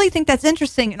I really think that's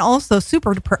interesting and also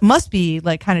must be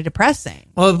like kind of depressing.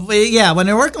 Well, yeah, when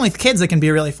you're working with kids, it can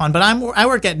be really fun, but I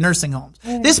work at nursing homes.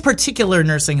 This particular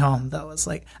nursing home, though, is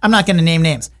like, I'm not going to name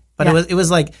names. But it was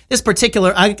like this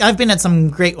particular. I've been at some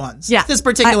great ones. Yeah, this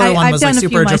particular one was like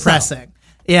super depressing.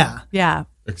 Yeah.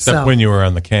 Except when you were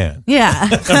on the can. Yeah.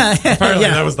 Apparently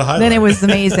that was the highlight. Then it was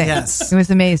amazing. Yes, it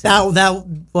was amazing. That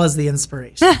was the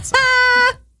inspiration. So.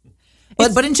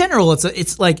 But in general,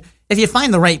 it's like if you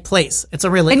find the right place, it's a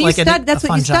really and like that's a what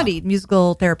fun you job. studied,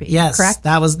 musical therapy. Yes, correct.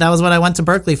 That was what I went to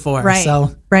Berkeley for. Right.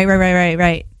 So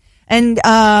Right.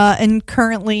 And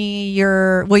currently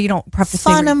you don't have to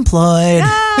say unemployed.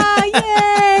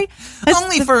 Yay!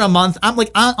 Only for a month. I'm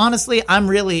like, honestly, I'm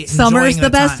really summer's enjoying the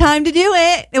best time to do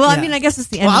it. Well, I mean, I guess it's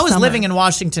the end. Well, of I was summer. living in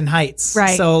Washington Heights,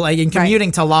 right? So like in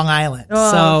commuting to Long Island.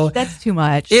 Oh, so that's too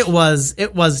much. It was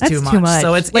too much.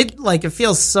 So it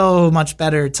feels so much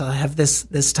better to have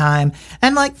this time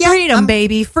and like freedom,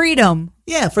 baby, freedom.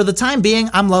 Yeah, for the time being,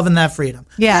 I'm loving that freedom.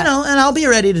 Yeah, and I'll be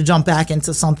ready to jump back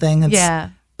into something.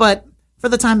 But for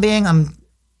the time being, I'm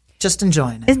just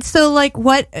enjoying it. And so, like,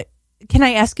 what can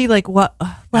I ask you? Like, what?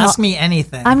 Well, ask me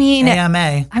anything. I mean,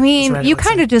 AMA. I mean, you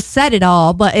kind of just said it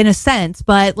all, but in a sense.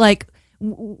 But like,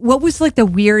 what was like the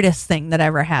weirdest thing that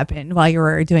ever happened while you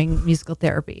were doing musical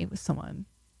therapy with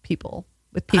people?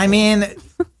 I mean,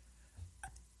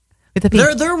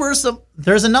 there were some.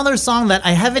 There's another song that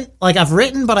I haven't I've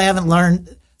written, but I haven't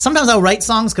learned. Sometimes I'll write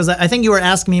songs because I think you were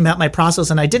asking me about my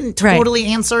process and I didn't totally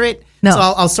answer it. No. So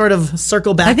I'll sort of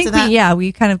circle back to that.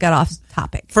 We kind of got off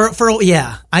topic.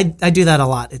 I do that a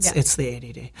lot. It's the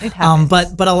ADD. It happens.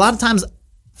 But a lot of times,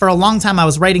 for a long time, I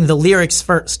was writing the lyrics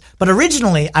first. But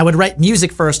originally, I would write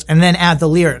music first and then add the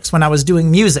lyrics when I was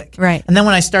doing music. Right. And then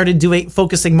when I started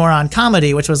focusing more on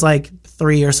comedy, which was like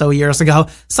 3 or so years ago,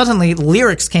 suddenly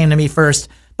lyrics came to me first.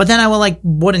 But then I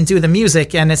wouldn't do the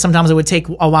music, and sometimes it would take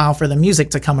a while for the music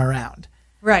to come around.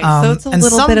 Right. So it's a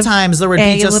little bit of there would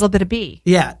be a little bit of B.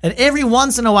 Yeah. And every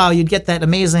once in a while, you'd get that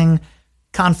amazing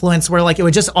confluence where it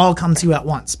would just all come to you at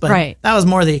once. But that was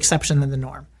more the exception than the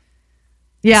norm.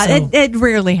 Yeah, so, it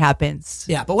rarely happens.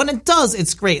 Yeah, but when it does,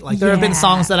 it's great. Like there have been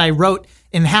songs that I wrote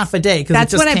in half a day.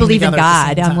 That's when I believe in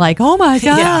God. I'm like, oh my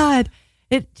God.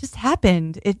 It just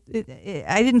happened. It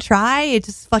I didn't try. It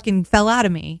just fucking fell out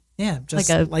of me. Yeah, just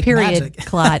like a period magic.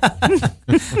 clot.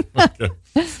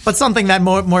 But something that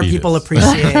more people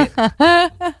appreciate. Why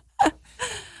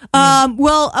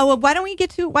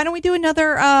don't we do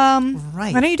another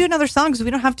why don't you do another song because we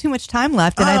don't have too much time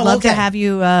left and I'd love to have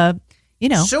you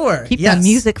keep the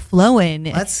music flowing.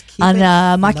 Let's keep on it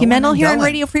Mockumental here on going.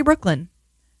 Radio Free Brooklyn.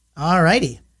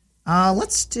 Alrighty.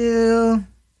 Let's do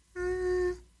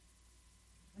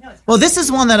well, this is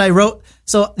one that I wrote.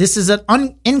 So this is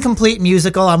an incomplete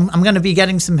musical. I'm going to be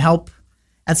getting some help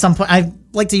at some point. I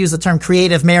like to use the term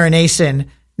creative marination,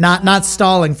 not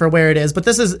stalling for where it is. But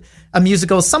this is a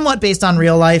musical somewhat based on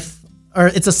real life, or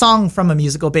it's a song from a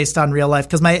musical based on real life.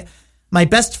 Because my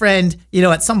best friend,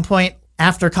 at some point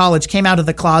after college came out of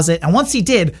the closet. And once he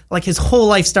did, his whole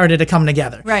life started to come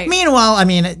together. Right. Meanwhile, I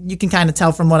mean, you can kind of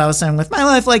tell from what I was saying with my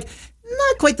life,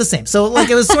 not quite the same. So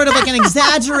it was sort of like an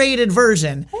exaggerated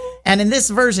version. And in this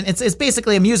version, it's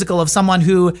basically a musical of someone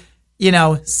who,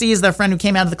 sees their friend who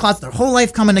came out of the closet, their whole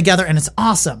life coming together, and it's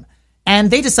awesome.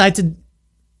 And they decide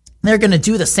they're going to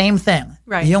do the same thing.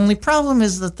 Right. The only problem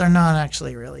is that they're not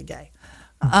actually really gay.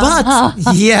 But,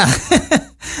 yeah.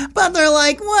 But they're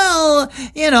like, well,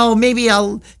 maybe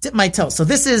I'll dip my toe. So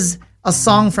this is a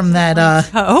song from that.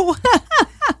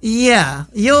 Yeah,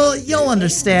 you'll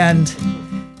understand.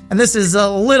 And this is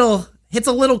hits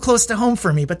a little close to home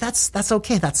for me, but that's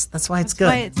okay. That's why it's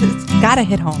good. It's gotta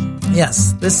hit home.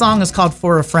 Yes, this song is called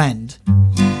For a Friend.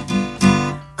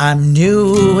 I'm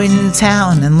new in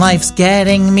town and life's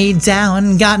getting me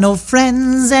down. Got no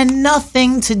friends and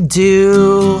nothing to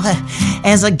do.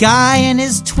 As a guy in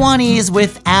his 20s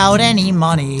without any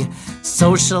money,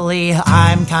 socially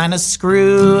I'm kinda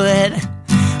screwed.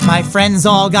 My friends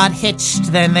all got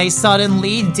hitched, then they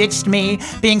suddenly ditched me.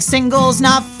 Being single's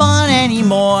not fun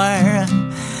anymore.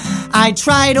 I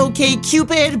tried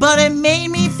OkCupid, but it made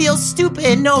me feel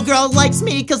stupid. No girl likes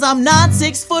me cause I'm not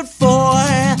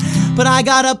 6'4". But I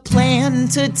got a plan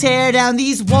to tear down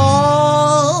these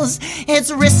walls.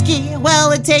 It's risky,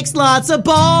 well it takes lots of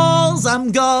balls.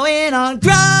 I'm going on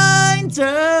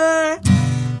Grindr,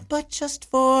 but just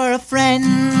for a friend.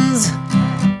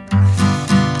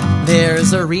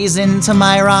 There's a reason to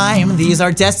my rhyme. These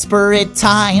are desperate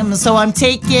times, so I'm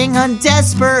taking a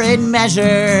desperate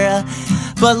measure.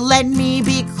 But let me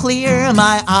be clear,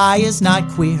 my eye is not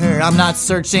queer. I'm not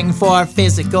searching for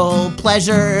physical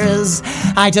pleasures.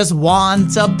 I just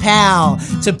want a pal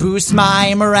to boost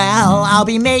my morale. I'll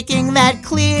be making that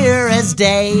clear as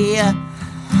day.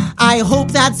 I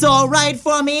hope that's alright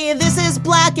for me. This is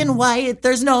black and white.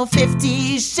 There's no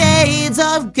 50 shades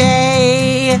of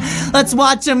gay. Let's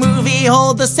watch a movie,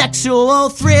 hold the sexual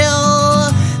thrill.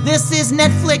 This is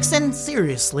Netflix and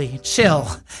seriously, chill.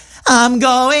 I'm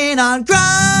going on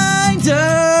Grindr,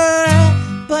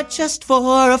 but just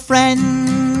for a friend.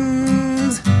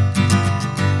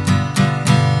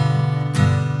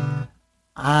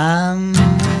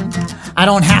 I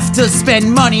don't have to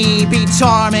spend money, be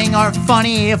charming or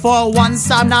funny. For once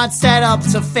I'm not set up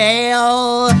to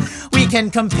fail. We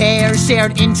can compare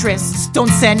shared interests.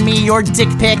 Don't send me your dick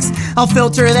pics. I'll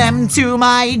filter them to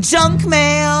my junk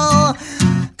mail.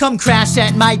 Come crash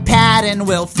at my pad and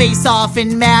we'll face off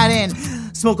in Madden.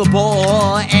 Smoke a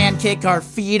bowl and kick our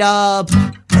feet up.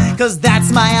 Cause that's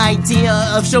my idea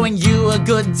of showing you a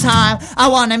good time. I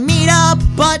wanna meet up,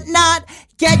 but not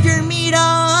get your meat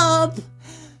up.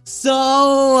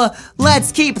 So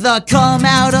let's keep the cum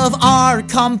out of our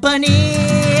company.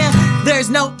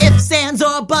 There's no ifs, ands,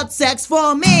 or but sex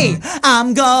for me.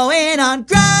 I'm going on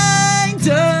Grindr,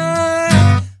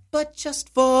 but just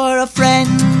for a friend.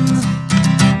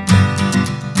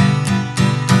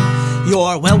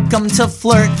 You're welcome to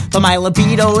flirt, but my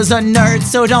libido's a nerd,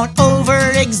 so don't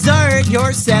overexert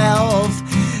yourself.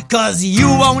 Cause you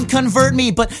won't convert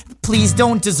me, but please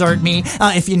don't desert me.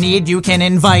 If you need, you can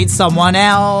invite someone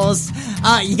else.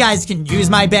 You guys can use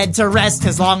my bed to rest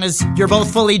as long as you're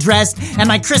both fully dressed and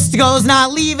my Crisco's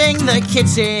not leaving the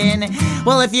kitchen.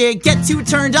 Well, if you get too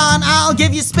turned on, I'll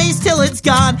give you space till it's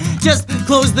gone. Just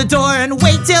close the door and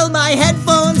wait till my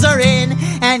headphones are in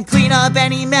and clean up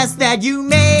any mess that you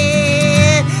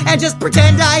made. And just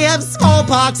pretend I have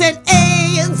smallpox and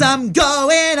AIDS. I'm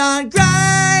going on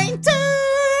Grindr,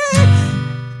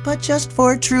 but just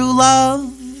for true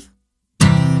love.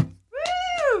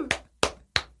 Woo!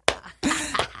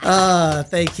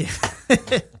 Thank you.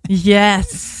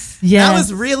 Yes. That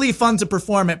was really fun to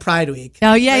perform at Pride Week.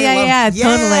 Oh, yeah,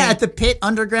 totally. At the Pit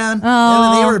Underground.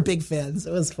 Oh. They were big fans.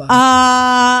 It was fun.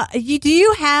 Do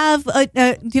you have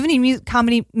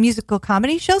any musical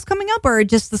comedy shows coming up, or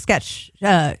just the sketch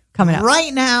coming up?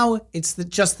 Right now, it's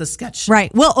just the sketch.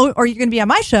 Right. Well, or you're going to be on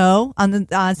my show on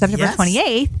September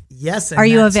 28th. Yes. Are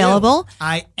you available?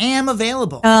 I am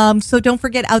available. So don't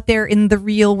forget, out there in the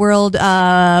real world,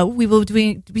 we will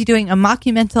be doing a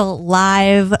mockumental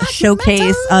live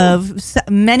showcase of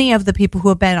many of the people who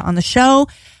have been on the show.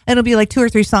 It'll be like 2 or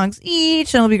 3 songs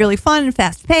each, and it'll be really fun and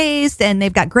fast paced. And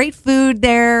they've got great food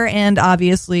there, and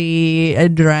obviously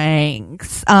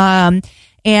drinks.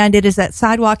 And it is at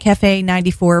Sidewalk Cafe,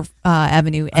 94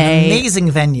 Avenue A.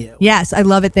 Amazing venue. Yes, I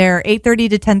love it there. 8:30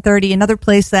 to 10:30. Another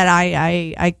place that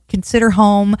I consider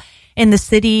home in the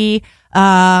city.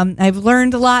 I've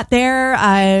learned a lot there.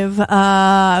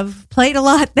 I've played a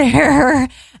lot there.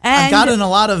 And I've gotten a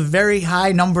lot of very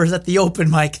high numbers at the open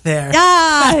mic there.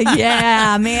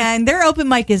 Yeah, man. Their open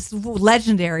mic is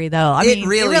legendary, though. It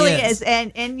really is.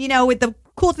 And you know, with the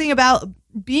cool thing about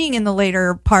being in the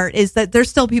later part is that there's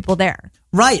still people there.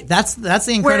 Right. That's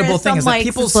the incredible thing, is that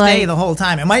people stay the whole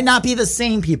time. It might not be the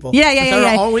same people. Yeah. There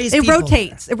are always it people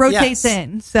rotates. there. It rotates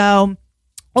in. So,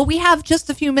 well, we have just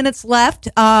a few minutes left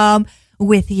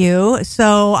with you.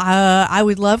 So I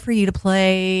would love for you to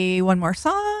play one more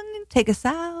song and take us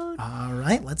out. All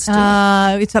right. Let's do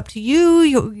it. It's up to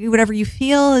you. Whatever you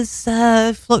feel is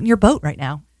floating your boat right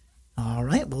now. All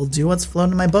right. We'll do what's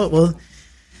floating my boat. Well,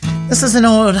 this is an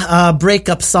old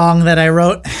breakup song that I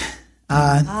wrote.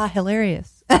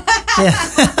 Hilarious.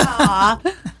 Yeah.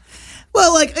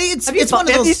 Well, like it's one of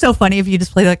those. It'd be so funny if you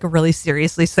just played like a really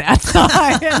seriously sad song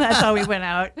and that's how we went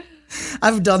out.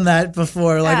 I've done that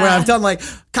before, like where I've done like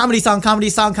comedy song,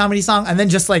 and then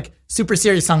just like super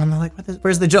serious song. And they're like,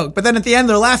 where's the joke? But then at the end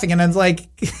they're laughing, and it's like,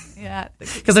 yeah,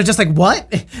 because they're just like,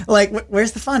 what? Like,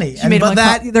 where's the funny?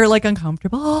 They're like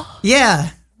uncomfortable. Yeah.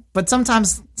 But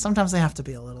sometimes they have to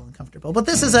be a little uncomfortable. But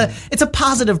this is it's a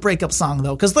positive breakup song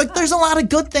though, because like there's a lot of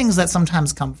good things that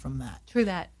sometimes come from that. True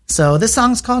that. So this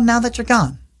song's called "Now That You're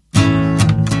Gone."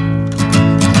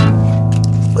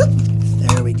 Whoop.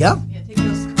 There we go. Yeah, take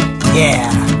those.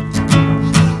 Yeah.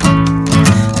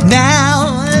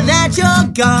 Now that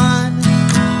you're gone,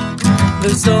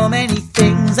 there's so many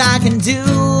things I can do.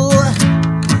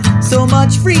 So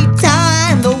much free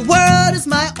time, the world is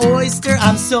my oyster.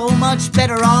 I'm so much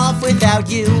better off without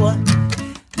you.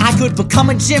 I could become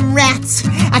a gym rat,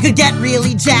 I could get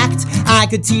really jacked, I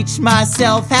could teach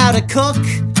myself how to cook,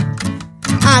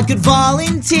 I could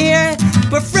volunteer,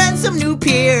 befriend some new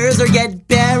peers, or get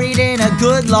buried in a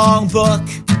good long book.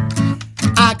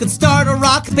 I could start a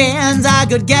rock band, I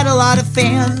could get a lot of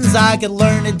fans, I could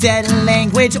learn a dead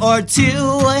language or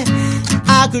two.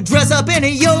 I could dress up in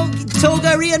a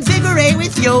toga, reinvigorate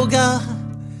with yoga.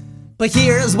 But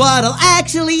here's what I'll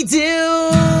actually do.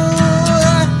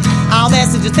 I'll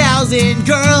message 1,000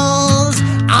 girls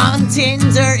on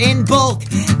Tinder in bulk,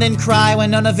 then cry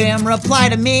when none of them reply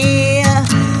to me.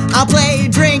 I'll play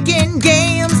drinking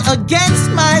games against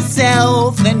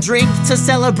myself, then drink to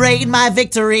celebrate my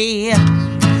victory.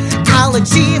 I'll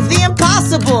achieve the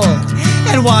impossible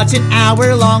and watch an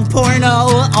hour-long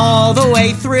porno all the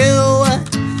way through.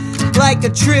 Like a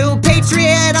true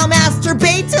patriot, I'll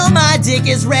masturbate till my dick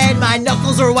is red, my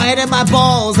knuckles are white and my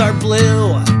balls are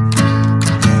blue.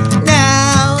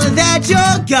 Now that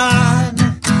you're gone,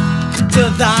 to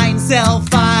thine self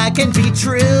I can be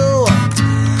true.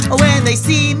 When they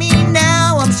see me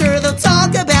now, I'm sure they'll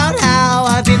talk about how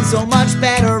I've been so much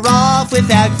better off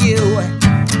without you.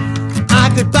 I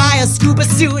could buy a scuba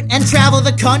suit and travel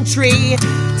the country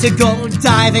to go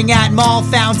diving at mall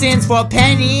fountains for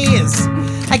pennies.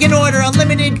 I can order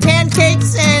unlimited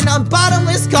pancakes and a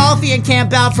bottomless coffee and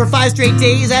camp out for 5 straight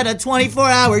days at a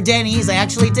 24-hour Denny's. I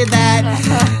actually did that.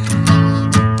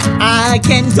 I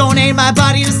can donate my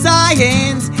body to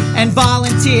science and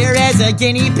volunteer as a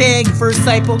guinea pig for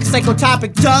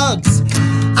psychotropic drugs.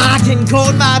 I can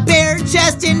coat my bare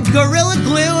chest in Gorilla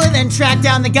Glue and then track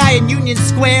down the guy in Union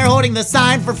Square holding the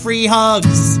sign for free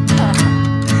hugs.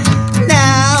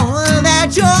 Now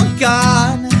that you're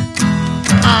gone,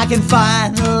 I can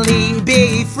finally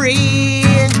be free.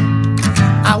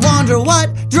 I wonder what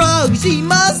drugs she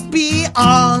must be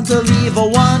on to leave a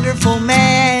wonderful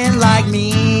man like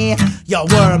me. You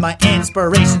were my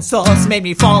inspiration source, made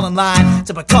me fall in line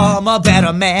to become a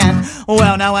better man.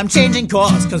 Well, now I'm changing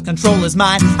course, cause control is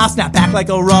mine. I'll snap back like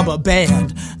a rubber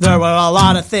band. There were a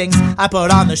lot of things I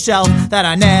put on the shelf that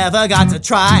I never got to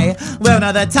try. Well,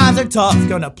 now that times are tough,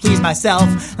 gonna please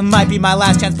myself. It might be my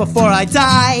last chance before I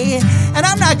die. And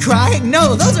I'm not crying,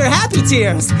 no, those are happy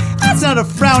tears. That's not a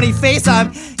frowny face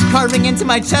I'm carving into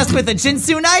my chest with a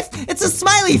Jinsu knife. It's a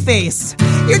smiley face.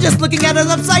 You're just looking at it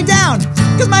upside down,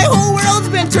 cause my whole world's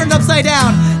been turned upside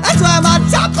down. That's why I'm on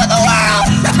top of the world.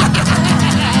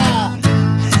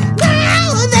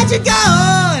 Now that you're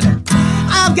gone,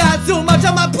 I've got so much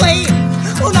on my plate.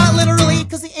 Well, not literally,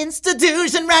 cause the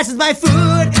institution rations my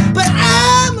food, but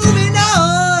I'm moving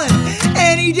on.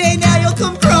 Any day now you'll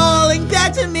come crawling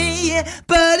back to me,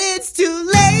 but it's too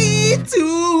late,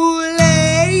 too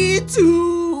late,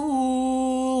 too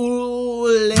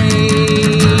late.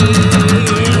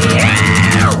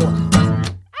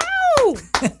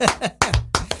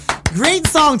 Great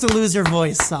song to lose your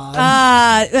voice on.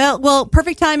 Well,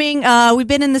 perfect timing. We've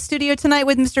been in the studio tonight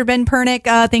with Mr. Ben Pernick.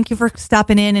 Thank you for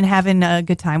stopping in and having a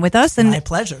good time with us. And my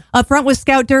pleasure. Up front with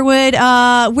Scout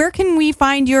Durwood. Where can we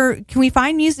find your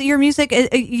music? Your music?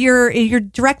 You're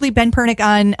directly Ben Pernick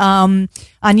on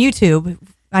YouTube.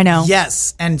 I know.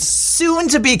 Yes, and soon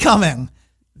to be coming.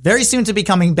 Very soon to be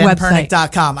coming,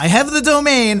 benpernick.com. I have the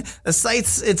domain. The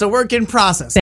site's, it's a work in process.